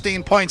of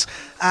 16 points.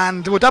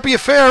 And would that be a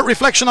fair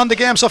reflection on the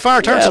game so far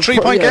in terms of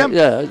 3-point game?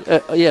 Yeah,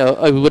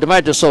 I would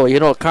imagine so.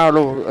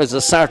 Carlow, as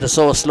a start, is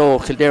so slow.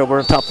 Kildare were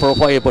on top for a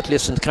while, but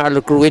listen, Carlow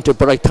grew into it.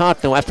 But I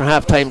thought now after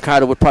half time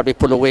Carlow would probably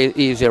pull away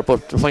easier,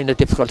 but to find it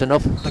difficult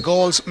enough. The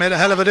goals made a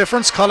hell of a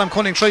difference. Colin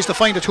Cunning tries to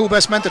find the 2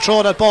 best men to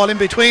throw that ball in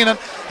between, and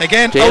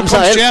again out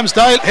comes James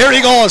Doyle. Here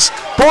he goes,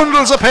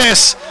 bundles of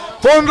pace,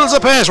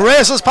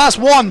 races past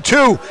 1,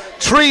 2,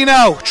 3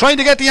 now, trying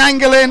to get the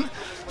angle in.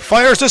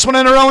 Fires this one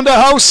in around the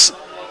house.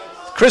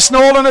 Chris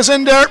Nolan is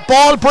in there.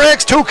 Ball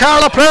breaks. 2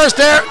 Carlow players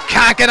there.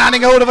 Can't get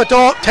anything out of it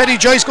though. Teddy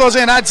Joyce goes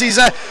in, adds his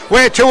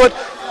way to it.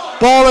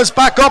 Ball is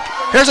back up.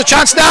 Here's a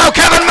chance now.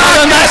 Kevin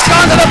Mack has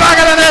gone to the back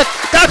of the net.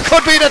 That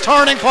could be the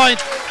turning point.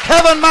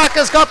 Kevin Mack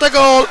has got the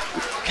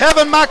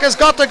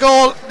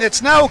goal.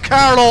 It's now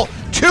Carlow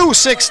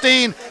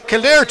 2-16,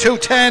 Kildare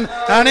 2-10,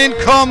 and in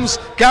comes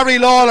Gary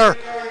Lawler.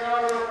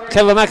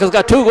 Kevin Mack has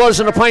got 2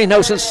 goals in a point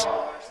now since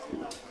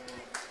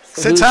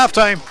half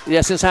time.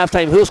 Yeah, since half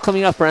time. Who's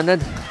coming up, Brendan?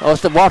 Oh,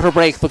 it's the water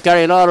break, but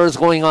Gary Lawler is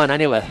going on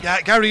anyway.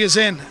 Yeah, Gary is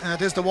in. It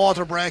is the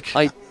water break.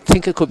 I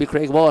think it could be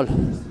Craig Wall.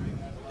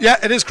 Yeah,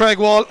 it is Craig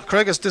Wall.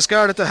 Craig has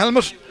discarded the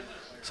helmet,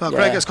 so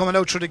Craig is coming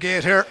out through the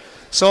gate here.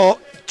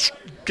 So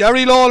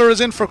Gary Lawler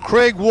is in for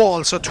Craig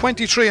Wall. So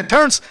 23. And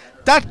Terence,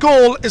 that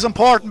goal is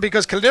important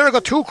because Kildare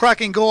got 2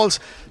 cracking goals,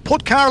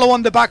 put Carlow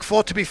on the back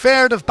foot. To be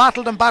fair, they've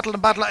battled.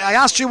 I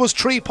asked you, was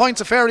 3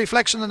 points a fair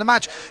reflection in the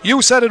match?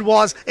 You said it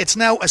was. It's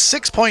now a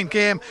 6-point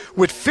game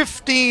with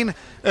 15.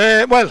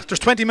 There's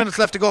 20 minutes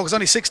left to go because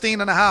only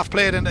 16 and a half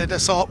played in it,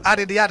 so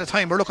added the added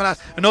time we're looking at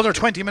another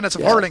 20 minutes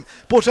of hurling.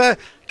 But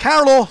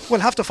Carlow will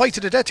have to fight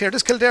to the death here.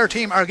 This Kildare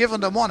team are giving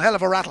them one hell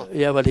of a rattle.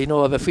 Yeah, well,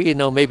 I have a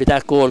feeling maybe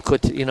that goal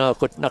could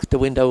knock the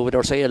wind out with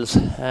our sails.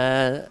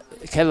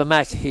 Kevin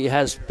Mack, he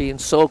has been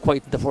so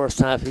quiet in the first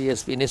half. He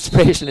has been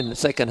inspirational in the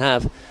second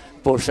half.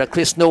 But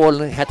Chris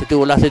Nolan had to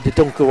do a lot of the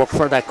dunker work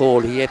for that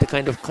goal. He had to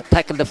kind of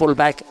tackle the full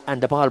back and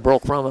the ball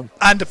broke from him.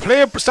 And the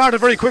play started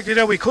very quickly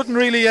there. We couldn't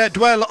really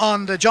dwell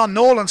on the John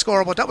Nolan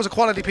score, but that was a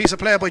quality piece of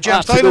play by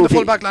James Doyle in the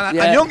full back line.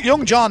 Yeah. And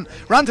young John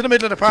ran to the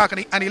middle of the park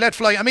and he let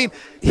fly. I mean,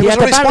 he had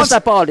to balance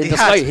that ball in the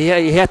sky.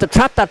 He had to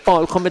trap that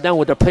ball coming down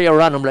with the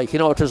player on him.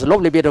 It was a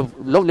lovely bit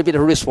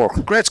of wrist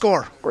work. Great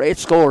score,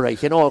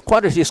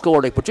 quality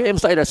score. But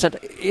James Doyle said,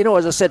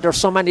 as I said,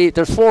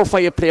 there's 4 or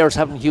 5 players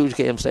having huge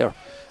games there.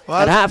 Well,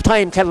 at half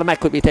time, Kevin Mack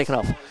could be taken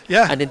off.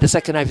 Yeah. And in the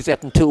second half, he's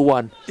getting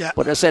 2-1. Yeah.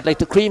 But I said,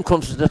 the cream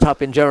comes to the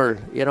top in general,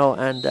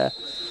 and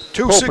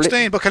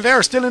 2-16, but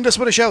Kildare still in this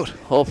with a shout.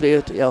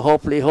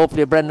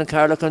 Hopefully Brendan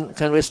Carlow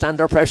can withstand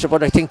their pressure,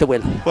 but I think they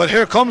will. Well,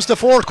 here comes the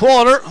 4th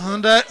quarter,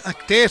 and a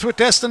date with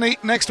destiny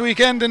next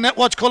weekend in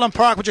Netwatch Cullen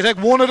Park, which you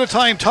take one at a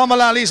time. Tom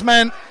O'Lally's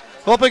men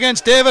up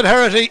against David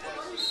Herity.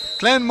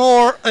 Glenn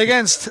Moore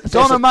against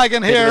Donna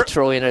Magan here.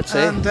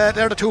 And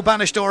they're the 2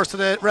 banished doors to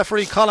the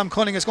referee. Colin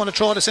Cunning is going to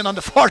throw this in on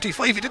the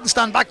 45. He didn't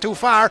stand back too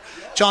far.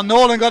 John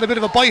Nolan got a bit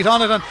of a bite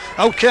on it, and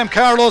out came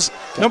Carlow's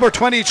number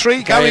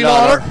 23, Gary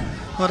Lawler.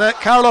 But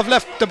Carlow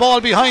left the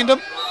ball behind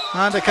him.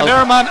 And the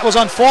Kildare man was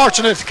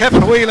unfortunate,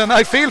 Kevin Whelan.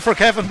 I feel for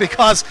Kevin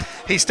because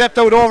he stepped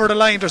out over the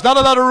line. There's not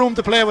a lot of room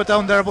to play with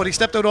down there, but he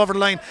stepped out over the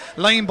line.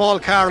 Line ball,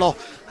 Carlow.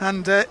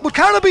 And would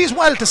Carlow be as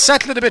well to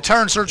settle it a bit,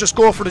 turns, or just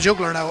go for the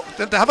juggler now?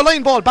 They have a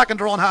line ball back in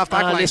their own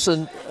half-back line.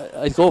 Listen,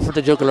 I'd go for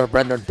the juggler,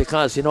 Brendan,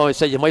 because, I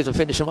said you might as well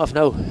finish him off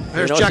now.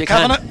 There's Jack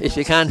Kavanagh. If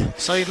you can.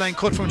 Sideline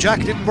cut from Jack.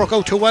 Didn't work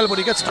out too well, but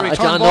he gets the return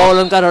John ball.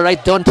 Nolan got it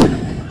right done.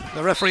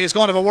 The referee is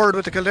going to have a word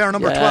with the Kildare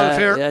number 12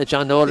 here. Yeah,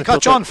 John Nolan. He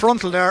caught John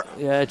Frontal there.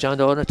 Yeah, John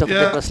Nolan took a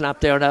bit of a slap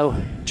there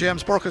now.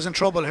 James Burke is in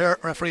trouble here.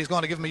 Referee's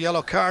going to give him a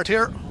yellow card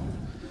here.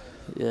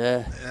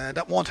 Yeah.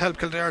 That won't help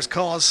Kildare's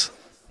cause.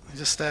 He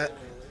just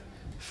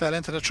fell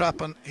into the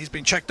trap and he's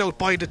been checked out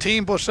by the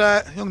team. But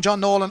young John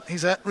Nolan,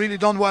 he's really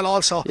done well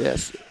also.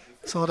 Yes.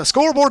 So the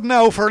scoreboard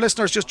now for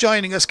listeners just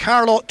joining us: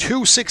 Carlow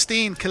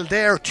 2-16,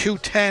 Kildare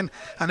 2-10.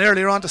 And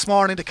earlier on this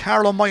morning, the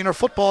Carlow minor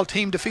football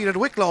team defeated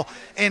Wicklow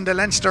in the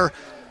Leinster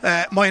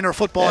minor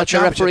football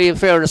championship. The referee, in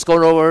fairness,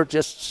 going over,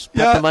 just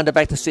pat him on the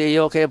back to say,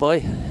 "You okay,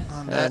 boy?"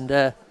 And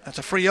that's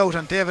a free out,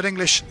 and David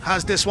English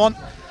has this one.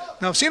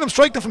 Now, I've seen him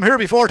strike them from here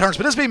before, turns,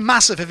 but this will be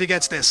massive if he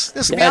gets this.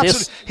 This will be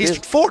absolute. He's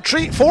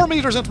 4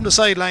 metres in from the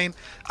sideline,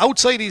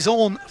 outside his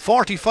own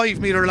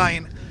 45-metre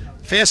line,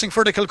 facing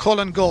for the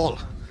Kilcullen goal.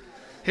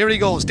 Here he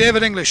goes,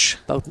 David English.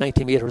 About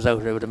 90 metres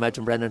out, I would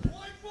imagine, Brendan.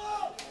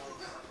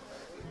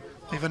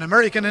 We have an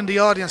American in the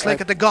audience,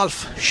 like at the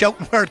golf,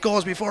 shouting where it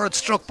goes before it's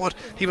struck, but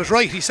he was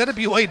right. He said it'd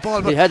be a wide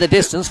ball, but he had the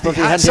distance, but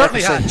he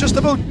certainly had just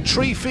about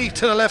 3 feet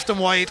to the left and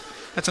wide.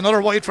 That's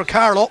another wide for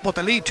Carlow, but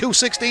the lead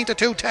 2-16 to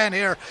 2-10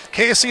 here.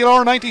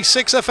 KCLR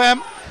 96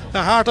 FM,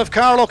 the heart of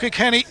Carlow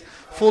Kilkenny.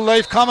 Full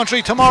live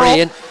commentary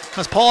tomorrow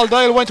as Paul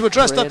Doyle went to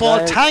address that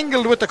ball,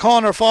 tangled with the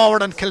corner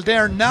forward, and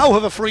Kildare now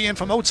have a free in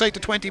from outside the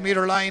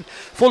 20-metre line.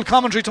 Full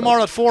commentary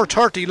tomorrow at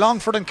 4:30.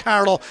 Longford and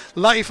Carlow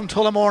live from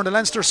Tullamore in the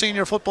Leinster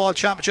Senior Football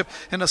Championship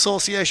in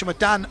association with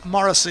Dan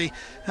Morrissey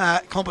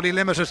Company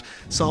Limited.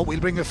 So we'll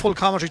bring a full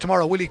commentary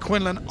tomorrow. Willie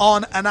Quinlan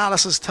on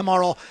analysis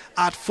tomorrow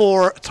at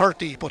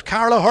 4:30. But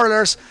Carlow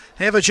hurlers,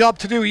 they have a job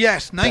to do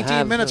yet.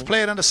 19 minutes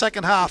played in the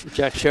second half.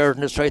 Jack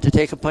Sheridan has tried to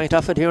take a point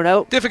off it here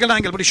now. Difficult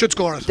angle, but he should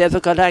score it.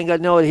 Difficult angle.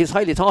 No, he's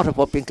highly thought of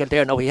up in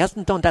Kildare. No, he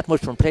hasn't done that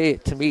much from play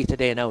to me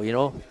today now,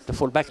 The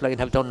full back line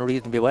have done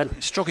reasonably well.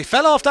 He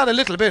fell off that a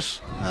little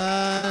bit.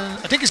 I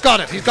think he's got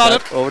it. He's got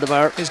it. Over the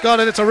bar. He's got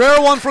it. It's a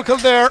rare one for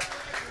Kildare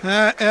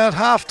at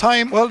half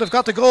time. Well, they've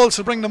got the goals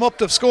to bring them up.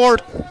 They've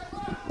scored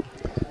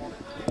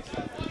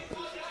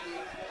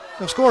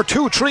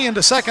 2-3 in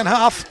the second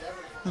half,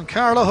 and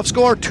Carlow have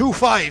scored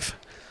 2-5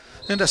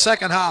 in the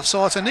second half.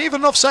 So it's an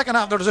even enough second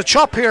half. There's a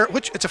chop here,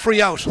 which it's a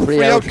free out.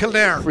 Free out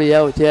Kildare. Free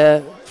out,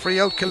 yeah. Free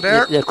out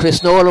Kildare. Yeah,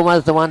 Chris Nolan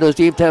was the one who was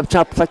deep to have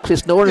chopped. In fact,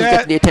 Chris Nolan is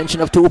getting the attention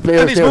of 2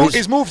 players. And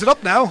he's moved it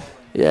up now.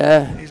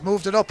 Yeah. He's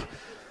moved it up.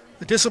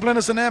 The discipline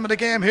is the name of the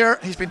game here.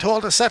 He's been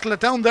told to settle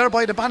it down there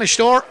by the banished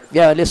door.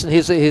 Yeah, listen,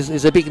 he's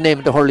a big name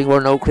in the hurling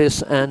world now,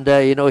 Chris, and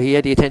he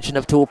had the attention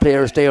of 2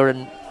 players there,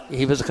 and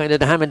he was kind of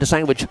the ham in the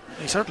sandwich.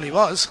 He certainly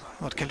was.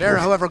 But Kildare,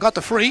 however, got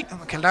the free.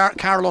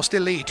 Carlow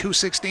still lead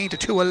 2-16 to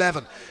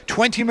 2-11.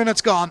 20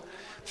 minutes gone.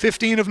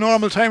 15 of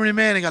normal time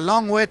remaining. A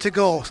long way to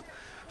go.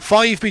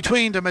 5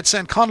 between them at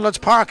St Conleth's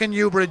Park in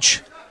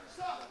Newbridge.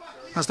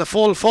 As the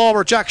full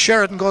forward Jack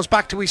Sheridan goes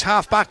back to his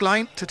half back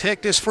line to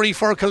take this free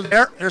for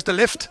Kildare. There's the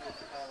lift.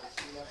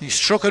 He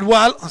struck it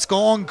well. It's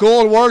going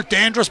goal world.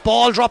 Dangerous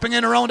ball dropping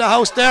in around the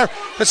house there.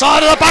 It's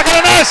on to the back of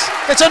the net.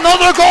 It's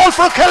another goal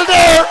for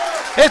Kildare.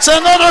 It's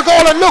another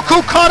goal, and look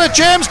who caught it,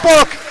 James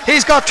Burke.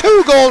 He's got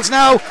 2 goals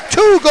now,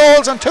 2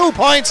 goals and 2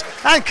 points.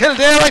 And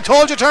Kildare, I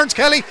told you, Terence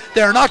Kelly,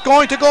 they're not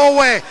going to go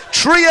away.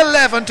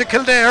 3-11 to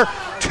Kildare,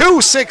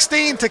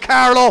 2-16 to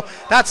Carlow.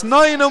 That's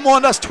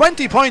 9-1. That's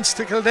 20 points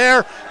to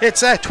Kildare.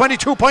 It's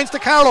 22 points to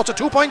Carlow. It's a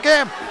 2-point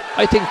game.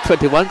 I think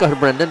 21 got it,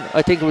 Brendan.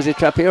 I think it was a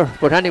trap here.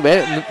 But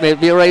anyway,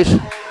 maybe you're right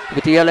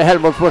with the yellow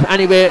helmet. But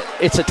anyway,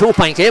 it's a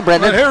 2-point game,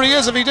 Brendan. Well, here he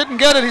is. If he didn't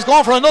get it, he's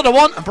going for another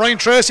one. And Brian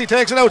Tracy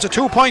takes it out. It's a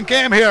 2-point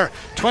game here.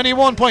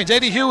 21 points.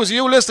 Eddie Hughes,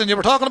 you listening? You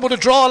were talking about a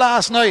draw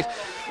last night.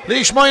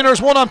 Laois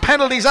Miners won on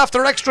penalties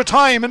after extra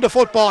time in the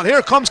football.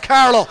 Here comes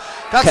Carlow.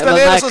 That's Kevin the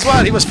latest as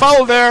well. He was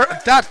fouled there.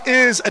 That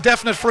is a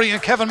definite free,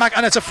 and Kevin Mack,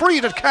 and it's a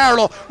free that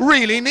Carlow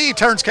really need,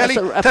 Terence Kelly,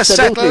 to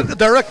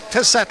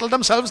settle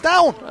themselves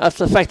down. That's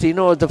the fact.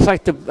 The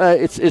fact that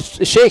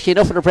it's shaky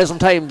enough at the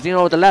present time.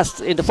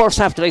 In the first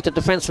half, the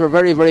defence were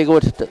very, very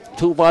good. The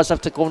 2 balls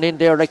after going in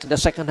there, like in the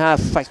second half,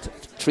 in fact,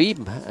 3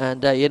 of them,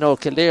 and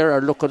Kildare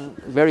are looking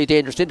very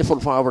dangerous in the full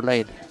forward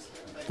line.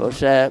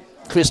 But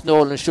Chris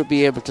Nolan should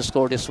be able to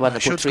score this one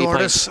and put 3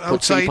 points.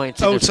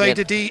 Outside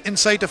the D,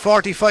 inside the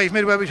 45,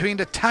 midway between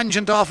the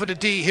tangent off of the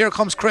D. Here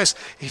comes Chris.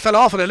 He fell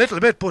off it a little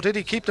bit, but did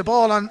he keep the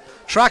ball on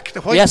track? The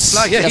white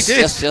flag? Yeah, he did.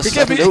 Yes,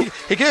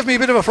 he gave me a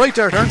bit of a fright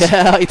there, Terence.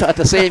 Yeah, I thought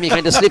the same. He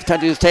kind of slipped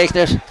and he was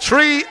taking it.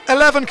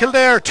 3-11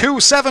 Kildare,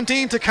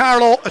 2-17 to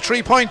Carlow. A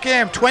 3-point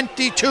game.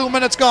 22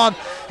 minutes gone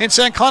in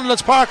St.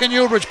 Conleth's Park in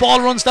Newbridge.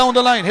 Ball runs down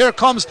the line. Here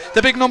comes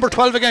the big number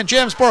 12 again,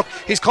 James Burke.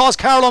 He's caused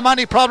Carlow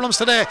many problems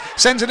today.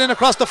 Sends it in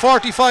across the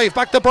 45.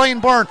 Back to Brian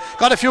Byrne.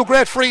 Got a few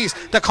great frees.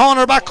 The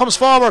corner back comes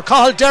forward.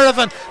 Cathal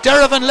Derivan.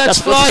 Derivan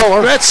lets fly.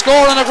 Great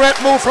score and a great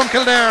move from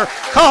Kildare.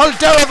 Cathal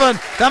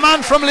Derivan, the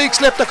man from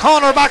Leixlip. The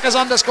corner back is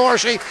on the score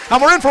sheet.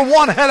 And we're in for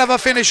one hell of a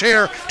finish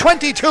here.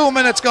 22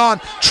 minutes gone.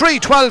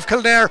 3-12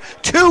 Kildare.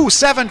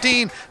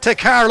 2-17 to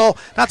Carlow.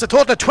 That's a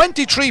total of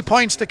 23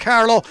 points to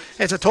Carlow.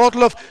 It's a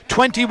total of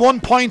 21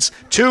 points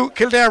to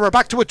Kildare. We're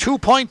back to a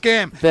 2-point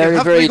game. Very,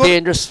 very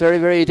dangerous. Very,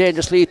 very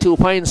dangerous lead. 2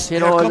 points. Here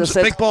comes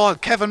the big ball.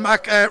 Kevin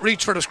Mack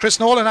reached for it. Chris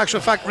Nolan, in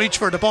actual fact, reached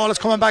for it. The ball is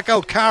coming back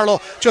out.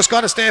 Carlow just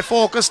got to stay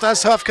focused,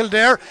 as have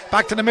Kildare.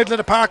 Back to the middle of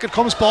the park it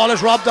comes. Ball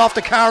is robbed off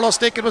the Carlow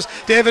stick. It was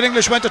David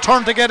English went to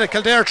turn to get it.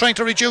 Kildare trying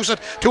to reduce it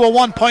to a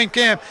 1-point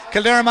game.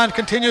 Kildare man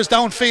continues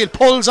downfield,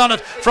 pulls on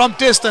it from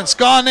distance,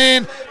 gone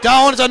in,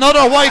 down. It's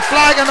another white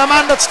flag, and the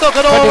man that stuck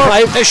it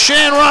 25. Over is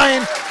Shane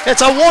Ryan.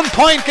 It's a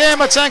 1-point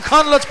game at St.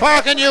 Conleth's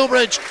Park in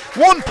Newbridge.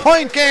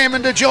 1-point game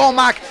in the Joe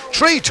Mack.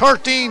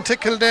 3-13 to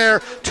Kildare,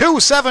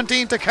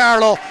 2-17 to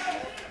Carlow.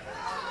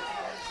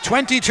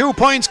 22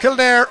 points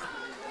Kildare,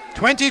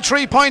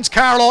 23 points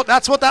Carlow.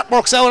 That's what that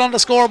works out on the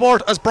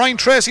scoreboard as Brian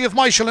Tracy of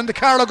Michael in the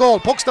Carlow goal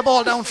pucks the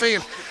ball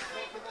downfield.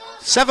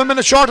 7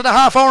 minutes short of the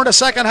half hour in the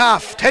second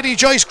half. Teddy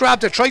Joyce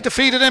grabbed it, tried to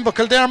feed it in, but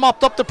Kildare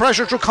mopped up the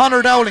pressure through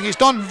Conor Dowling. He's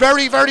done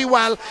very, very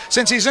well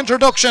since his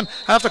introduction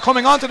after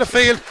coming onto the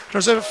field.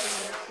 There's a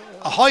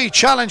high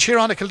challenge here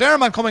on the Kildare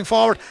man coming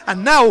forward,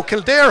 and now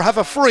Kildare have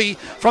a free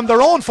from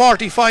their own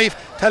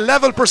 45 to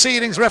level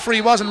proceedings.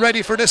 Referee wasn't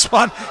ready for this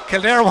one.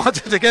 Kildare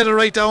wanted to get it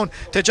right down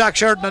to Jack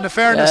Sheridan, and in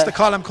fairness to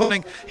Colin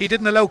Cunning, he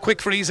didn't allow quick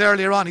frees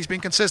earlier on. He's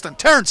been consistent.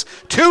 Terence,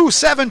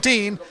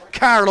 2-17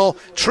 Carlow,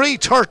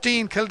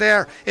 3-13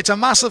 Kildare. It's a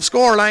massive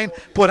scoreline,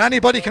 but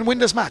anybody can win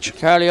this match.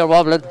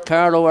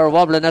 Carlow are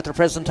wobbling at the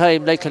present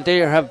time, like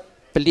Kildare have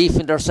belief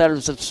in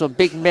themselves of some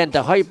big men.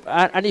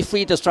 Any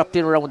free that's dropped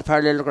in around the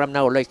parallelogram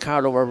now, like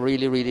Carlow, were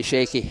really, really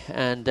shaky,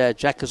 and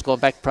Jack is going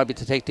back probably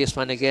to take this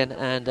one again,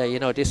 and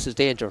this is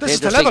danger. This is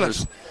the level.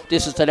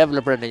 This is the level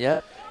of Brendan,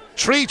 yeah.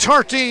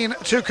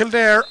 3-13 to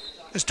Kildare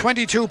is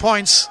 22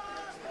 points.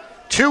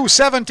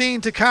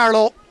 2-17 to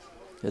Carlow.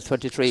 It's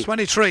 23.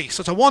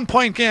 So it's a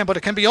 1-point game, but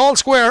it can be all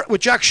square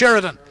with Jack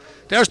Sheridan.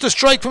 There's the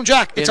strike from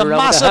Jack. It's a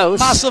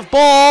massive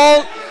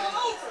ball.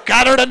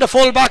 Gathered in the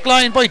full back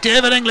line by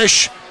David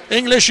English.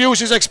 English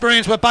used his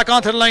experience, went back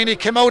onto the line. He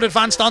came out,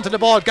 advanced onto the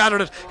ball,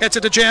 gathered it, gets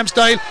it to James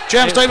Doyle.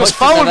 James Doyle was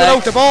fouled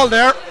without the ball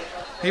there.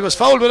 He was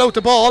fouled without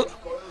the ball.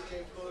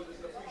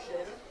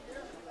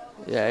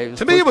 Yeah,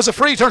 to me it was a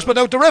free turn,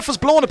 but the ref has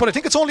blown it, but I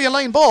think it's only a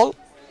line ball.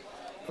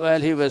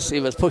 Well, he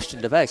was pushed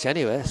in the back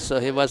anyway, so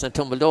he wasn't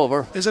tumbled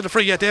over. Is it a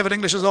free? Yeah, David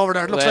English is over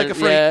there. It looks like a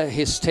free. Yeah,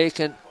 he's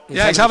taken.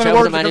 He's having a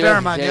word with the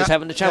Kildare man. He's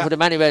having a chat with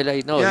him anyway.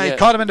 He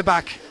caught him in the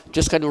back.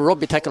 Just kind of a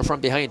rugby tackle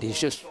from behind. He's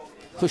just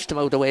pushed him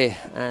out of the way,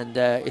 and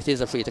it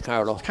is a free to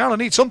Carlow. Carlow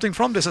needs something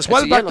from this as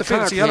well. Back the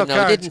field, it's a yellow card.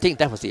 I didn't think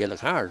that was the yellow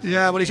card.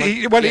 Yeah, well,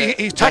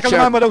 he tackled the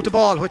man without the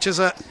ball, which is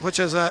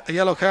a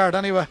yellow card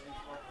anyway.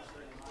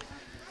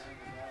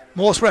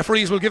 Most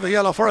referees will give a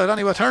yellow for it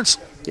anyway, Terence.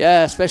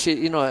 Yeah, especially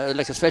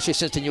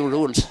since the new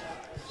rules.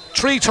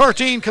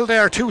 3-13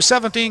 Kildare,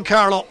 2-17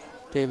 Carlow.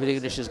 David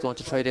English is going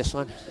to try this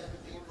one.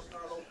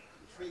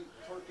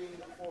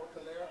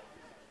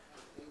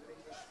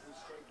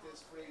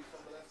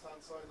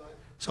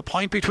 So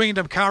point between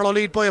them. Carlow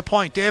lead by a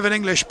point. David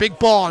English, big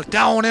ball,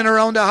 down in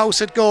around the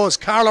house it goes.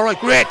 Carlow right,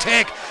 great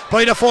take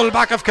by the full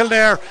back of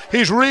Kildare.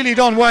 He's really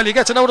done well. He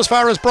gets it out as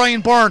far as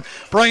Brian Byrne.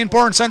 Brian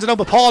Byrne sends it out,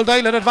 but Paul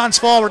Doyle had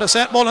advanced forward. The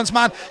St. Mullins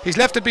man, he's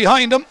left it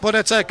behind him, but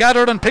it's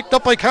gathered and picked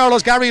up by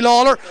Carlow's Gary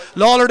Lawler.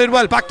 Lawler did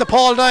well, back to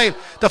Paul Doyle.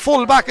 The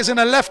full back is in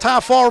a left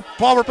half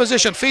forward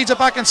position, feeds it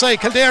back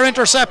inside. Kildare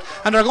intercept,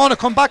 and they're going to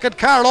come back at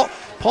Carlow.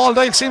 Paul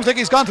Doyle seems like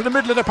he's gone to the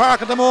middle of the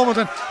park at the moment,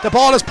 and the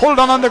ball is pulled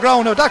on the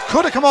ground. Now that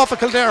could have come off a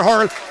Kildare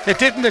hurl. It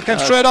didn't. It came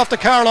straight off the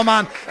Carlow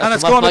man, and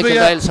it's going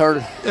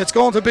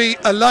to be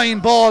a line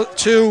ball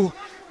to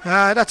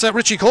that's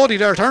Richie Cody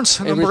there, turns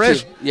number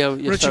 8.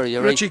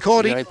 Richie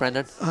Cody. You're right,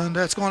 Brendan. And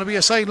it's going to be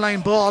a sideline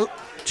ball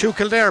to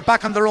Kildare,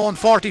 back on their own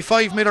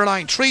 45 metre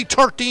line.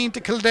 3-13 to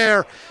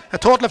Kildare, a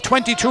total of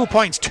 22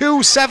 points.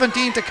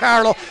 2-17 to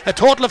Carlow, a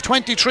total of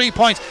 23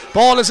 points.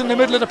 Ball is in the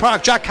middle of the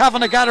park. Jack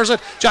Kavanagh gathers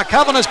it. Jack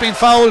Kavanagh's been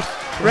fouled.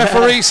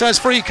 Referee says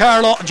free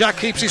Carlow, and Jack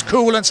keeps his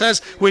cool and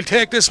says we'll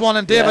take this one,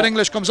 and David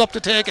English comes up to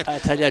take it. I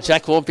tell you,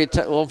 Jack won't be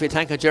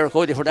thanking Gerard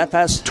Cody for that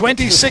pass.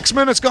 26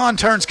 minutes gone,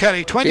 turns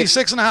Kelly.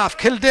 26 and a half.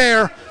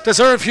 Kildare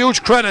deserve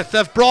huge credit.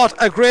 They've brought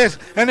a great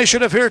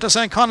initiative here to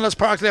St. Conleth's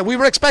Park today. We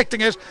were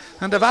expecting it,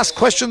 and they've asked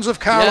questions of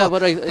Carlow.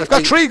 They've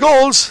got 3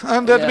 goals,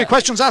 and there'll be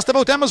questions asked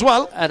about them as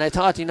well. And I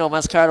thought,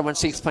 once Carlow went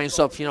 6 points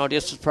up,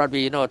 this was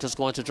probably, just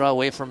going to draw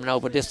away from now,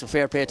 but this is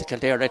fair play to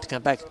Kildare, right, to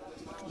come back,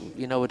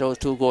 with those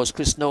 2 goals.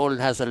 Chris Nolan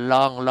has a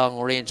long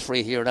range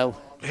free here now.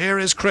 Here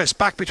is Chris,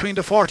 back between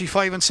the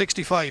 45 and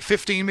 65,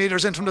 15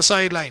 metres in from the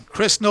sideline.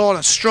 Chris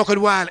Nolan struck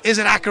it well. Is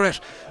it accurate?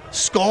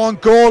 It's gone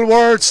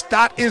goalwards.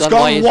 That is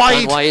gone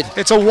wide.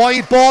 It's a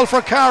wide ball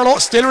for Carlow.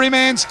 Still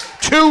remains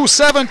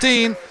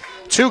 2-17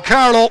 to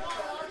Carlow.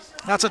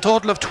 That's a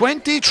total of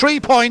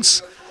 23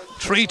 points.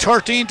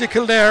 3-13 to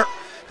Kildare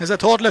is a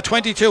total of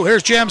 22.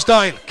 Here's James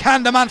Doyle.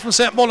 Can the man from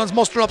St. Mullins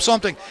muster up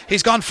something?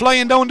 He's gone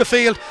flying down the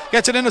field,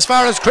 gets it in as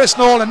far as Chris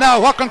Nolan.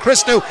 Now what can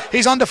Chris do?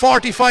 He's on the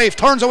 45,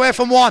 turns away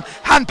from one,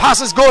 hand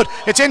pass is good,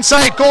 it's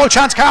inside, goal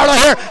chance Carlow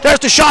here. There's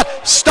the shot,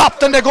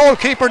 stopped, and the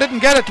goalkeeper didn't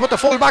get it, but the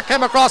full back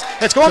came across.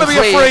 It's going to be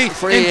a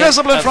free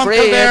indiscipline from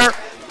Kildare.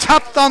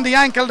 Tapped on the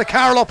ankle, the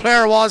Carlow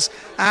player was,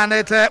 and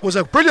it was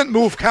a brilliant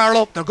move,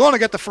 Carlow. They're going to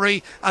get the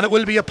free, and it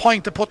will be a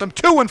point to put them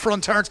 2 in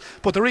front, turns.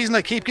 But the reason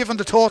I keep giving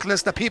the total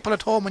is that people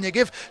at home, when you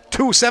give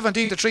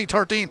 2-17 to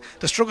 3-13,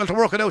 they struggle to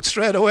work it out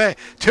straight away.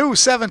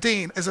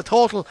 2-17 is a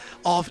total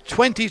of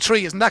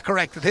 23, isn't that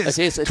correct? It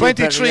is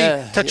 23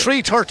 to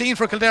 3-13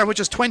 for Kildare, which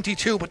is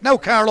 22, but now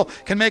Carlow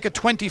can make it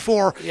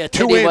 24.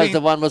 Teddy was the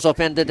one was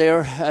upended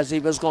there as he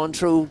was going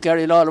through.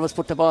 Gary Lawler was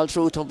put the ball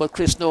through to him, but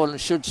Chris Nolan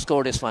should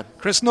score this one.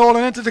 Chris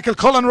Nolan into the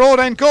Kilcullen Road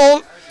end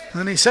goal,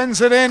 and he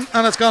sends it in,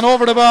 and it's gone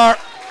over the bar.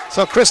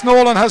 So Chris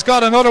Nolan has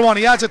got another one.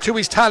 He adds it to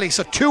his tally.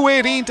 So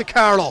 2-18 to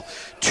Carlow.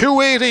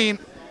 2-18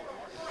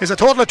 is a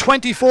total of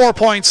 24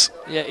 points.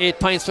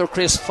 8 points for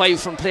Chris, 5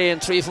 from play and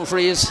 3 from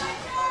frees.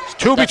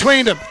 2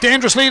 between them.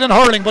 Dangerous lead in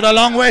hurling, but a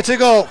long way to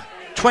go.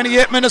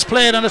 28 minutes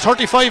played in a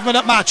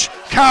 35-minute match.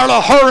 Carlow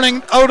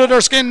hurling out of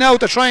their skin now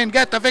to try and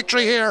get the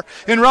victory here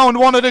in round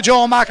 1 of the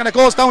Joe Mack, and it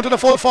goes down to the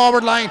full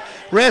forward line.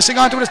 Racing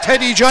onto it is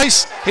Teddy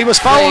Joyce. He was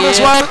fouled as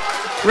well.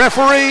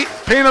 Referee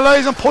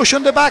penalising,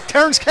 pushing the back.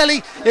 Terence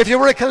Kelly, if you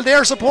were a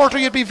Kildare supporter,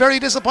 you'd be very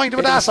disappointed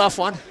with that. A soft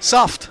one.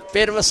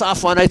 Bit of a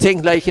soft one, I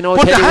think. But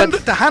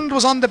the hand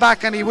was on the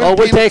back, and he will.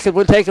 We'll take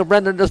it,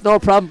 Brendan. There's no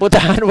problem. But the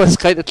hand was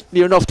kind of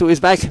near enough to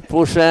his back.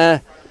 But I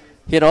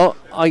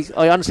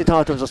honestly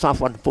thought it was a soft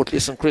one. But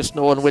listen, Chris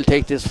Nolan will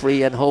take this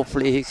free, and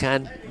hopefully he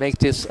can make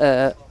this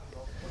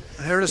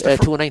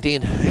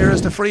 2-19. Here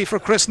is the free for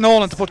Chris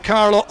Nolan to put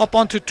Carlow up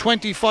onto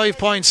 25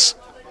 points.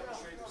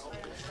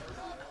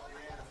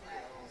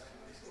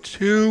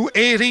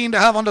 2-18 to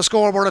have on the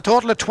scoreboard, a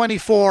total of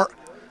 24.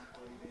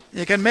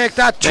 You can make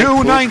that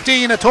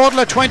 2-19, a total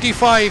of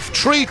 25.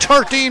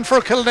 3-13 for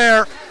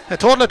Kildare, a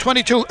total of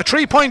 22. A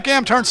 3-point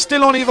game turns,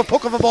 still only have a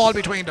puck of a ball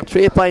between them.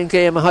 3-point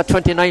game, I had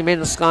 29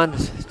 minutes gone.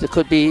 There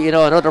could be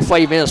another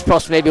 5 minutes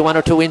plus maybe 1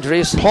 or 2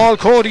 injuries. Paul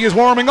Cody is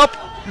warming up,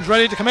 he's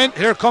ready to come in.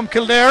 Here come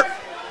Kildare.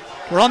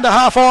 We're on the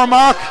half hour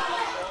mark.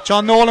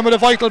 John Nolan with a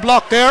vital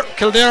block there.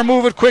 Kildare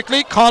move it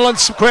quickly. Quaylen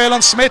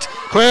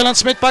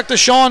Smith back to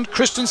Sean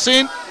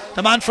Christensen,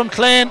 the man from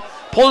Clane,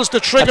 pulls the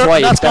trigger,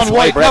 and that's gone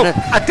wide. Now,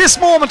 at this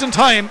moment in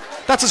time,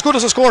 that's as good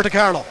as a score to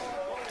Carlow.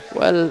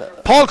 Well,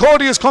 Paul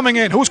Cody is coming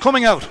in. Who's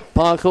coming out?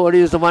 Paul Cody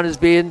is the one who's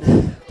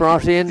being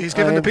brought in. He's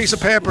given the piece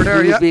of paper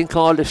there. He's being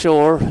called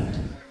ashore.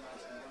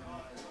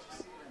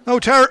 No,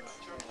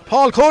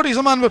 Paul Cody's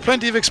a man with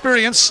plenty of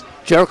experience.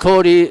 Ger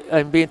Cody,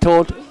 I'm being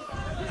told.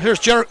 Here's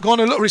Ger going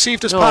to receive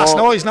this pass.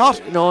 No, he's not.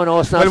 No,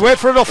 it's not. We'll wait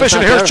for the official.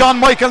 Here's John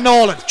Michael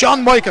Nolan.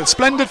 John Michael,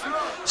 splendid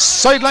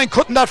sideline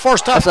cutting that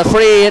first half. That's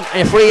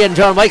a free, and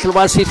John Michael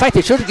was. In fact,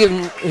 he should have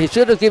given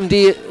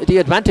the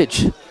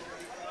advantage.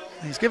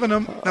 He's given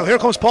him. Now here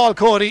comes Paul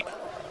Cody.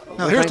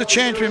 Now here's the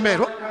change we made.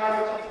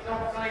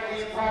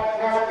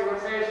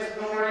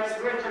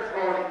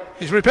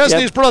 He's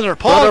replacing his brother,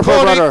 Paul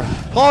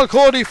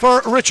Cody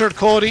for Richard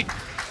Cody.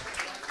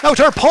 Now,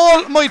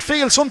 Paul might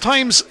feel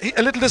sometimes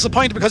a little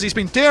disappointed because he's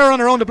been daring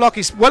around the block.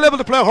 He's well able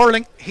to play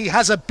hurling. He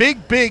has a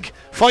big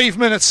 5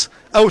 minutes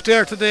out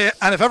there today,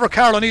 and if ever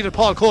Carlow needed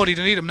Paul Cody,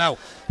 they need him now.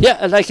 Yeah,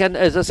 and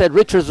as I said,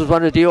 Richards was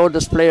one of the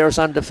oldest players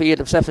on the field,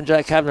 himself and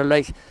Jack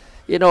Kavanagh.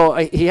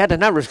 He had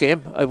an average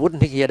game. I wouldn't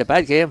think he had a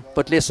bad game,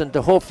 but listen,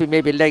 hopefully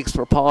maybe legs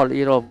for Paul,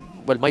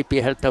 might be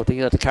a help now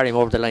to carry him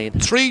over the line.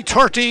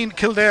 3-13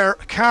 Kildare,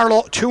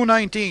 Carlow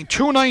 2-19.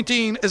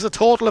 2-19 is a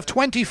total of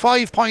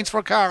 25 points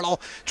for Carlow.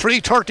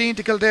 3-13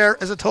 to Kildare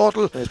is a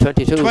total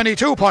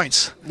 22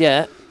 points.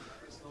 Yeah.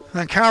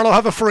 And Carlow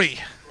have a free.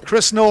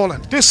 Chris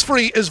Nolan. This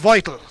free is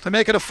vital to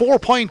make it a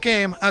 4-point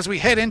game as we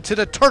head into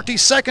the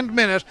 32nd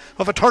minute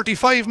of a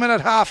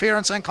 35-minute half here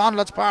in St.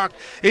 Conleth's Park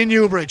in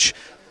Newbridge.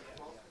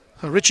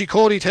 So Richie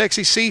Cody takes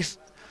his seat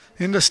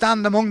in the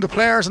stand among the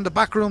players and the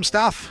backroom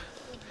staff.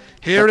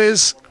 Here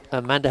is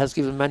Amanda has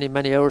given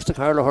many hours to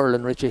Carlow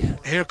hurling, Richie.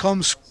 Here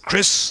comes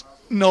Chris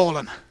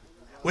Nolan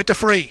with the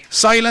free.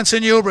 Silence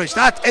in Newbridge.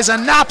 That is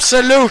an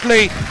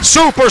absolutely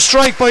super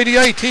strike by the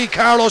IT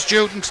Carlow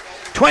students.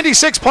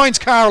 26 points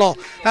Carlow.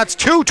 That's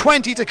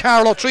 2-20 to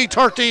Carlow,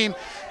 3-13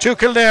 to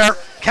Kildare.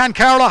 Can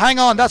Carlow hang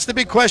on? That's the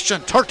big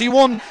question.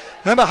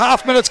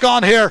 31.5 minutes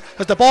gone here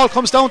as the ball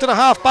comes down to the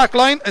half back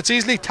line. It's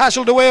easily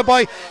tasseled away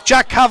by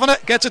Jack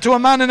Kavanagh. Gets it to a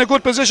man in a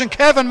good position,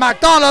 Kevin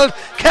MacDonald.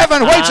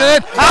 Kevin whites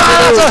it in.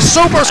 That's a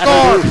super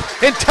score.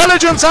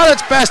 Intelligence at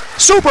its best.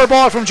 Super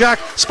ball from Jack.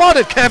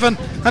 Spotted Kevin,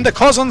 and the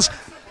Cousins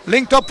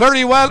linked up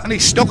very well, and he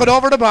stuck it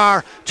over the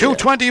bar.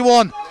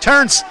 2:21.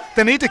 Terence,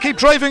 they need to keep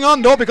driving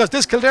on though, because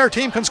this Kildare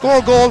team can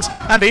score goals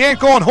and they ain't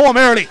going home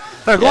early.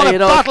 They're going to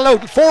battle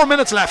out. 4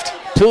 minutes left.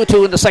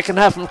 2-2 in the second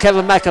half from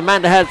Kevin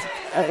McAmanda. Had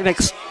an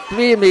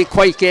extremely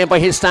quiet game by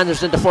his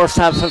standards in the first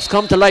half. Has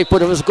come to life,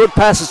 but it was good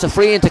passes to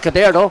free into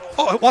Kildare though.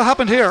 Oh, what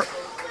happened here?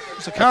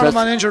 There's a Carlow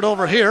man injured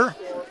over here,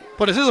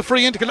 but it is a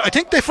free into Kildare. I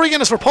think the free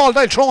in is for Paul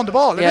Dyle throwing the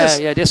ball.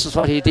 Yeah, this is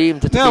what he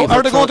deemed it. Now,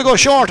 are they going to go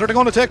short? Or are they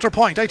going to take their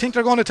point? I think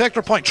they're going to take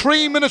their point.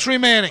 3 minutes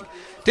remaining.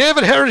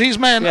 David Herity's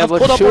men have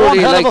put up one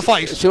hell of a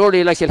fight. Surely,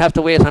 you'll have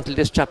to wait until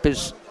this chap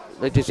is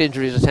his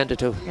injury is attended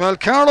to. Well,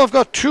 Carlow have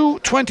got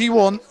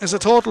 2-21, is a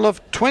total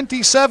of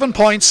 27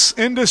 points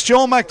in this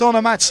Joe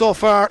McDonagh match so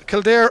far.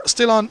 Kildare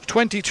still on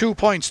 22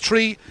 points,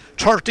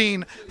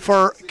 3-13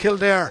 for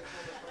Kildare.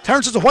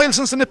 Terence, it's a while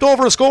since they nipped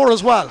over a score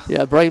as well.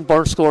 Yeah, Brian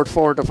Byrne scored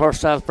 4 in the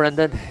first half,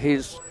 Brendan.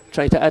 He's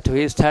trying to add to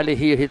his tally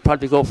here. He'll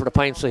probably go for the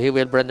points, so he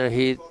will, Brendan.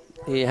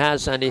 He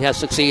has, and he has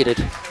succeeded.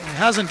 He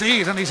has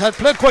indeed, and he's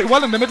played quite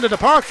well in the middle of the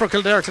park for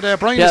Kildare today.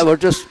 Brian,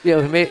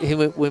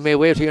 we may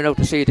wait here now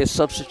to see this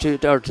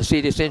substitute or to see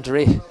this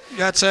injury.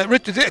 Yeah,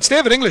 it's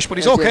David English, but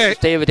he's okay. It's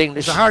David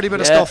English. It's a hardy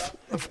bit of stuff.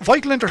 A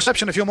vital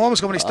interception a few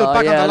moments ago when he stood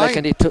back on the line.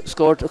 And he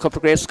scored a couple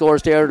of great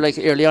scores there,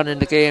 early on in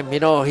the game.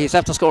 He's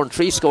after scoring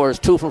 3 scores,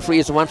 2 from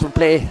frees and 1 from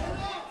play.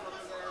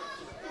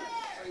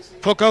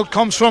 Puck out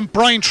comes from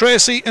Brian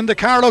Tracy in the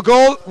Carlow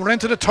goal. We're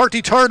into the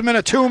 33rd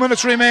minute, 2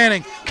 minutes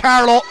remaining.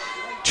 Carlow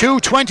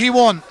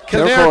 2:21,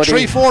 Kildare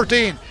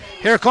 3:14.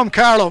 Here come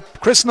Carlow.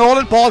 Chris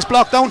Nolan, ball's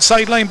blocked down,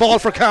 sideline ball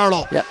for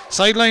Carlow. Yep.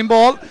 Sideline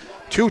ball,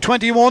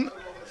 2:21.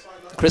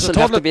 Chris will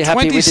have to be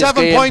happy with his game.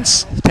 27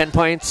 points. 10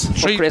 points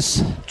for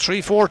Chris.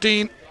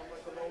 3:14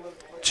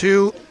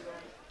 to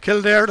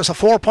Kildare. That's a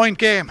 4-point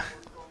game.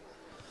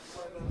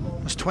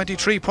 That's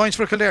 23 points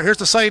for Kildare. Here's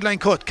the sideline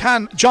cut.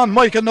 Can John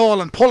Michael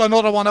Nolan pull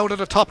another one out of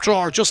the top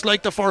drawer, just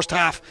like the first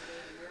half?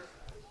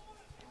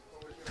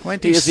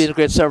 He has been a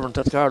great servant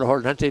at Carlow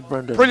Hurling, hasn't he,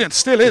 Brendan? Brilliant,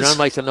 still is. John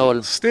Michael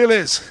Nolan. Still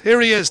is.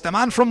 Here he is, the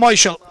man from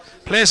Michael.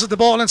 Places the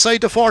ball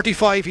inside the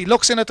 45. He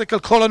looks in at the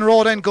Kilcullen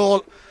Road end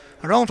goal,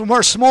 around from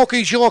where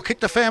Smokey Joe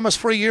kicked the famous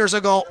 3 years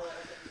ago.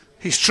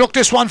 He struck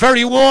this one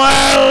very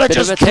well. It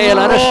just tailed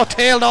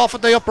off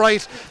at the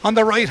upright on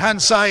the right hand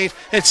side.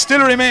 It still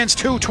remains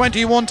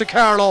 2:21 to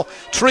Carlow,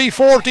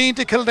 3:14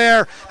 to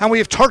Kildare, and we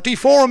have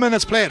 34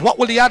 minutes played. What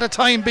will the added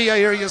time be, I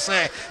hear you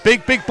say?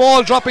 Big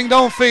ball dropping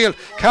downfield.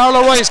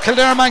 Carlow rise,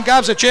 Kildare man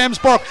grabs it. James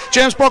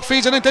Burke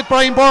feeds it into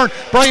Brian Byrne.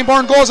 Brian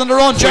Byrne goes on the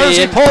run.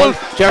 Jersey pulled.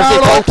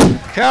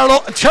 Carlow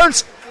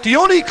turns. The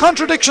only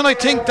contradiction I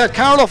think that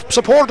Carlow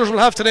supporters will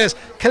have today is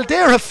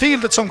Kildare have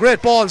fielded some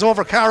great balls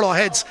over Carlow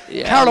heads.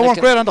 Carlow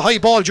weren't great on the high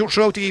ball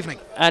throughout the evening.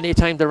 Any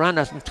time they ran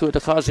at them to the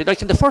cause, in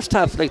the first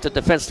half, the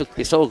defence looked to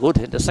be so good.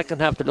 In the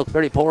second half, they looked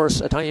very porous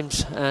at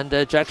times. And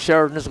Jack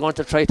Sheridan is going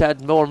to try to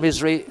add more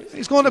misery.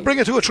 He's going to bring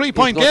it to a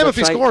 3-point game if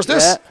he scores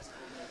this.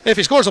 Yeah. If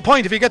he scores a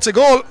point, if he gets a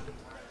goal,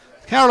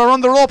 Carlow are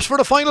on the ropes for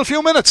the final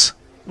few minutes.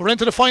 We're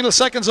into the final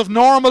seconds of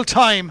normal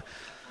time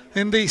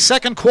in the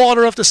second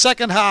quarter of the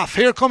second half.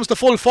 Here comes the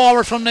full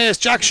forward from Naas,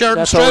 Jack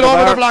Sheridan, straight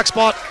over the black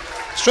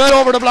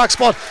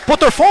spot.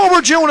 But their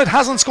forward unit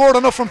hasn't scored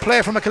enough from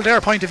play from a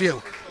Kildare point of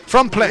view.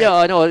 From play. Yeah,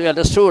 I know. Yeah,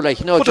 that's true. But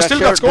Jack they still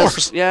got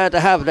scores. Yeah, they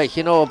have. But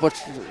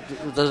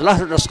there's a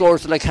lot of the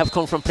scores that have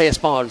come from place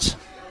balls.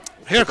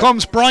 Here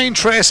comes Brian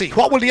Tracy.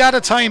 What will the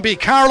added time be?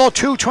 Carlow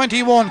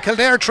 2:21,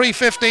 Kildare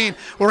 3:15.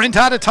 We're into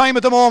added time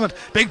at the moment.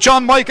 Big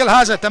John Michael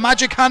has it. The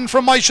magic hand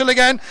from Michael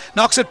again.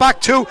 Knocks it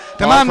back to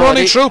the man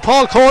running through,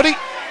 Paul Cody.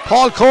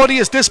 Paul Cody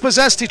is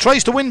dispossessed. He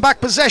tries to win back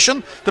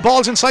possession. The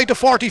ball's inside the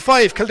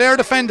 45. Kildare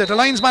defended. The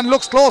linesman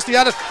looks closely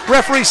at it.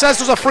 Referee says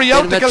there's a free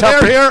out to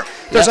Kildare here.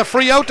 There's a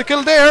free out to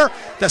Kildare.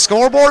 The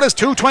scoreboard is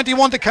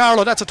 2-21 to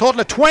Carlow. That's a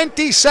total of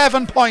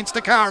 27 points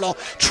to Carlow.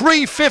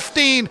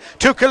 3-15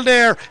 to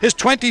Kildare is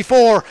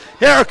 24.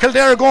 Here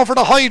Kildare going for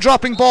the high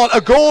dropping ball. A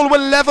goal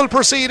will level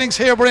proceedings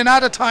here. We're in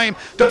at a time.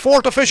 The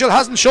fourth official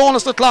hasn't shown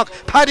us the clock.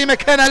 Paddy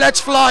McKenna lets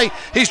fly.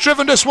 He's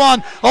driven this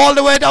one all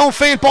the way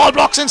downfield. Ball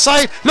blocks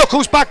inside. Look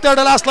who's back there,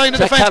 the last line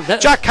of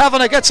defence. Jack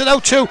Kavanagh gets it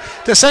out to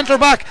the centre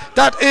back.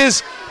 That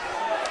is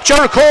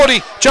Gerard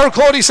Cody. Gerard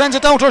Cody sends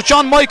it down to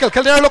John Michael.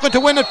 Kildare looking to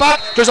win it back.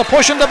 There's a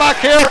push in the back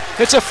here.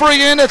 It's a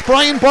free in. It's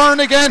Brian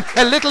Byrne again.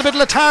 A little bit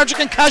lethargic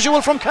and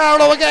casual from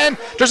Carlow again.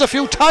 There's a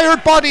few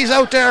tired bodies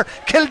out there.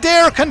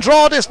 Kildare can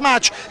draw this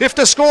match if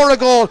they score a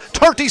goal.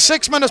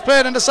 36 minutes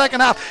played in the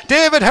second half.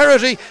 David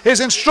Herity is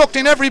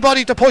instructing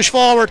everybody to push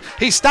forward.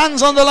 He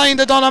stands on the line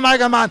to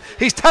Donamaga man.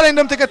 He's telling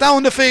them to get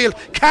down the field.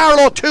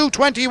 Carlow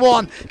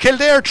 2-21.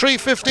 Kildare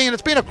 3-15.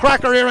 It's been a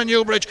cracker here in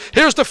Newbridge.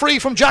 Here's the free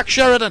from Jack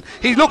Sheridan.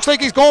 He looks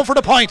like he's going for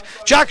the point.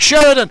 Jack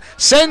Sheridan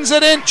sends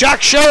it in.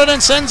 Jack Sheridan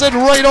sends it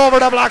right over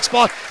the black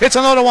spot. It's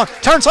another one.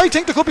 Terence, I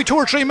think there could be 2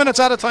 or 3 minutes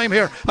at a time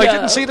here. I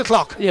didn't see the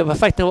clock. Yeah, but in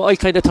fact, I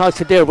kind of thought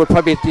Kildare would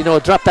probably,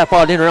 drop that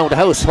ball in around the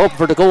house, hoping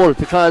for the goal,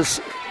 because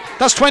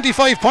that's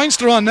 25 points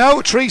to run now.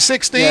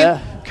 3-16.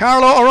 Yeah.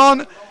 Carlow are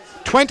on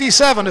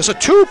 27. It's a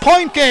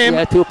 2-point game.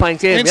 Yeah, 2-point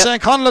game in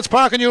St. Conleth's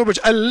Park in Newbridge.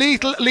 A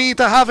lethal lead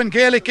to have in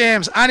Gaelic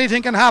games.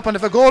 Anything can happen.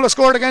 If a goal is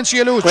scored against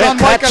you, lose. John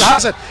Michael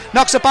has it.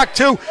 Knocks it back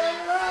to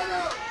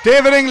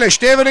David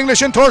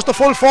English in towards the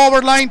full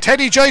forward line.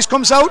 Teddy Joyce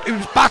comes out. He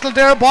was battled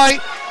there by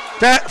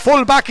the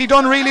full back. He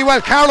done really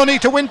well. Carlow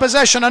need to win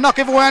possession and not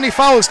give away any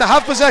fouls. They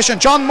have possession.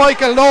 John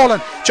Michael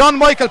Nolan. John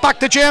Michael back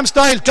to James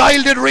Dial.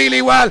 Dial did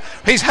really well.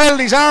 He's held.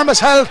 His arm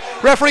is held.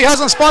 Referee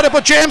hasn't spotted,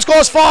 but James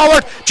goes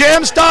forward.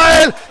 James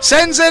Dial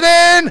sends it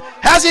in.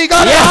 Has he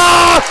got it?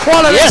 Oh,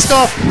 quality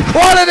stuff.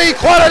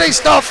 Quality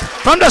stuff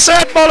from the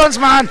St. Mullins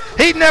man.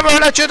 He'd never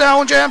let you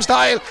down, James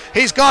Dial.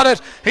 He's got it.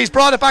 He's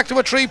brought it back to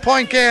a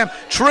 3-point game.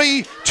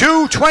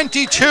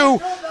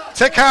 2-22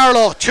 to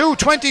Carlow.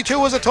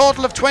 2-22 is a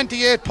total of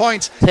 28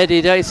 points.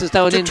 Teddy Dice is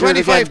down in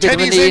 25.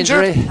 Teddy's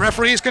injured.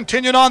 Referees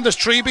continuing on. There's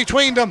 3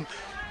 between them.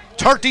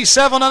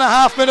 37 and a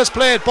half minutes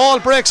played. Ball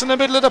breaks in the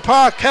middle of the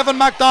park. Kevin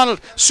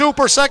MacDonald,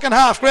 super second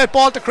half. Great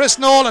ball to Chris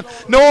Nolan.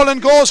 Nolan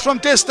goes from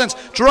distance,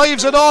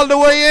 drives it all the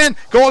way in.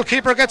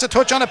 Goalkeeper gets a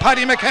touch on it.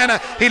 Paddy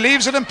McKenna. He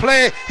leaves it in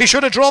play. He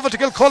should have drove it to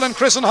Kilcullen,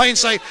 Chris, in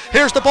hindsight.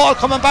 Here's the ball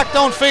coming back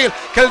downfield.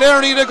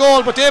 Kildare need a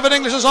goal, but David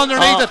English is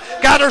underneath it.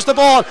 Gathers the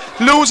ball,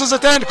 loses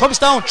it then, comes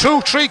down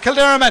through 3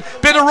 Kildare men.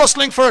 Bit of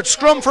rustling for it.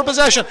 Scrum for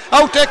possession.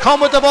 Out they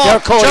come with the ball.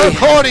 Gerard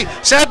Cody.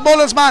 St.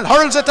 Mullins man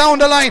hurls it down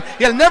the line.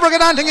 You'll never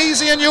get anything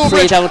easy in you.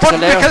 But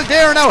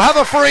Kildare now have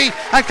a free,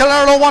 and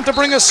Kildare want to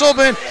bring a sub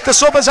in. The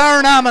sub is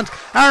Aaron Hammond.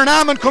 Aaron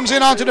Hammond comes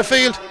in onto the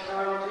field.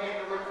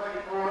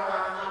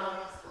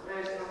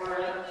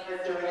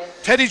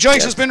 Teddy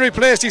Joyce has been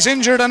replaced. He's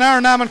injured, and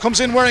Aaron Hammond comes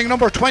in wearing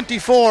number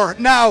 24.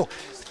 Now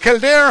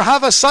Kildare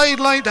have a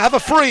sideline to have a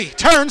free.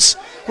 Terence,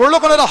 we're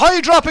looking at a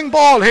high dropping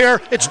ball here.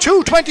 It's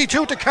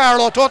 2-22 to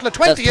Carlow, a total of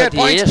 28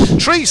 points.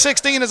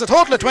 3-16 is a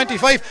total of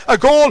 25. A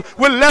goal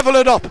will level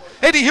it up.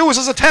 Eddie Hughes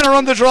is a tenner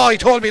on the draw, he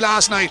told me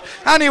last night.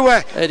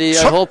 Anyway, Eddie,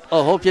 I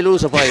hope you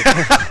lose a fight.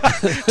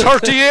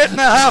 38 and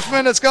a half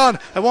minutes gone.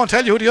 I won't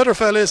tell you who the other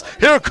fella is.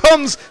 Here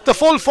comes the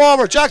full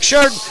forward, Jack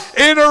Sheridan.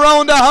 In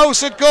around the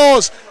house it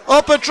goes.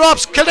 Up it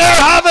drops. Kildare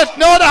have it.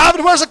 No, they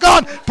haven't. Where's it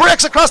gone?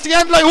 Breaks across the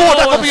end line. Oh,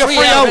 that could be a free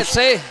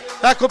out.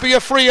 That could be a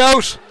free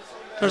out.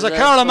 There's a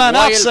Carlow man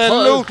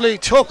absolutely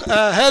took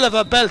a hell of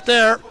a belt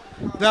there.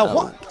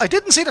 Now, I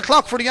didn't see the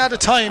clock for the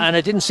added time. And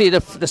I didn't see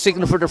the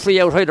signal for the free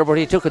out either, but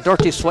he took a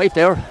dirty swipe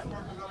there.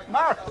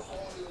 Mark.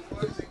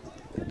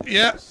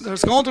 Yeah,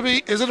 there's going to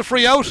be. Is it a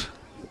free out?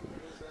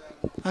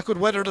 That could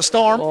weather the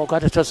storm. Oh,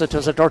 God, it was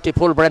a dirty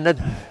pull,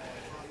 Brendan.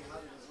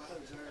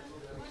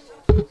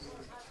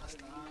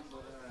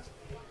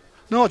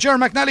 No, Jerry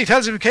McNally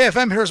tells you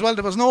KFM here as well.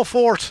 There was no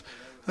fourth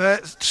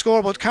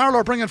score, but Carlow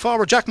are bringing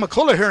forward Jack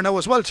McCullough here now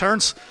as well,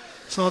 Terence.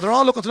 So they're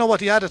all looking to know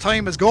what the added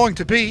time is going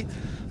to be.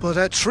 But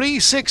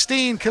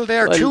 3-16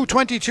 Kildare,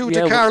 2-22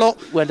 to Carlow.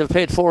 Well, they've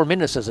played 4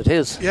 minutes as it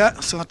is. Yeah,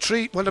 so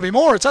 3. Well, there'll be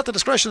more. It's at the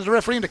discretion of the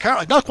referee in the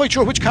Carlow. I'm not quite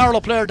sure which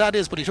Carlow player that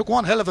is, but he took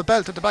one hell of a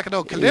belt at the back of the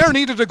dog. Kildare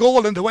needed a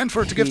goal and they went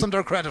for it to give them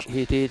their credit.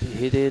 He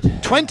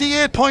did.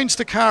 28 points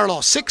to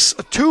Carlow.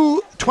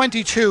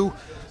 2-22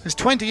 is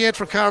 28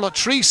 for Carlow.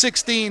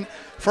 3-16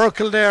 for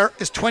Kildare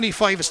is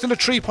 25. It's still a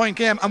 3-point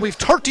game, and we've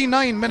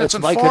 39 minutes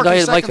and 40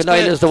 seconds. Michael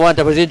Doyle is the one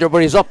that was injured,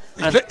 but he's up.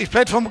 He's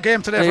played some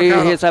game today for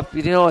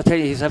Carlow. I tell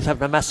you, he's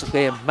having a massive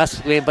game,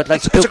 but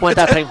like Duke went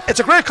that time. It's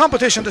a great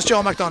competition, this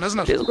Joe McDonagh, isn't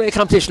it? It's a great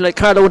competition. Like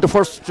Carlow won the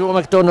first Joe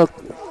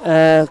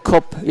McDonagh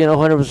Cup,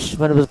 when it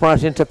was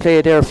brought into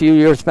play there a few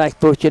years back.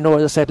 But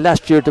as I said,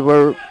 last year they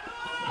were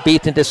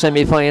beaten the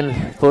semi-final.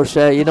 But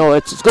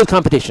it's good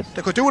competition.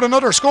 They could do it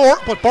another score,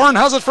 but Byrne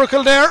has it for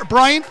Kildare.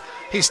 Brian.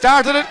 He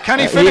started it. Can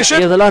he finish it?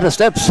 He has a lot of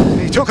steps.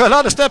 He took a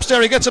lot of steps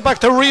there. He gets it back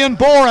to Rian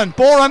Boran.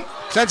 Boran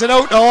sends it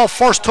out. Oh,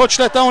 first touch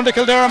let down. The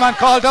Kildare man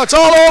called out. It's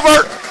all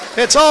over.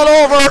 It's all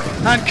over,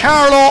 and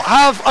Carlow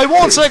have, I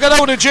won't say got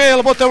out of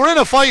jail, but they were in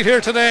a fight here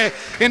today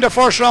in the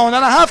first round,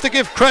 and I have to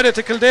give credit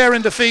to Kildare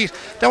in defeat.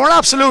 They were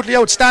absolutely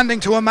outstanding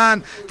to a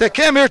man. They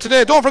came here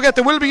today. Don't forget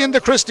they will be in the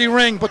Christie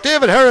ring, but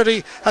David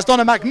Herity has done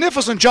a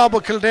magnificent job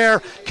with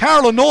Kildare.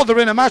 Carlow know they're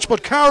in a match,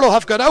 but Carlow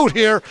have got out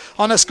here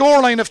on a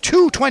scoreline of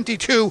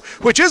 2-22,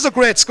 which is a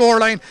great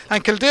scoreline,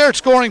 and Kildare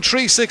scoring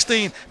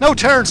 3-16. Now,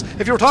 Terence,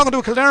 if you were talking to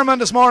a Kildare man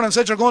this morning and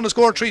said you're going to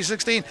score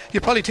 3-16,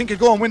 you'd probably think you'd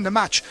go and win the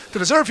match. They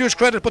deserve huge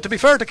credit, but to be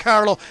fair to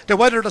Carlow, they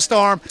weathered the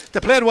storm, they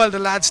played well, the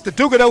lads, they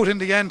dug it out in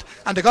the end,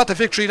 and they got the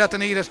victory that they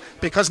needed,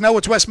 because now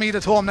it's Westmeath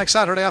at home next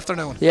Saturday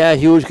afternoon. Yeah,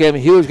 huge game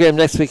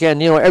next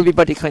weekend. You know,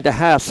 everybody kind of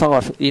half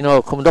thought, you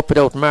know, coming up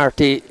without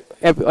Marty,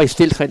 I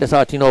still kind of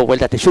thought, you know, well,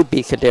 that they should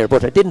be Kildare,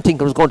 but I didn't think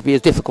it was going to be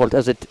as difficult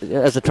as it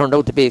turned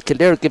out to be.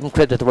 Kildare, give them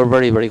credit, they were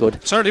very, very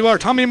good. Certainly were.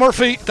 Tommy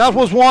Murphy, that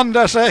was one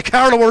that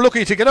Carlow were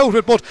lucky to get out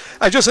with, but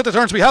I just said to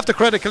Terence, we have to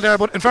credit Kildare,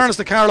 but in fairness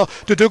to Carlow,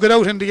 to dug it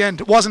out in the end.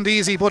 It wasn't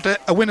easy, but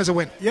a win is a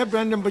win. Yeah,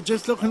 Brendan, but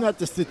just looking at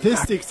the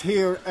statistics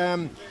here,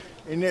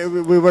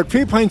 we were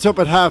 3 points up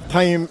at half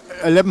time,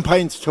 11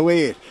 points to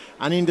 8.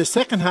 And in the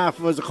second half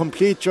it was a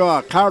complete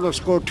draw. Carlow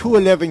scored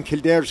 2-11,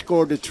 Kildare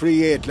scored a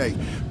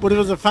 3-8 but it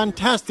was a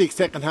fantastic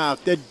second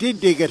half. They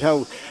did dig it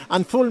out,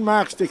 and full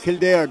marks to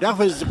Kildare. That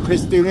was the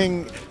Christie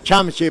Ring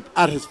Championship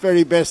at its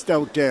very best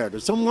out there.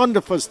 There's some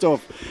wonderful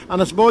stuff,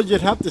 and I suppose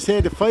you'd have to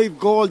say the 5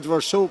 goals were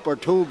super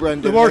too,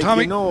 Brendan. They were,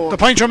 Tommy. You know, the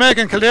point you're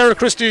making, Kildare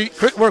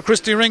were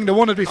Christie Ring, they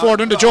won it before,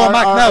 done the Joe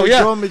Mac now,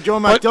 yeah. Joe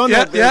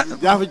McDonough,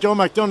 that was Joe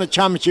McDonough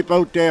Championship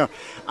out there.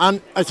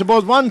 And I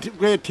suppose one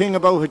great thing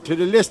about it, to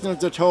the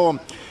listeners at home,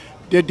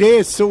 the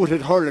day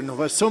suited hurling. It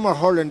was summer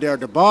hurling there.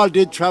 The ball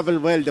did travel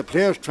well, the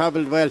players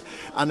travelled well,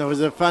 and it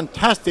was a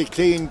fantastic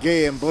clean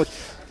game. But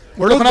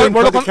we're looking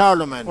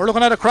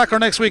at a cracker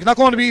next week. Not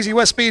going to be easy,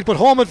 Westmeath, but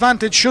home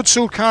advantage should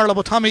suit Carlow.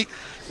 But Tommy,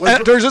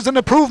 there's an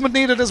improvement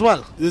needed as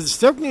well. There's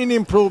certainly an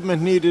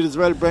improvement needed as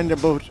well, Brenda,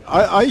 but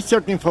I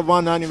certainly for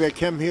one anyway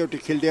came here to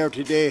Kildare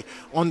today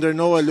under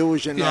no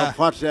illusion of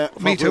what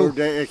we would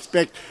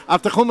expect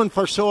after coming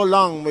for so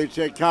long with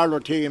Carlow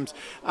teams.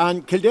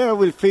 And Kildare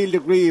will feel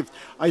aggrieved.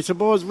 I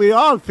suppose we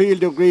all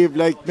feel aggrieved,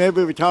 like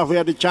maybe we thought we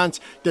had a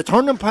chance. The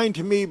turning point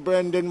to me,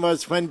 Brendan,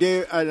 was when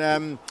they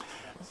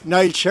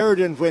Niall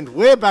Sheridan went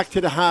way back to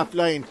the half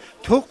line,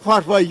 took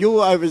what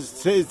I was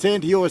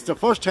saying to you was the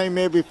first time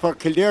maybe for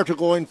Kildare to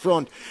go in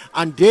front,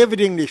 and David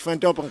English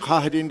went up and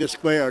caught it in the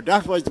square.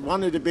 That was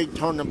one of the big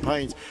turning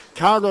points.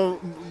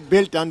 Carlow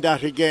built on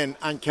that again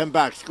and came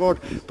back, scored.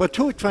 But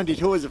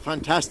 2-22 is a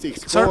fantastic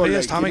score. Certainly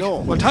is, Tommy.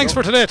 Well, thanks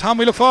for today, Tom.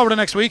 We look forward to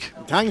next week.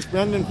 Thanks,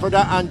 Brendan, for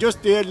that. And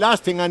just the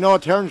last thing, I know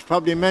Terence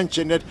probably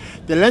mentioned it,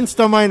 the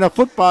Leinster Minor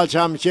Football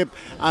Championship,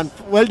 and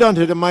well done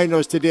to the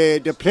minors today.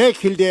 They play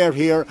Kildare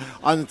here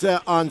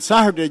on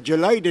Saturday,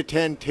 July the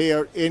 10th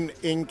here in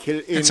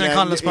St.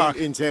 Conleth's Park.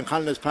 In St.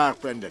 Conleth's Park,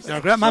 Brendan. You're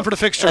a great man for the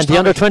fixtures. And the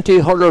under 20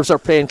 hurlers are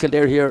playing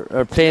Kildare here,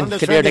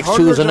 Kildare next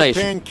Tuesday night.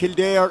 Playing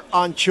Kildare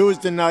on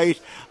Tuesday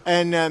night,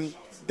 and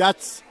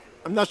that's,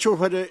 I'm not sure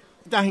whether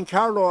that in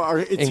Carlow or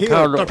it's here.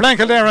 Carlow. They're playing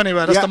Kildare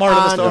anyway. That's the moral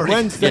of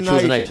the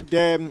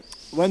story.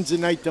 Wednesday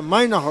night the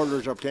minor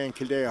hurlers are playing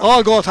Kildare.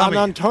 All go, Tommy. And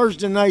on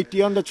Thursday night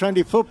the under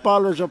 20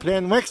 footballers are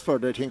playing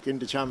Wexford, I think, in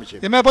the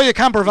championship. You may buy a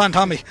camper van,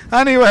 Tommy.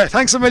 Anyway,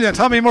 thanks a million.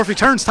 Tommy Murphy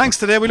turns thanks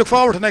today. We look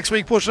forward to next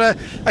week, but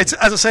as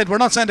I said, we're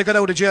not saying they got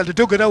out of jail. They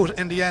dug it out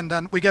in the end,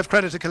 and we give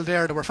credit to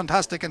Kildare. They were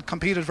fantastic and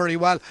competed very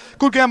well.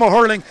 Good game of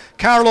hurling.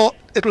 Carlow,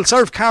 it will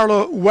serve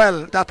Carlow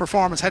well, that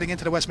performance heading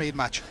into the Westmeath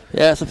match.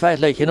 Yeah, it's a fact,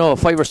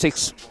 5 or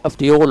 6 of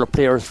the older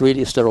players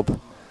really stood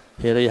up.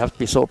 Yeah, you have to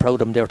be so proud of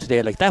them there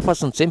today. That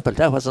wasn't simple.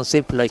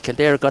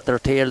 Kildare got their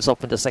tails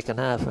up in the second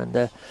half,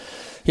 and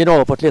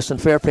but listen,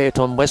 fair play to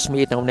them.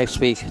 Westmeath now next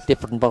week,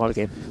 different ball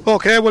game.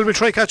 Okay, well, we'll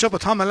try catch up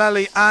with Tom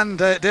Mullally and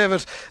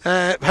David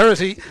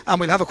Herity, and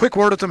we'll have a quick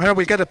word with them here.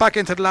 We'll get it back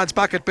into the lads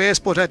back at base,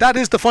 but that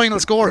is the final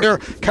score here.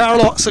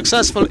 Carlow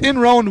successful in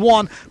round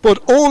 1,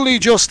 but only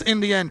just in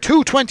the end.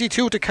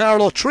 2-22 to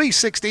Carlow,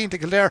 3-16 to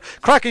Kildare.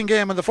 Cracking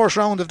game in the first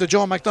round of the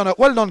Joe McDonough.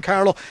 Well done,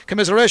 Carlow.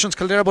 Commiserations,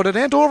 Kildare, but it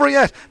ain't over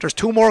yet. There's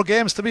 2 more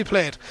games to be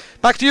played.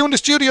 Back to you in the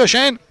studio,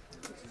 Shane.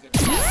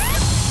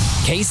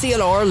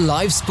 KCLR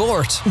Live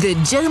Sport. The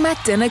Joe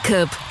McDonough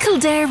Cup.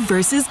 Kildare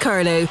versus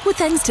Carlow. With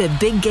thanks to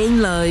Big Game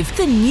Live,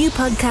 the new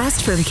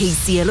podcast from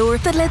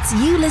KCLR that lets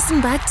you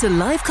listen back to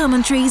live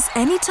commentaries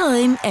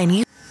anytime,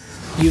 any.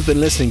 You've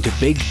been listening to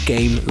Big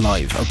Game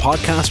Live, a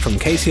podcast from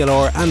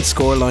KCLR and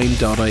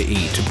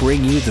Scoreline.ie to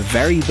bring you the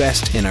very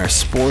best in our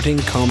sporting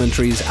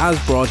commentaries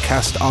as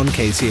broadcast on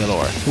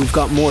KCLR. We've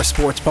got more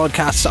sports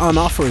podcasts on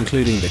offer,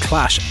 including the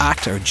Clash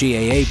Act or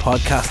GAA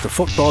podcast, the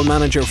Football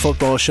Manager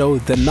Football Show,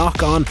 the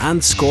Knock On and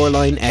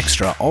Scoreline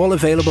Extra, all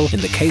available in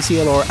the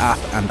KCLR app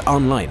and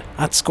online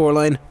at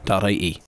Scoreline.ie.